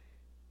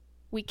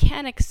 We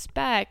can't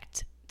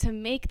expect to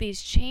make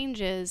these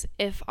changes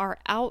if our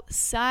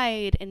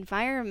outside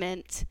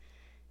environment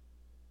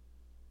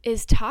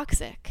is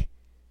toxic.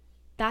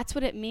 That's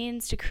what it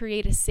means to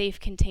create a safe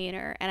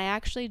container. And I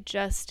actually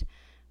just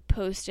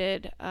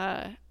posted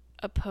a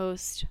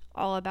post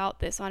all about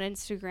this on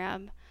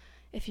Instagram.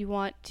 If you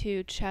want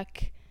to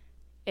check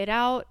it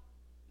out,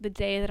 the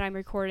day that I'm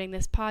recording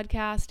this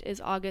podcast is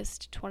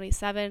August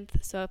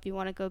 27th. So if you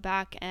want to go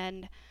back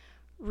and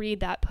read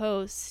that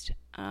post,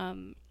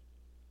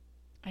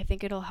 I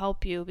think it'll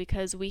help you,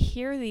 because we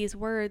hear these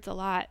words a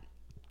lot.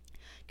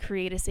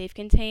 Create a safe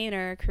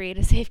container, create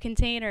a safe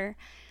container.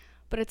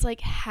 But it's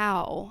like,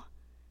 how?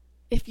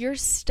 If you're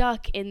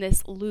stuck in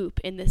this loop,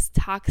 in this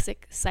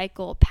toxic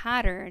cycle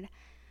pattern,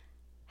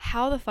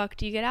 how the fuck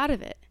do you get out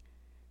of it?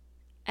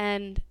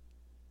 And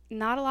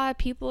not a lot of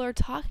people are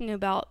talking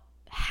about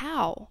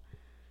how.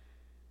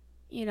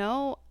 You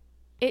know,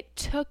 it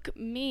took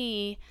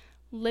me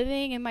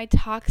living in my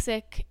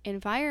toxic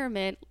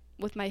environment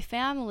with my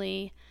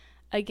family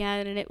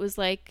again, and it was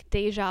like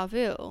deja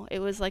vu. It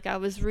was like I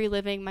was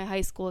reliving my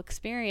high school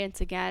experience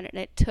again, and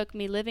it took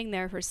me living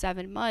there for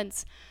 7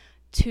 months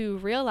to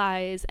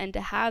realize and to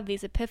have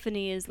these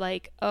epiphanies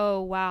like, oh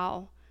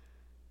wow,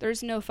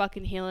 there's no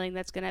fucking healing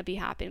that's gonna be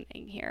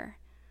happening here.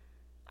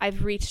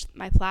 I've reached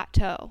my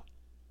plateau.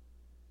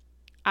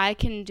 I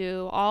can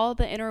do all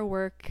the inner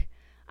work,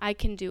 I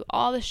can do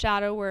all the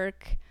shadow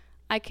work,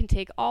 I can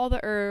take all the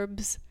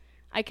herbs,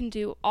 I can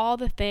do all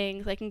the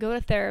things, I can go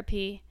to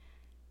therapy.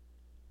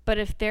 But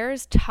if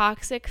there's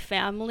toxic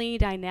family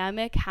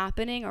dynamic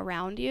happening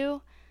around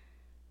you,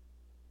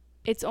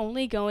 it's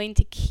only going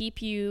to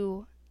keep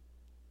you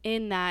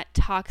in that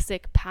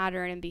toxic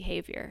pattern and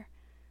behavior.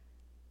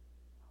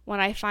 When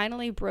I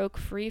finally broke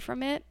free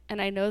from it,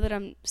 and I know that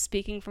I'm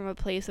speaking from a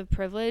place of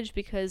privilege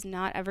because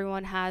not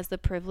everyone has the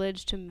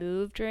privilege to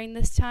move during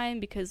this time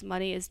because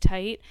money is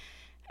tight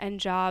and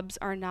jobs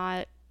are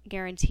not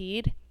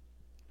guaranteed.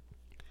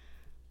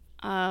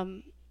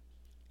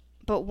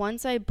 But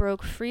once I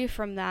broke free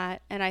from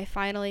that and I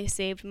finally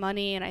saved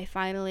money and I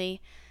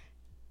finally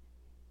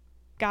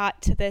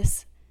got to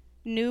this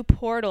new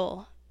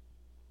portal,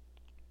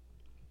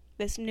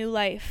 this new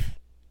life,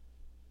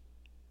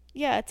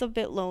 yeah, it's a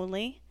bit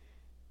lonely.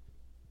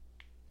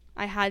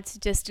 I had to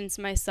distance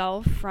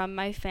myself from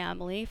my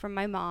family, from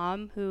my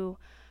mom, who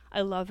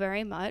I love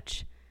very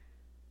much.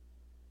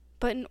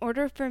 But in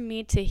order for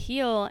me to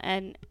heal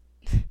and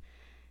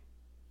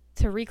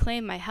to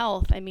reclaim my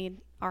health, I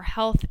mean, our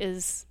health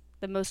is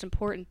the most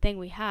important thing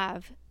we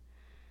have.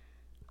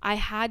 I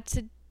had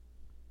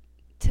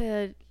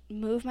to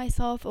move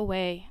myself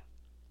away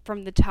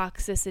from the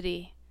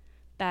toxicity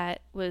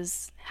that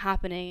was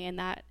happening in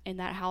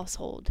that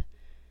household.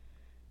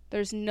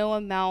 There's no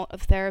amount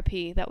of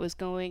therapy that was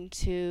going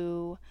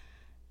to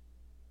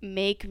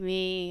make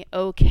me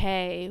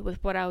okay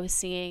with what I was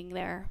seeing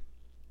there.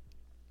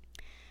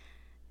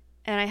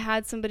 And I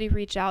had somebody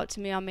reach out to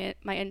me on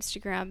my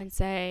Instagram and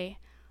say,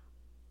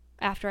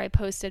 after I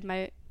posted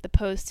the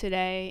post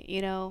today,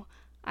 you know,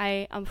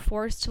 I'm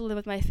forced to live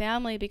with my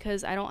family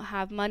because I don't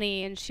have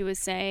money. And she was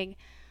saying,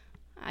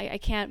 I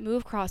can't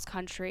move cross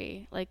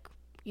country. Like,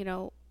 you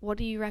know, what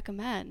do you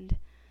recommend?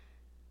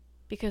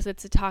 Because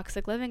it's a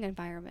toxic living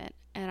environment.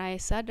 And I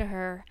said to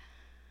her,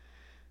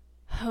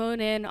 hone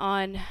in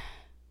on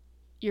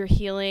your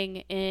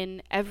healing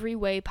in every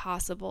way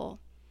possible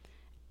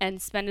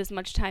and spend as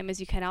much time as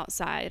you can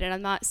outside. And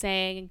I'm not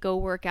saying go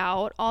work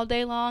out all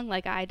day long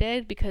like I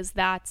did, because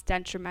that's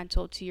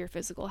detrimental to your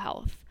physical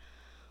health.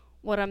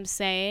 What I'm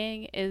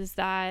saying is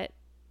that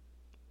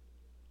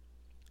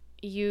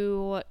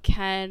you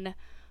can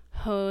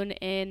hone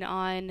in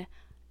on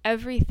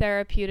every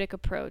therapeutic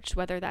approach,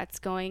 whether that's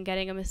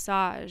getting a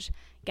massage,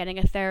 getting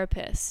a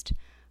therapist,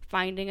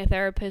 finding a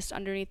therapist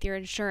underneath your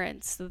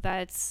insurance so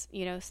that's,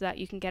 you know, so that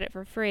you can get it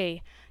for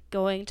free,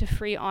 going to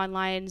free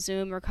online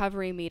Zoom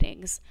recovery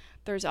meetings.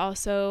 There's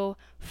also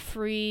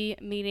free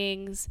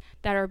meetings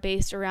that are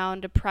based around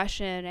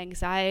depression,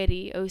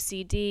 anxiety,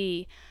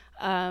 OCD,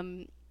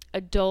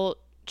 adult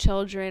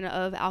children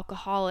of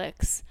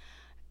alcoholics,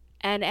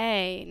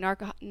 NA,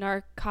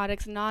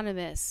 Narcotics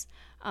Anonymous.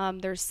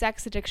 There's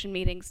sex addiction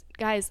meetings.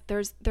 Guys,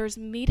 there's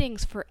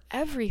meetings for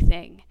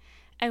everything.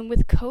 And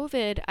with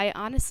COVID, I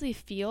honestly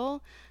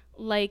feel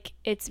like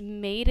it's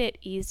made it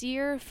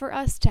easier for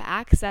us to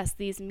access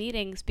these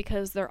meetings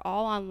because they're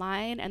all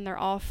online and they're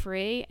all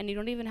free, and you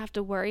don't even have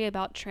to worry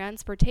about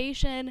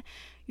transportation.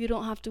 You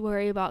don't have to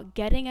worry about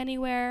getting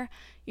anywhere.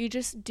 You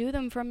just do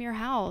them from your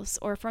house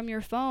or from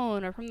your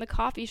phone or from the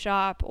coffee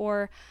shop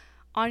or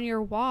on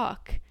your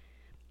walk.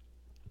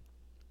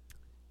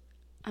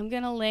 I'm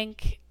going to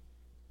link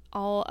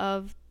all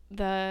of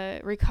the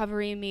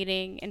recovery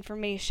meeting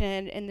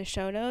information in the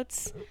show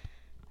notes.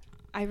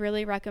 I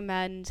really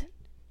recommend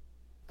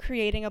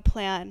creating a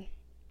plan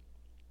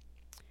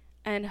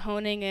and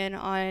honing in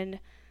on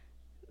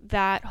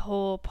that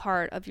whole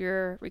part of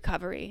your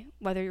recovery,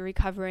 whether you're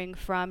recovering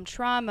from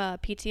trauma,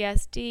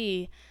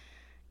 PTSD,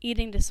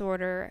 eating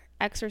disorder,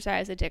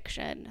 exercise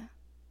addiction,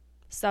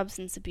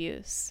 substance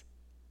abuse,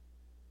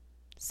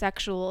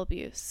 sexual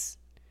abuse.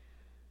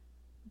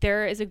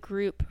 There is a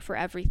group for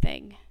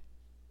everything.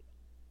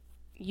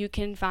 You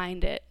can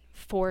find it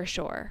for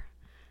sure.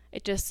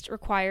 It just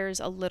requires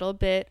a little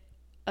bit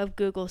of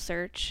Google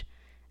search.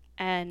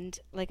 And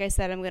like I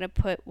said, I'm going to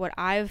put what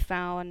I've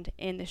found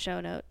in the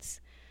show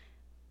notes.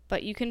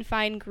 But you can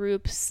find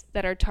groups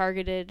that are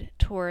targeted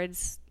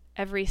towards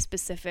every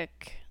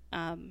specific,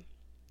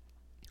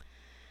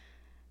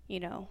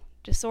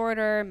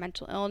 disorder,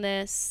 mental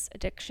illness,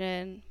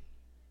 addiction.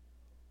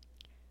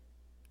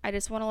 I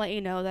just want to let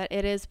you know that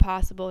it is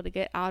possible to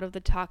get out of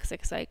the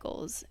toxic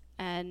cycles.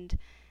 And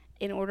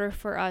in order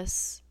for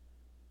us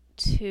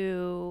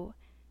to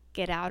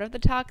get out of the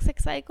toxic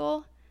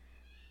cycle,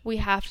 we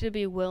have to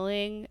be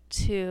willing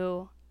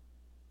to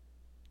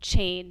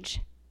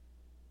change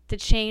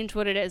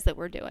what it is that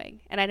we're doing.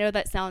 And I know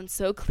that sounds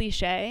so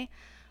cliche,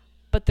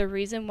 but the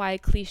reason why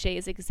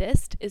cliches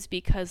exist is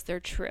because they're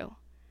true.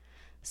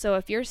 So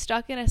if you're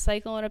stuck in a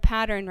cycle and a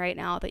pattern right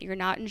now that you're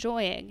not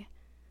enjoying,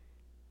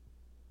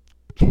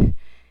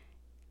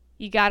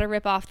 you gotta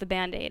rip off the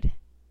Band-Aid,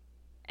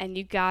 and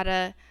you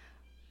gotta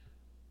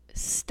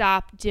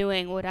stop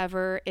doing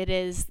whatever it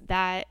is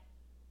that,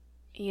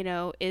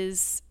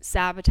 is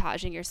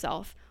sabotaging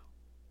yourself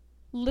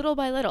little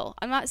by little.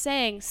 I'm not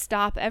saying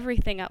stop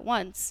everything at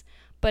once,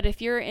 but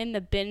if you're in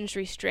the binge,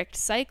 restrict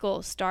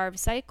cycle, starve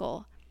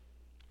cycle,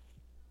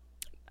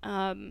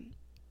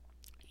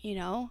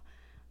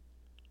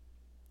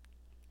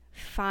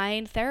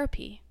 find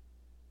therapy.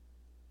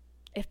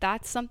 If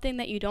that's something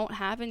that you don't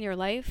have in your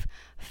life,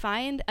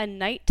 find a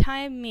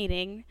nighttime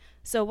meeting.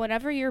 So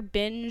whenever your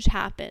binge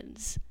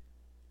happens,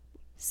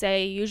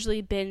 say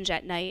usually binge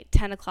at night,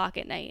 10 o'clock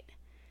at night,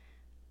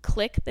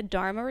 click the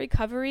Dharma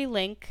Recovery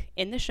link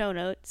in the show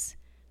notes,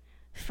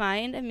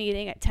 find a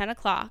meeting at 10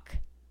 o'clock,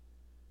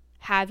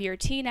 have your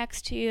tea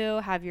next to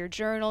you, have your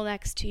journal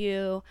next to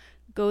you,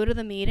 go to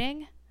the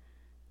meeting,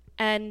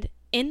 and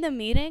in the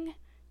meeting,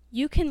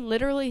 you can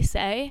literally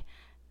say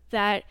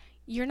that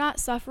you're not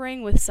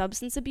suffering with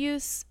substance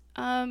abuse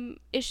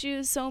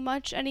issues so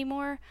much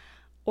anymore,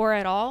 or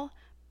at all,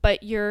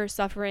 but you're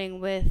suffering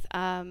with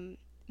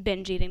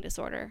binge eating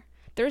disorder.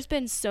 There's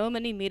been so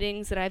many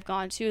meetings that I've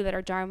gone to that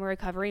are Dharma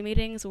recovery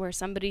meetings where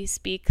somebody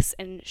speaks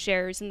and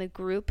shares in the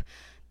group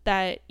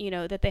that,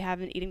 that they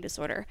have an eating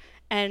disorder.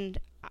 And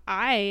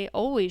I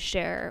always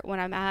share when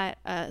I'm at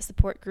a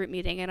support group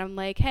meeting and I'm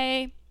like,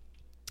 hey,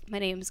 my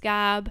name's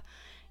Gab.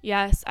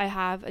 Yes, I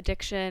have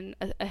addiction,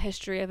 a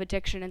history of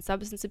addiction and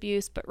substance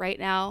abuse, but right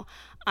now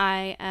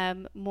I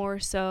am more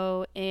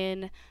so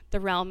in the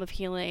realm of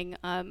healing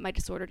my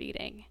disordered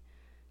eating.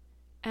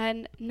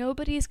 And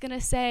nobody's going to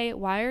say,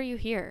 why are you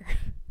here?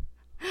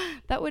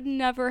 That would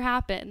never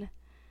happen.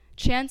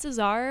 Chances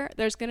are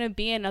there's going to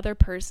be another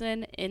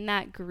person in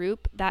that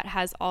group that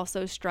has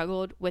also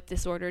struggled with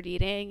disordered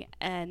eating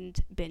and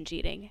binge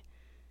eating.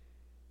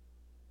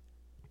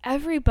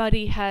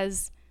 Everybody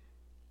has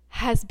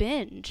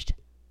binged.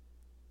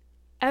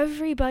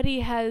 Everybody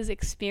has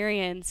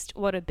experienced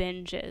what a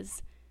binge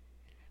is.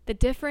 The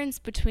difference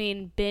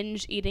between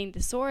binge eating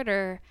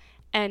disorder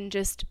and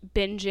just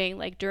binging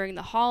like during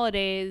the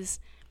holidays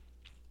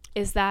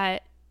is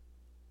that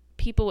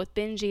people with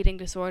binge eating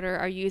disorder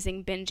are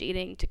using binge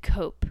eating to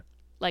cope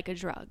like a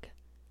drug.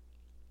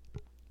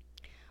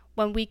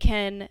 When we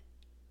can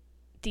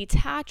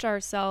detach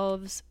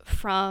ourselves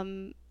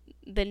from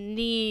the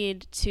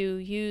need to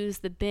use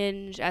the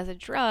binge as a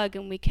drug,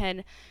 and we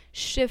can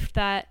shift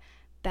that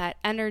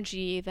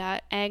energy,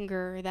 that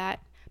anger,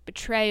 that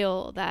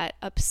betrayal, that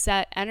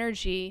upset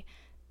energy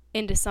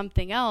into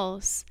something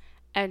else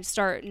and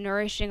start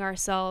nourishing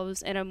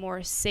ourselves in a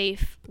more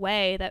safe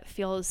way that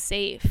feels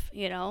safe,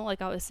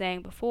 like I was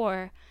saying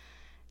before,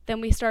 then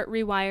we start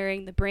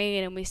rewiring the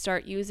brain and we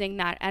start using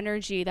that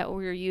energy that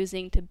we were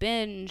using to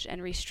binge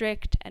and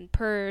restrict and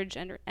purge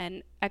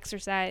and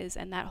exercise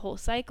and that whole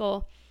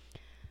cycle.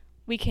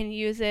 We can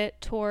use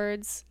it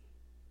towards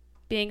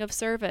being of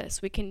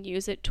service. We can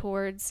use it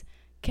towards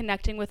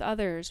connecting with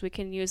others. We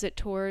can use it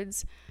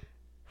towards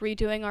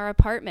redoing our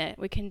apartment.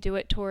 We can do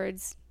it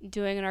towards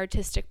doing an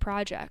artistic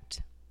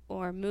project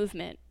or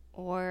movement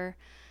or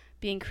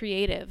being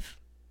creative,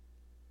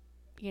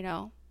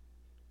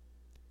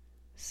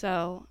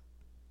 So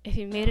if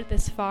you made it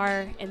this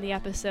far in the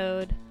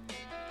episode,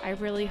 I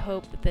really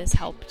hope that this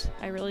helped.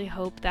 I really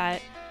hope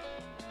that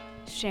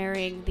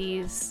sharing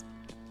these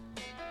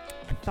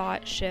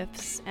thought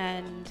shifts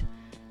and,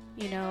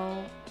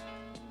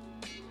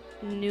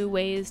 new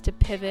ways to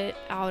pivot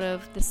out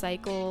of the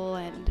cycle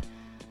and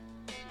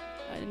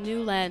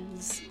new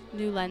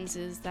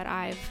lenses that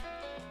I've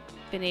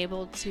been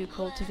able to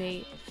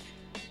cultivate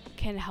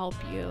can help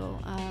you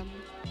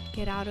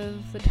get out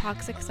of the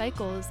toxic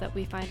cycles that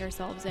we find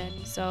ourselves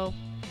in. So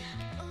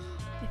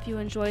if you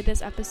enjoyed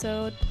this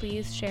episode,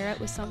 please share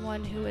it with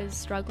someone who is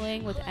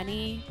struggling with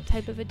any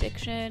type of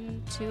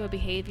addiction to a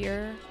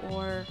behavior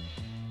or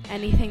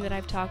anything that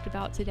I've talked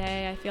about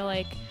today. I feel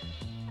like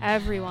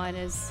everyone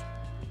is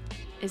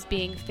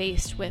being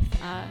faced with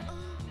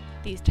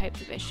these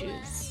types of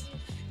issues,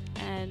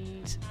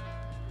 and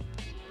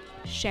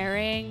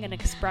sharing and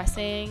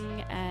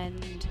expressing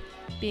and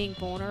being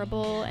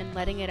vulnerable and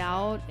letting it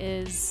out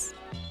is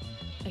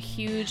a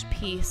huge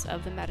piece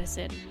of the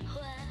medicine.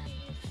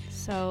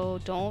 So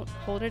don't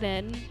hold it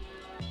in.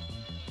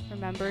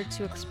 Remember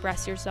to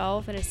express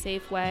yourself in a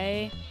safe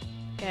way.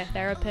 Get a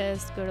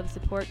therapist, go to the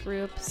support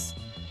groups,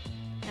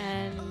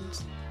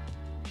 and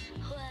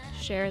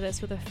share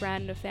this with a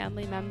friend, a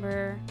family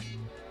member.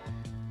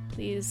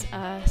 Please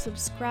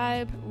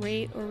subscribe,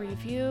 rate, or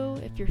review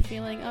if you're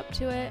feeling up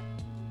to it.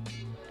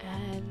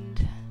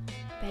 And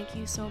thank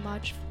you so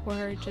much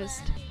for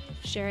just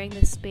sharing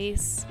this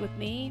space with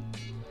me.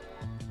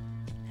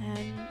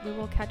 And we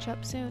will catch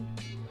up soon.